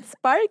god, but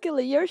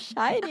sparkly, you're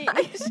shining.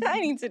 I'm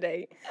shining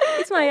today.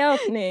 It's my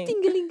opening.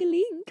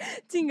 Ting-a-ling-a-ling.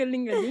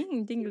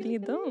 Ting-a-ling-a-ling,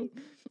 ting-a-ling-a-dong.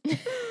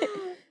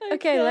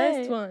 Okay,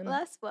 last one.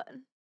 Last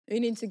one. You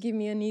need to give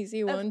me an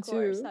easy one Of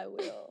course too. I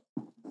will.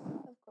 Of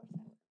course I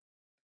will.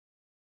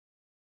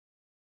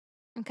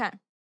 Okay.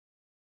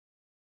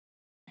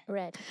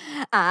 Red.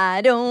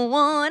 I don't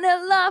want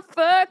a lot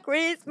for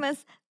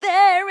Christmas.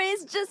 There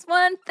is just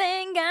one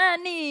thing I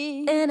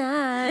need. And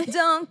I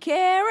Don't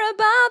care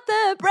about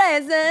the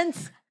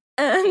presents.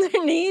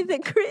 underneath the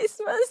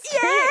Christmas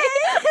tree.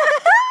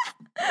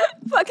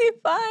 Fucking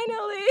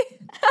finally.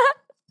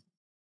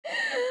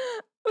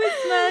 We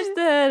smashed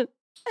it.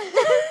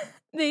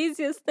 The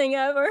easiest thing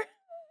ever.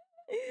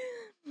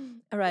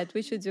 All right,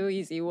 we should do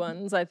easy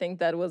ones. I think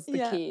that was the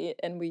Yeah. key,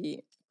 and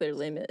we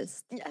clearly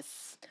missed.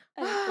 Yes.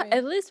 I agree.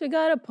 At least we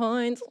got a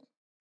point.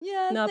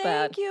 Yeah, not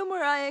thank bad. you,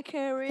 Mariah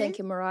Carey. Thank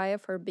you, Mariah,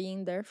 for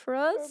being there for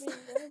us. for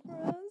being there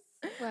for us.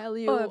 While I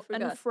you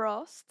forgot. and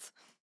Frost.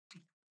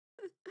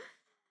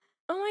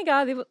 Oh my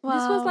god, this was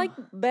Wow. like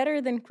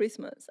better than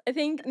Christmas. I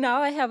think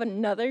now I have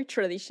another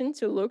tradition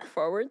to look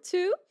forward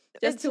to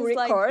just It's to just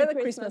like record the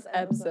the Christmas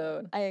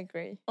episode. I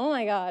agree. Oh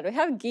my god, we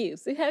have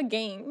gifts, we have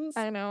games.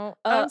 I know.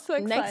 I'm so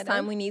excited. Next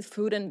time we need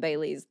food and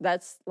Baileys.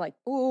 That's like,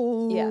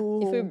 Ooh. yeah,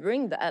 if we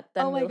bring that,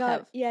 then oh my we'll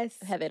god. Yes.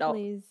 have it all.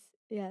 Please.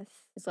 Yes.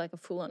 It's like a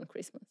full-on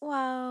Christmas.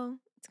 Wow.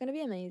 It's gonna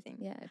be amazing.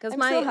 Yeah, because I'm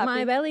my so happy.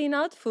 my belly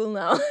not full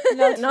now,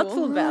 Not not full.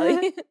 full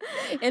belly,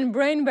 and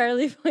brain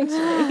barely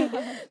functioning.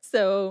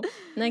 So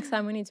next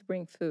time we need to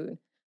bring food.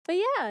 But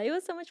yeah, it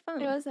was so much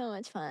fun. It was so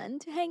much fun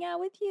to hang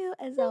out with you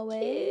as Thank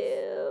always.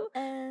 you.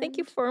 And Thank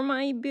you for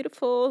my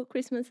beautiful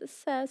Christmas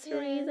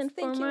accessories Yes, and for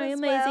thank you my as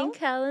amazing well.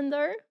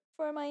 calendar.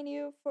 for my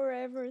new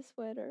forever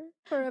sweater.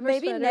 Forever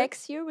Maybe sweater.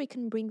 next year we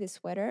can bring the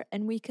sweater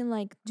and we can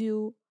like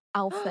do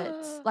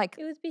outfits. Like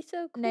it would be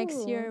so cool.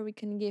 next year we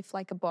can give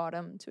like a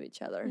bottom to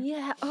each other.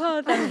 Yeah.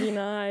 Oh, that'd be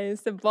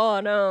nice. The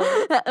bottom.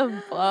 a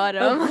A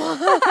bottom.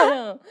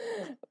 bottom.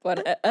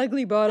 But an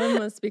ugly bottom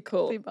must be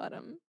cool. Ugly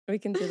bottom. We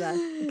can do that.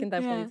 We can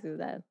definitely do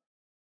that.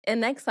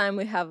 And next time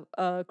we have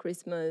a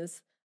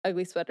Christmas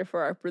ugly sweater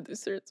for our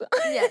producer. So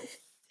Yes.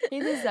 He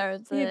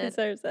deserves he it.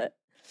 deserves it.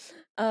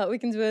 We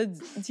can do a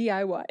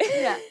DIY.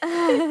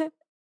 Yeah.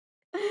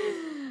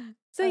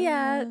 So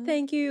yeah,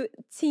 thank you,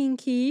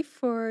 Tinky,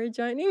 for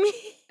joining me,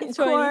 Of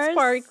joining course.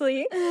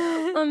 Sparkly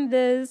on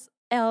this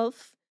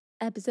elf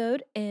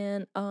episode.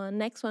 And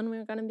next one,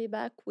 we're gonna be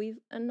back with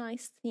a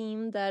nice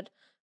theme that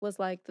was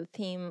like the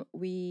theme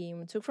we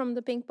took from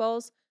the Pink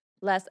Balls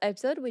last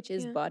episode, which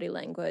is Yeah. body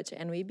language.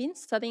 And we've been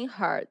studying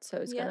hard, so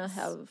it's gonna Yes.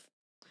 have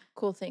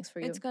cool things for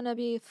you. It's gonna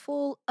be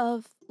full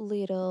of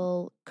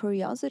little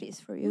curiosities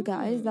for you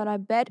guys that I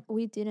bet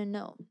we didn't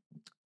know.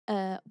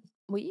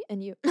 We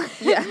and you.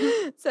 Yeah.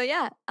 So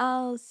yeah,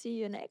 I'll see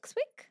you next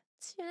week.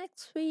 See you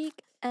next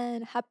week.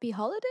 And happy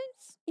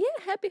holidays. Yeah,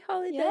 happy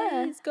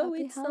holidays. Go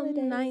happy eat some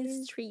nice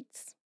holidays.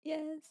 treats.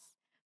 Yes.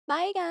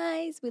 Bye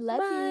guys. We love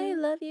Bye. you.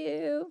 Love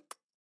you.